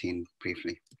COVID-19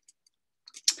 briefly.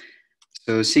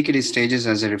 So CKD stages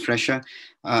as a refresher,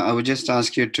 I would just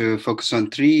ask you to focus on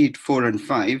 3, 4, and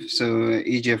 5. So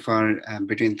EGFR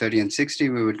between 30 and 60,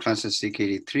 we would class as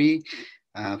CKD 3.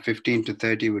 15 to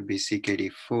 30 would be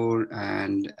CKD4,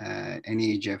 and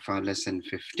any EGFR less than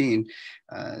 15,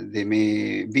 they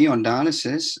may be on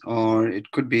dialysis, or it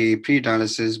could be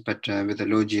pre-dialysis, but with a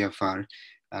low GFR,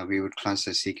 we would class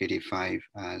as CKD5.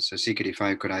 So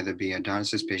CKD5 could either be a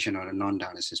dialysis patient or a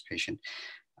non-dialysis patient.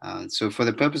 So for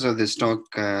the purpose of this talk,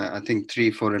 I think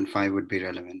 3, 4, and 5 would be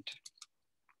relevant.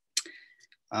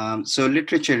 So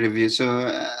literature review.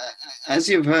 So as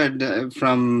you've heard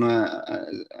from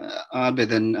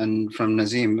Abid and from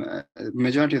Nazim,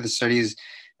 majority of the studies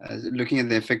looking at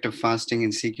the effect of fasting in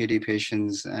CKD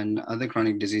patients and other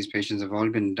chronic disease patients have all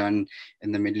been done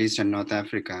in the Middle East and North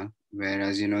Africa, where,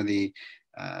 as you know, the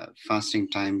fasting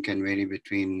time can vary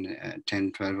between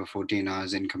 10, 12, or 14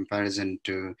 hours in comparison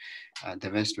to the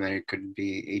West, where it could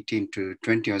be 18 to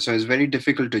 20 hours. So it's very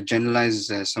difficult to generalize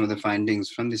some of the findings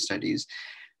from the studies.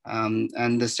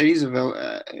 And the studies have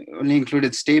only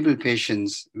included stable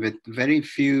patients with very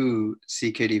few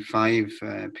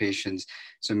CKD5 patients.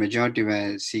 So majority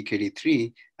were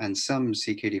CKD3 and some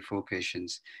CKD4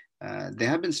 patients. There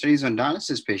have been studies on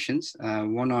dialysis patients,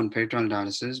 one on peritoneal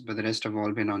dialysis, but the rest have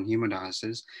all been on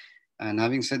hemodialysis. And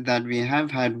having said that, we have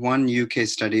had one UK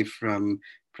study from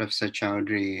Professor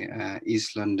Chowdhury,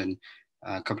 East London,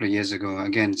 a couple of years ago,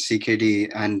 again,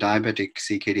 CKD and diabetic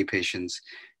CKD patients,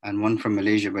 and one from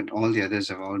Malaysia, but all the others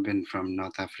have all been from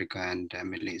North Africa and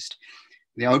Middle East.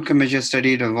 The outcome measures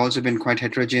studied have also been quite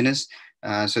heterogeneous.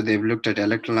 So they've looked at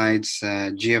electrolytes,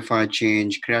 GFR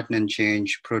change, creatinine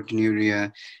change,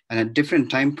 proteinuria, and at different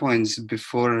time points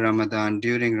before Ramadan,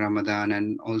 during Ramadan,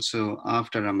 and also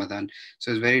after Ramadan.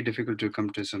 So it's very difficult to come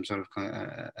to some sort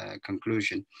of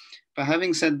conclusion. But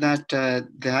having said that,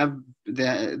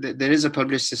 there is a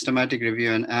published systematic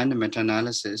review and a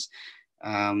meta-analysis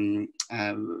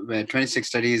where 26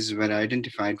 studies were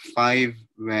identified. 5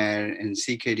 were in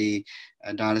CKD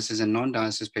dialysis and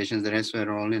non-dialysis patients. The rest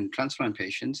were all in transplant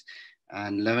patients.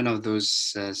 And 11 of those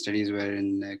studies were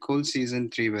in cold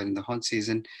season, 3 were in the hot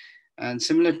season. And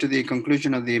similar to the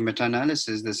conclusion of the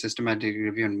meta-analysis, the systematic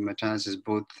review and meta-analysis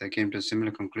both came to a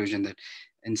similar conclusion that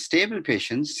in stable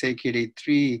patients,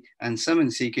 CKD3 and some in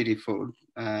CKD4,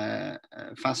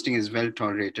 fasting is well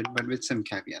tolerated, but with some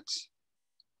caveats.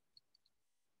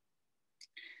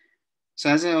 So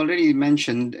as I already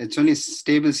mentioned, it's only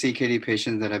stable CKD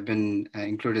patients that have been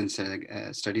included in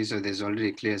studies, so there's already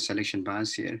a clear selection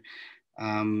bias here.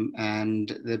 And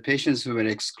the patients who were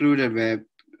excluded were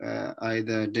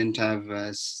either didn't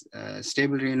have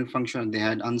stable renal function, or they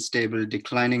had unstable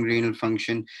declining renal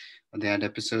function, or they had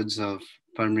episodes of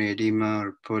pulmonary edema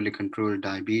or poorly controlled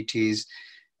diabetes.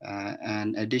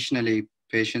 And additionally,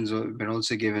 patients were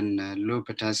also given low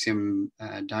potassium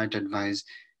diet advice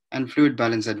and fluid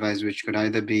balance advice, which could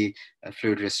either be a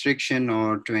fluid restriction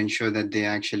or to ensure that they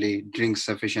actually drink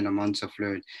sufficient amounts of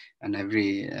fluid. And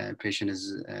every patient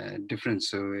is different,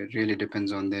 so it really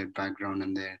depends on their background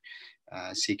and their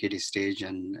CKD stage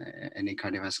and any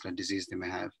cardiovascular disease they may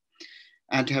have.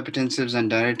 Antihypertensives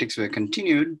and diuretics were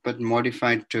continued, but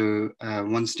modified to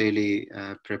once daily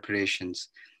preparations.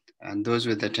 And those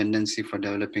with a tendency for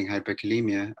developing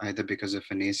hyperkalemia, either because of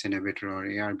an ACE inhibitor or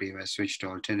ARB, were switched to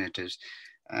alternatives.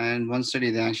 And one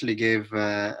study, they actually gave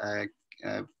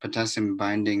potassium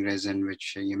binding resin,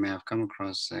 which you may have come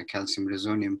across, calcium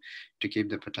resonium, to keep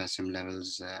the potassium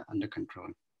levels under control.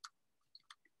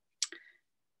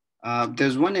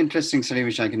 There's one interesting study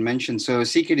which I can mention. So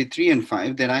CKD3 and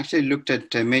 5, they actually looked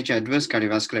at major adverse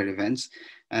cardiovascular events.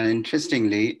 And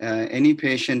interestingly, any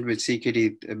patient with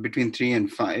CKD between 3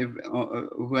 and 5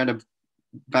 who had a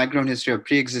background history of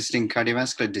pre-existing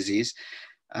cardiovascular disease,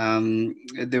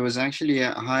 there was actually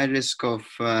a high risk of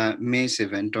MACE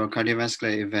event or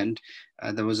cardiovascular event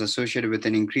that was associated with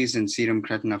an increase in serum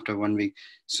creatinine after 1 week.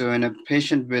 So in a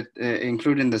patient with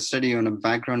included in the study on a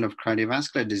background of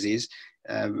cardiovascular disease,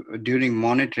 during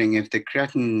monitoring, if the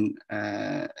creatinine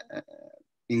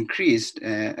increased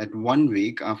at 1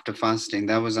 week after fasting,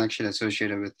 that was actually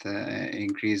associated with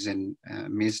increase in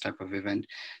MACE type of event.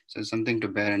 So something to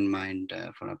bear in mind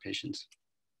for our patients.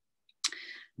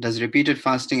 Does repeated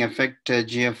fasting affect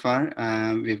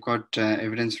GFR? We've got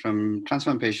evidence from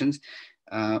transplant patients.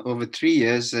 Over 3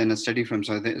 years in a study from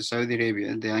Saudi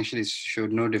Arabia, they actually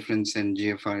showed no difference in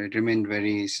GFR. It remained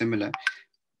very similar.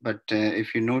 But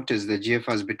if you notice, the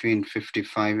GFR is between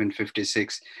 55 and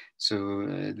 56.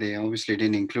 So they obviously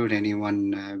didn't include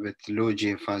anyone with low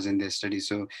GFRs in their study.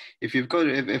 So if you've got,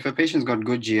 if a patient's got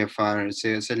good GFR,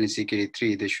 say certainly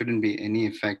CKD3, there shouldn't be any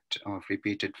effect of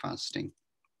repeated fasting.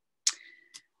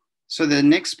 So the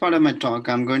next part of my talk,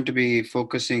 I'm going to be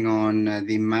focusing on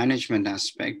the management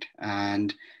aspect.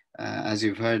 And As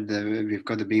you've heard, we've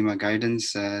got the BIMA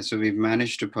guidance. So we've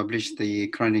managed to publish the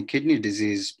chronic kidney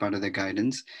disease part of the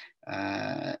guidance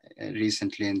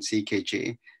recently in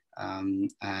CKJ.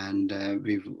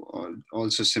 We've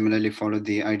also similarly followed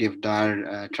the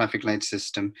IDF-DAR traffic light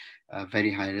system,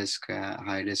 very high risk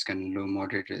and low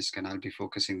moderate risk. And I'll be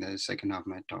focusing the second half of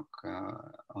my talk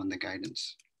on the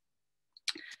guidance.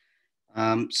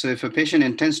 So if a patient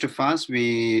intends to fast,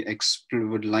 we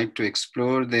would like to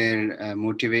explore their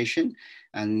motivation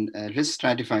and risk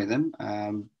stratify them.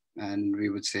 And we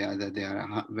would say either they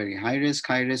are very high risk,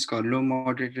 or low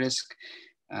moderate risk.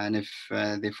 And if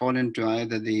they fall into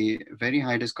either the very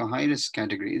high risk or high risk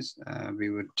categories,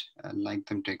 we would like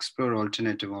them to explore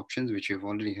alternative options, which you've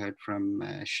already heard from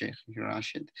Sheikh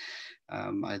Rashid,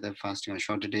 either fasting on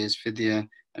shorter days, fidya.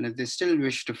 And if they still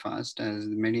wish to fast, as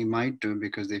many might do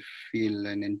because they feel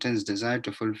an intense desire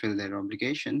to fulfill their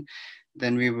obligation,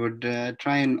 then we would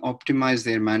try and optimize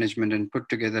their management and put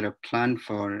together a plan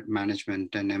for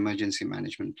management and emergency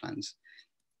management plans.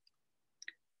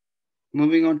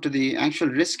 Moving on to the actual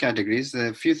risk categories, there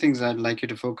are a few things I'd like you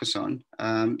to focus on.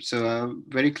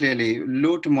 Very clearly,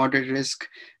 low to moderate risk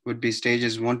would be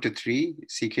stages 1 to 3,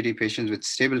 CKD patients with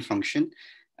stable function,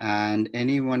 and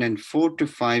anyone in 4 to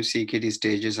 5 CKD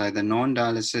stages, either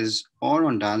non-dialysis or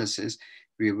on dialysis,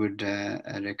 we would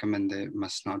recommend they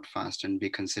must not fast and be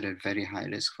considered very high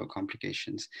risk for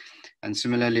complications. And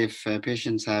similarly, if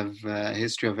patients have a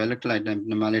history of electrolyte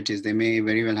abnormalities, they may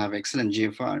very well have excellent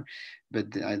GFR, but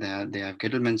either they have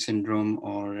Gettleman syndrome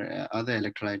or other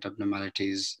electrolyte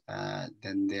abnormalities,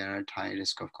 then they are at high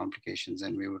risk of complications,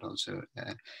 and we would also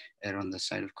err on the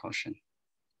side of caution.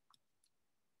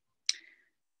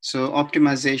 So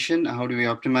optimization, how do we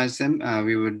optimize them?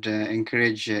 We would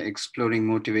encourage exploring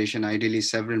motivation, ideally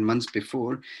several months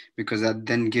before, because that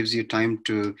then gives you time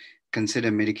to consider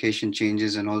medication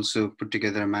changes and also put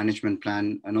together a management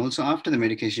plan. And also after the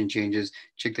medication changes,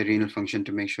 check the renal function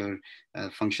to make sure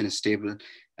function is stable.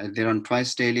 They're on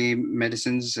twice daily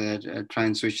medicines, try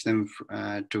and switch them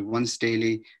to once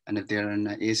daily. And if they're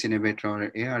an ACE inhibitor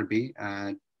or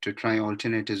ARB, to try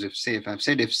alternatives if safe. I've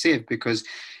said if safe because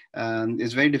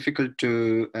it's very difficult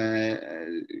to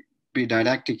be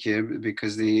didactic here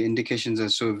because the indications are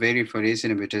so varied for ACE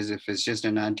inhibitors. If it's just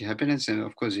an antihypertensive,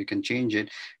 of course you can change it.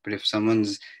 But if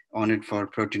someone's on it for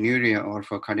proteinuria or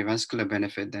for cardiovascular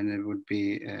benefit, then it would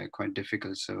be quite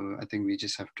difficult. So I think we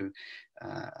just have to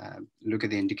look at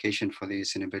the indication for the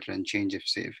ACE inhibitor and change if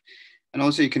safe. And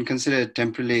also you can consider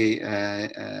temporarily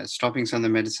stopping some of the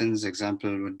medicines.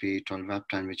 Example would be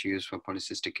tolvaptan, which you use for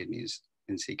polycystic kidneys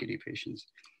in CKD patients.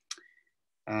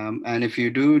 And if you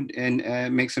do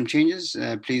make some changes,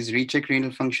 please recheck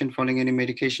renal function following any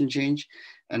medication change,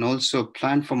 and also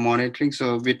plan for monitoring.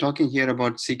 So we're talking here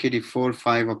about CKD 4,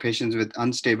 5 or patients with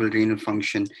unstable renal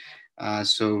function.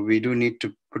 So we do need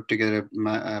to put together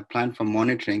a plan for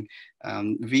monitoring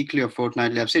weekly or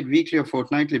fortnightly. I've said weekly or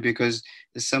fortnightly because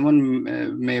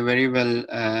someone may very well,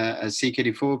 a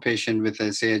CKD4 patient with,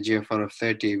 say, a GFR of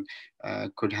 30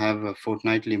 could have a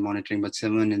fortnightly monitoring, but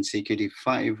someone in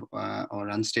CKD5 or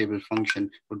unstable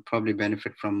function would probably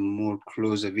benefit from more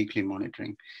closer weekly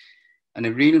monitoring. And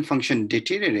if renal function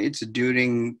deteriorates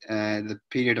during the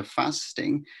period of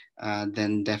fasting,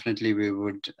 then definitely we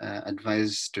would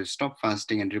advise to stop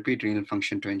fasting and repeat renal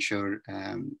function to ensure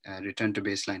return to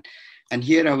baseline. And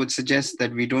here I would suggest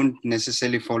that we don't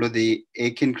necessarily follow the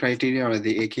Aiken criteria or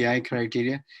the AKI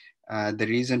criteria. The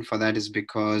reason for that is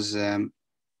because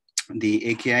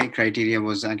the AKI criteria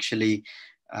was actually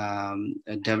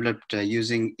developed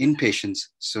using inpatients.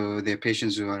 So they're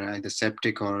patients who are either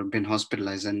septic or been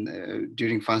hospitalized. And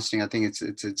during fasting, I think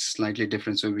it's slightly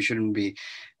different. So we shouldn't be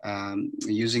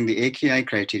using the AKI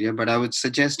criteria, but I would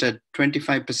suggest at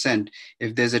 25%,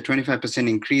 if there's a 25%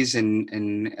 increase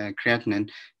in creatinine,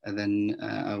 then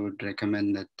I would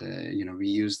recommend that we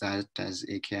use that as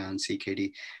AKI and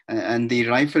CKD. And the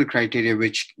Rifle criteria,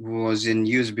 which was in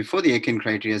use before the Aiken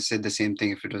criteria, said the same thing.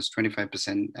 If it was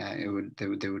 25%,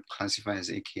 they would classify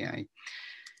as AKI.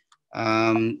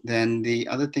 Then the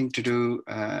other thing to do,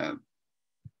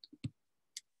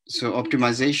 so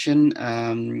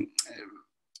optimization,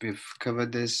 we've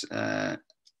covered this.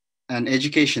 And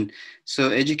education.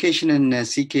 So education in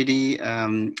CKD,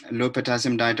 low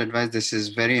potassium diet advice, this is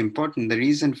very important. The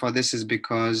reason for this is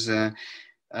because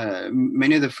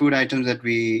many of the food items that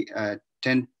we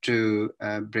tend to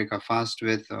break our fast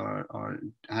with or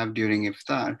have during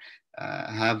iftar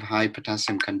have high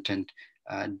potassium content.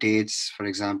 dates, for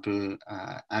example,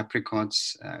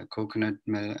 apricots, coconut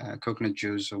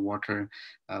juice or water,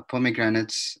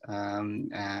 pomegranates,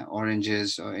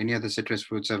 oranges, or any other citrus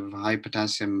fruits have high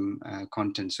potassium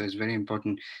content. So it's very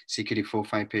important. CKD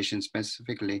 4-5 patients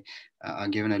specifically are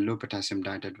given a low potassium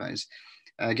diet advice.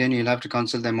 Again, you'll have to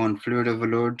consult them on fluid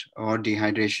overload or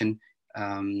dehydration,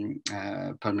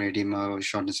 pulmonary edema or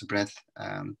shortness of breath.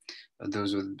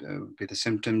 Those would be the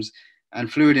symptoms. And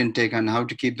fluid intake and how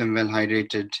to keep them well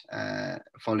hydrated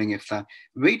following iftar.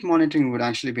 Weight monitoring would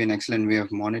actually be an excellent way of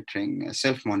monitoring,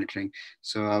 self-monitoring.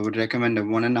 So I would recommend a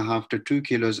 1.5 to 2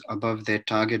 kilos above their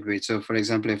target weight. So for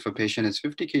example, if a patient is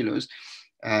 50 kilos,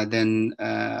 then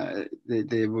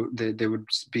they would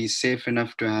be safe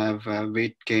enough to have a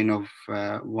weight gain of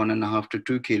 1.5 to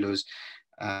 2 kilos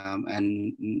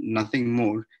and nothing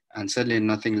more, and certainly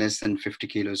nothing less than 50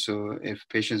 kilos. So if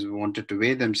patients wanted to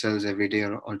weigh themselves every day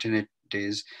or alternate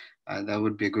days, that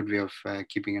would be a good way of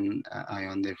keeping an eye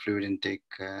on their fluid intake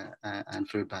and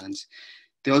fluid balance.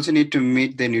 They also need to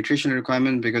meet their nutritional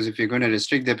requirements, because if you're going to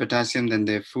restrict their potassium, then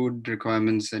their food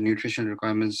requirements, the nutritional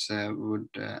requirements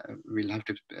we'll have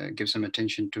to give some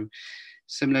attention to.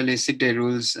 Similarly, sick day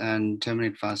rules and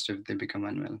terminate fast if they become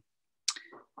unwell.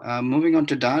 Moving on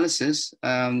to dialysis,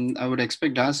 I would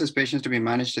expect dialysis patients to be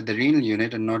managed at the renal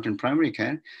unit and not in primary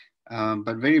care.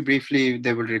 But very briefly,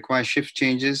 they will require shift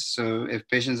changes. So if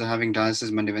patients are having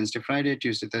dialysis Monday, Wednesday, Friday,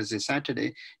 Tuesday, Thursday,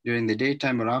 Saturday, during the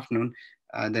daytime or afternoon,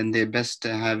 then they're best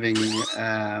having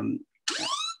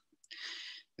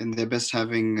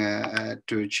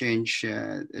to change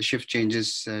shift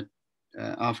changes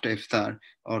after iftar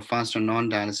or fast on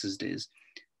non-dialysis days.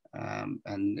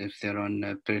 And if they're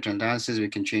on peritoneal dialysis, we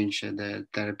can change the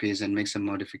therapies and make some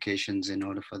modifications in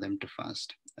order for them to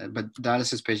fast. But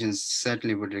dialysis patients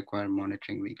certainly would require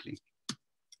monitoring weekly.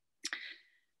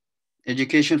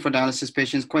 Education for dialysis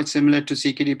patients, quite similar to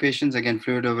CKD patients. Again,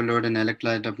 fluid overload and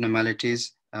electrolyte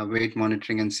abnormalities, weight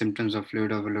monitoring and symptoms of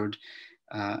fluid overload,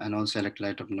 and also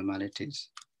electrolyte abnormalities.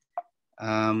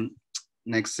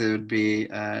 Next would be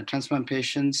transplant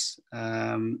patients.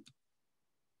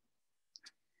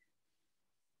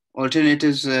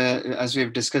 Alternatives, as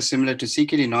we've discussed, similar to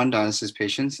CKD non-dialysis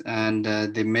patients, and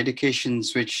the medication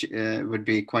switch would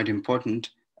be quite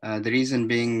important. The reason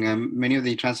being many of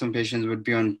the transplant patients would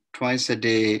be on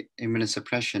twice-a-day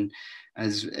immunosuppression,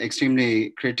 as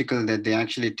extremely critical that they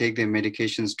actually take their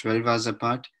medications 12 hours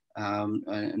apart,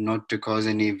 not to cause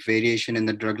any variation in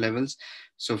the drug levels.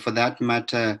 So for that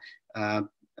matter,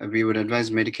 we would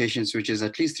advise medication switches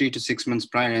at least 3 to 6 months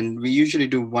prior. And we usually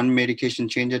do one medication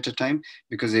change at a time,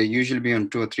 because they usually be on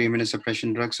 2 or 3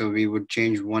 immunosuppression drugs. So we would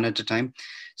change one at a time.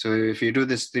 So if you do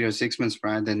this 3 or 6 months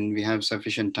prior, then we have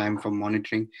sufficient time for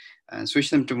monitoring.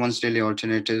 Switch them to once daily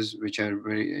alternatives, which are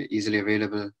very easily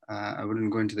available. I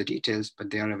wouldn't go into the details, but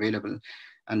they are available.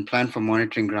 And plan for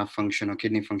monitoring graft function or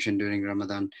kidney function during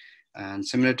Ramadan. And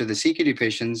similar to the CKD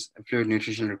patients, fluid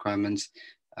nutritional requirements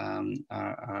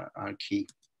are key.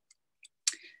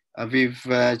 We've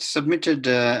submitted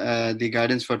the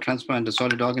guidance for transplant,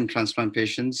 solid organ transplant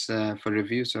patients for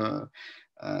review. So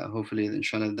hopefully,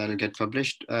 inshallah, that'll get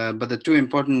published. But the two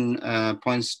important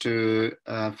points to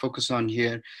focus on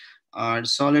here are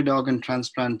solid organ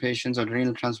transplant patients or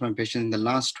renal transplant patients in the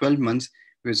last 12 months.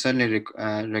 We would certainly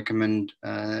recommend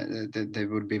that they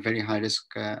would be very high risk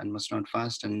and must not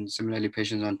fast. And similarly,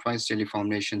 patients on twice daily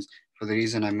formulations, for the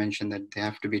reason I mentioned that they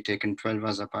have to be taken 12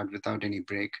 hours apart without any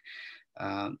break.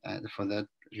 For that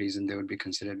reason, they would be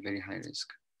considered very high risk.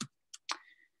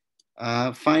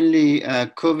 Finally,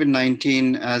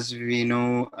 COVID-19, as we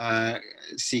know,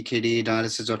 CKD,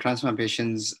 dialysis or transplant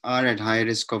patients are at high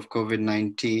risk of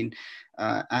COVID-19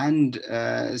 and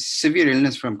severe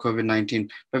illness from COVID-19.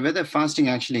 But whether fasting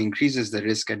actually increases the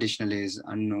risk additionally is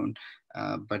unknown.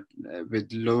 But with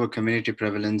lower community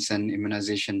prevalence and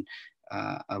immunization,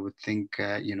 I would think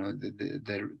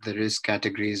the risk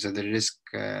categories or the risk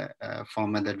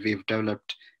format that we've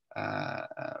developed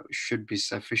should be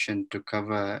sufficient to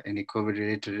cover any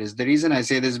COVID-related risk. The reason I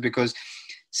say this is because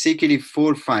CKD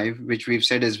 4-5, which we've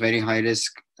said is very high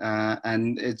risk,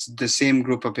 and it's the same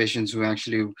group of patients who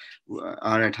actually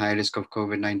are at high risk of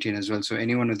COVID-19 as well. So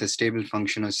anyone with a stable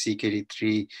function of CKD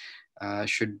 3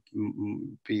 should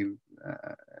be,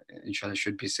 inshallah,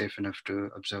 should be safe enough to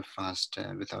observe fast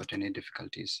without any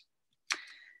difficulties.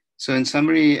 So in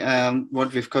summary,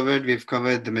 what we've covered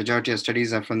the majority of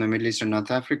studies are from the Middle East and North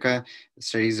Africa. The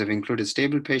studies have included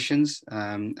stable patients.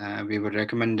 We would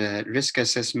recommend a risk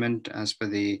assessment as per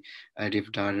the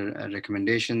IDFDAR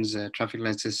recommendations, traffic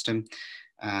light system.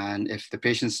 And if the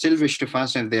patients still wish to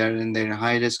fast and they are in their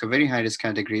high risk or very high risk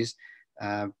categories,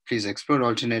 please explore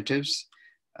alternatives.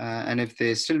 And if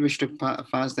they still wish to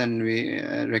fast, then we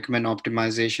recommend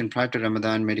optimization prior to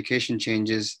Ramadan, medication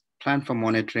changes, plan for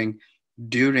monitoring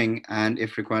during and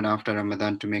if required after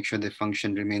Ramadan to make sure their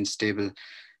function remains stable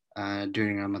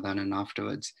during Ramadan and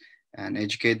afterwards, and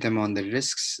educate them on the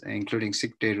risks, including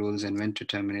sick day rules and when to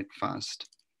terminate fast.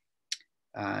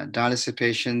 Dialysis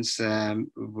patients,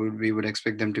 we would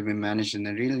expect them to be managed in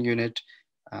a renal unit,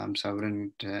 so I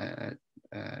wouldn't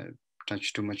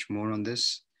touch too much more on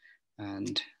this.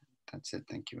 And that's it.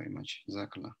 Thank you very much.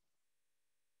 Jazakallah.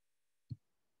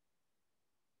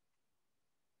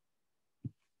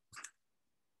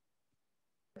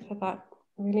 For that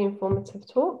really informative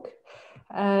talk.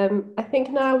 I think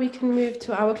now we can move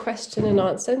to our question and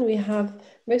answer, and we have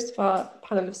most of our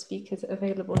panel of speakers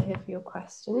available here for your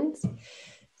questions.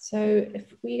 So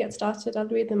if we get started, I'll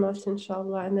read them out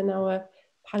inshallah, and then our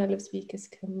panel of speakers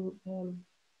can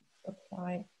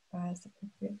apply as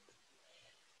appropriate.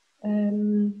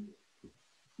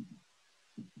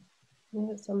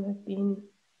 Some have been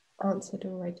answered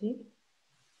already.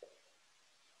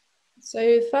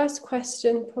 So first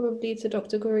question probably to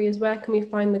Dr. Guri is, where can we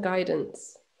find the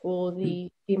guidance for the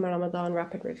BIMA Ramadan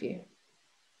rapid review?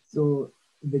 So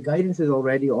the guidance is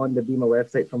already on the BIMA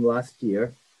website from last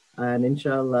year, and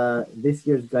inshallah this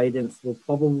year's guidance will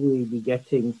probably be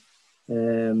getting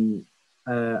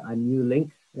a new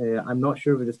link. I'm not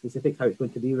sure of the specifics how it's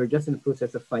going to be. We're just in the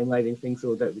process of finalizing things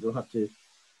so that we don't have to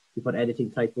keep on editing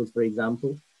typos, for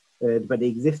example. But the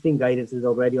existing guidance is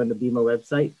already on the BIMA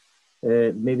website.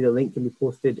 Maybe the link can be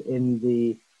posted in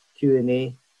the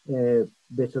Q&A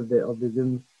bit of the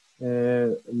Zoom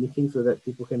meeting so that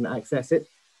people can access it.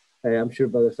 I'm sure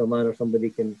Brother Salman or somebody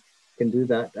can do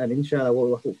that. And inshallah, what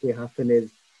will hopefully happen is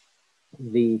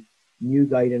the new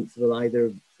guidance will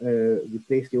either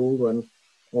replace the old one,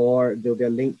 or there'll be a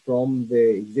link from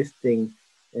the existing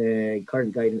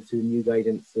current guidance to the new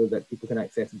guidance so that people can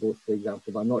access both, for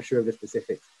example. But I'm not sure of the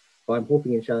specifics. But I'm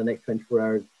hoping inshallah next 24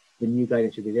 hours, the new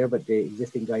guidance should be there, but the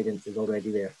existing guidance is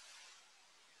already there.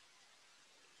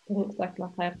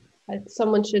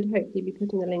 Someone should hopefully be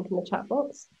putting the link in the chat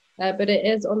box, but it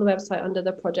is on the website under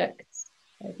the projects.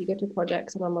 If you go to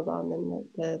projects on Ramadan, then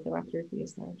the rapid review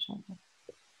is there, inshallah.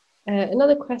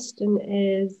 Another question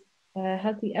is,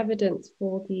 has the evidence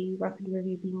for the rapid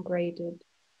review been graded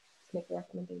to make the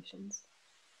recommendations?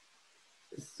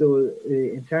 So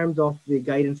in terms of the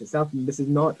guidance itself, this is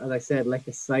not, as I said, like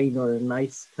a sign or a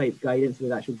nice type guidance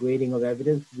with actual grading of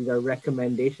evidence. These are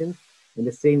recommendations in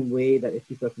the same way that if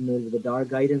people are familiar with the DAR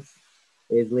guidance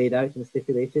is laid out and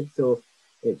stipulated. So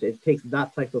it takes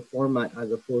that type of format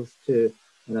as opposed to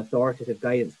an authoritative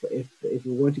guidance. But if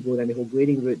we want to go down the whole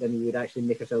grading route, then we would actually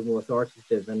make ourselves more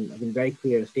authoritative. And I've been very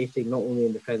clear in stating, not only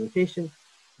in the presentation,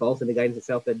 but also in the guidance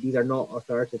itself, that these are not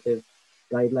authoritative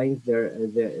guidelines.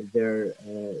 They're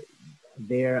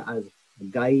there as a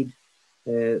guide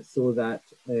so that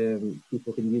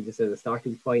people can use this as a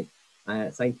starting point,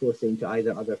 signposting to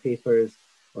either other papers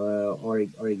or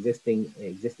existing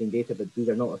data, but these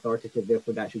are not authoritative.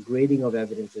 Therefore, the actual grading of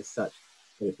evidence is such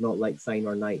that it's not like sign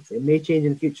or nights. It may change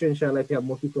in the future, inshallah, if we have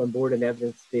more people on board and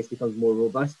evidence base becomes more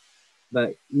robust.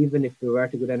 But even if we were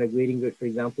to go down a grading route, for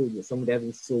example, some of the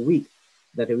evidence is so weak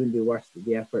that it wouldn't be worth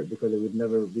the effort because it would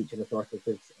never reach an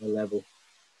authoritative level.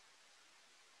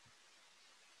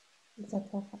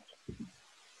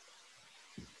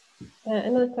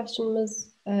 Another question was,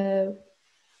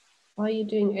 are you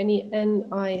doing any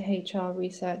NIHR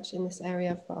research in this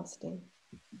area of fasting?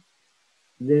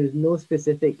 There's no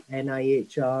specific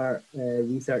NIHR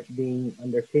research being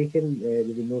undertaken.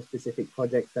 There's no specific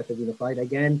projects that have been applied.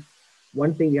 Again,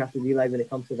 one thing you have to realize when it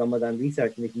comes to Ramadan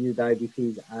research, and if you use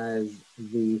diabetes as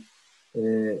the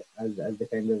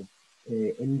kind of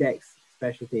index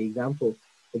specialty example,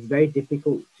 it's very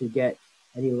difficult to get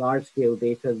any large-scale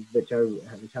data which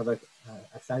have a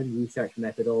sound research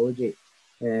methodology.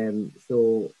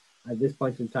 So at this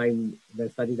point in time,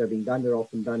 when studies are being done, they're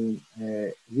often done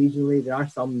regionally. There are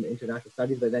some international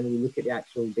studies, but then when you look at the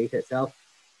actual data itself,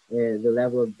 the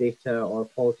level of data or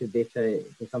quality of data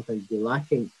can sometimes be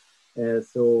lacking.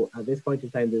 So at this point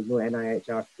in time, there's no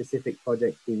NIHR specific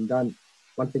projects being done.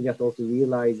 One thing you have to also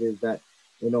realize is that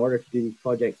in order to do these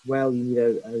projects well, you need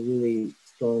a really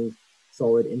strong,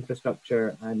 solid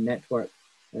infrastructure and network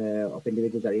of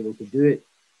individuals that are able to do it.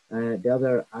 The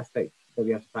other aspect that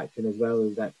we have to factor in as well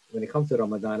is that when it comes to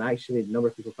Ramadan, actually the number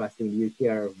of people fasting in the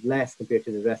UK are less compared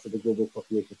to the rest of the global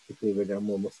population, particularly where there are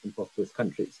more Muslim populous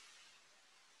countries.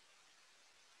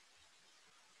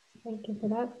 Thank you for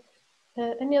that.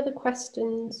 Any other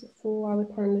questions for our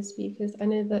panelist speakers? I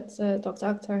know that Dr.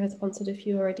 Akhtar has answered a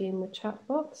few already in the chat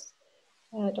box.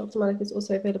 Dr. Malik is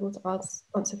also available to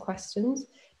answer questions.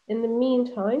 In the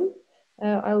meantime,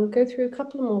 I will go through a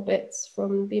couple more bits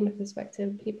from BIMA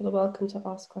perspective. People are welcome to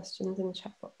ask questions in the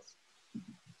chat box.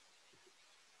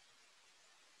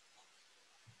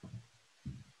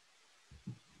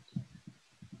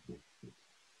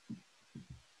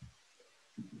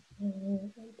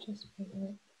 Just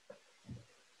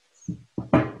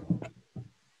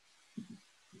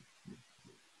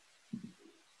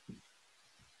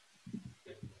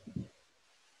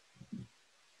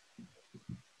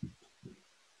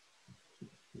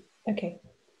okay,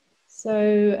 so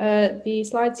the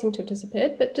slides seem to have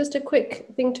disappeared, but just a quick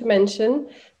thing to mention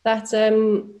that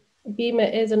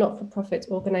BIMA is a not-for-profit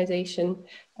organisation,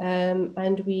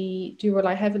 and we do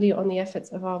rely heavily on the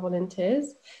efforts of our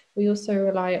volunteers. We also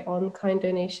rely on kind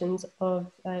donations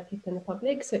of people in the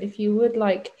public. So if you would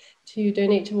like to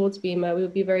donate towards BIMA, we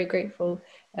would be very grateful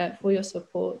for your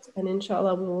support. And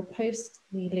inshallah, we will post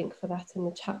the link for that in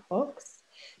the chat box.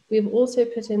 We've also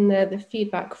put in there the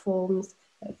feedback forms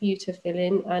for you to fill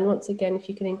in. And once again, if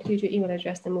you can include your email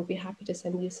address, then we'll be happy to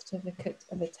send you a certificate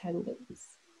of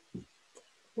attendance. I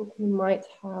think we might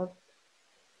have,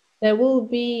 there will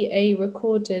be a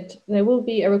recording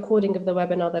of the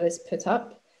webinar that is put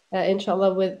up,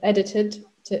 inshallah, with edited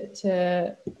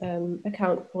to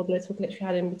account for the little glitch we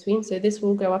had in between. So this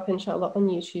will go up, inshallah, on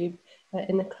YouTube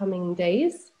in the coming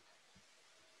days.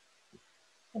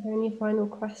 Are there any final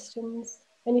questions?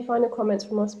 Any final comments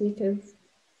from our speakers?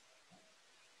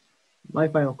 My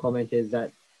final comment is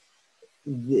that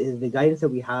the guidance that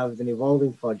we have is an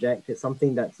evolving project. It's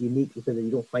something that's unique because you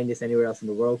don't find this anywhere else in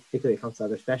the world, particularly when it comes to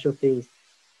other specialties.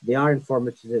 They are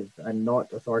informative and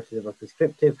not authoritative or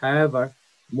prescriptive. However,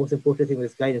 the most important thing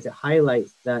with this guidance, it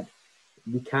highlights that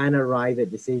we can arrive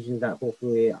at decisions that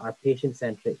hopefully are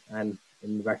patient-centric and,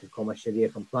 in inverted commas, Sharia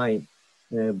compliant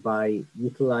by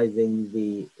utilizing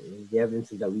the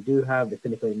evidences that we do have, the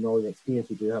clinical knowledge and experience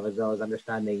we do have, as well as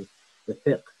understanding the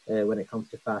fiqh when it comes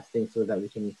to fasting, so that we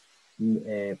can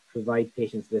provide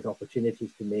patients with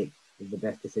opportunities to make the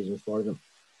best decisions for them.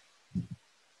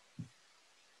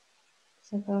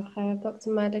 Dr.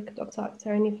 Malik, Dr.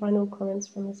 Akhtar, any final comments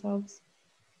from yourselves?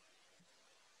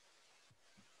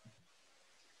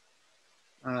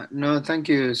 No, thank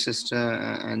you, sister.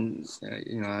 And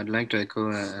I'd like to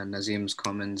echo Nazim's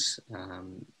comments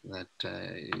that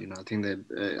I think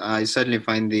that I certainly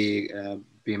find the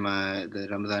BIMA, the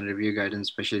Ramadan review guidance,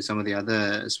 especially some of the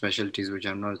other specialties which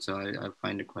I'm not, so I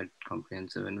find it quite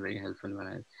comprehensive and very helpful when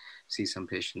I see some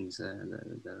patients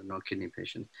that are not kidney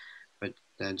patients. But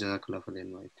Jazakallah for the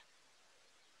invite.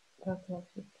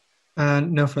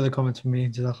 No further comments from me.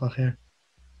 Jazakallah khair.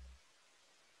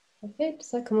 Okay,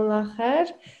 Jazakumullah khair.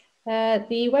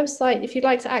 The website, if you'd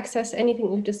like to access anything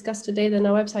we've discussed today, then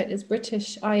our website is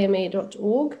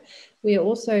britishima.org. We are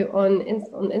also on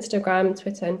Instagram,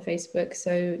 Twitter, and Facebook,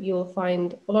 so you'll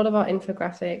find a lot of our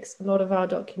infographics, a lot of our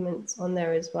documents on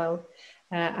there as well,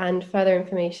 and further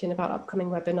information about upcoming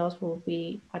webinars will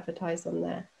be advertised on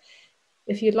there.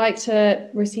 If you'd like to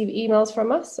receive emails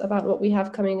from us about what we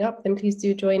have coming up, then please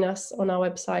do join us on our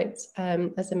website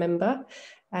as a member.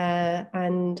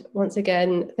 And once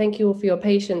again, thank you all for your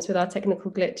patience with our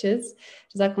technical glitches.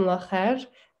 Jazakumullah khair.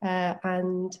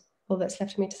 And all that's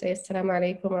left for me to say is Assalamu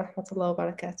alaikum wa rahmatullahi wa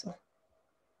barakatuh.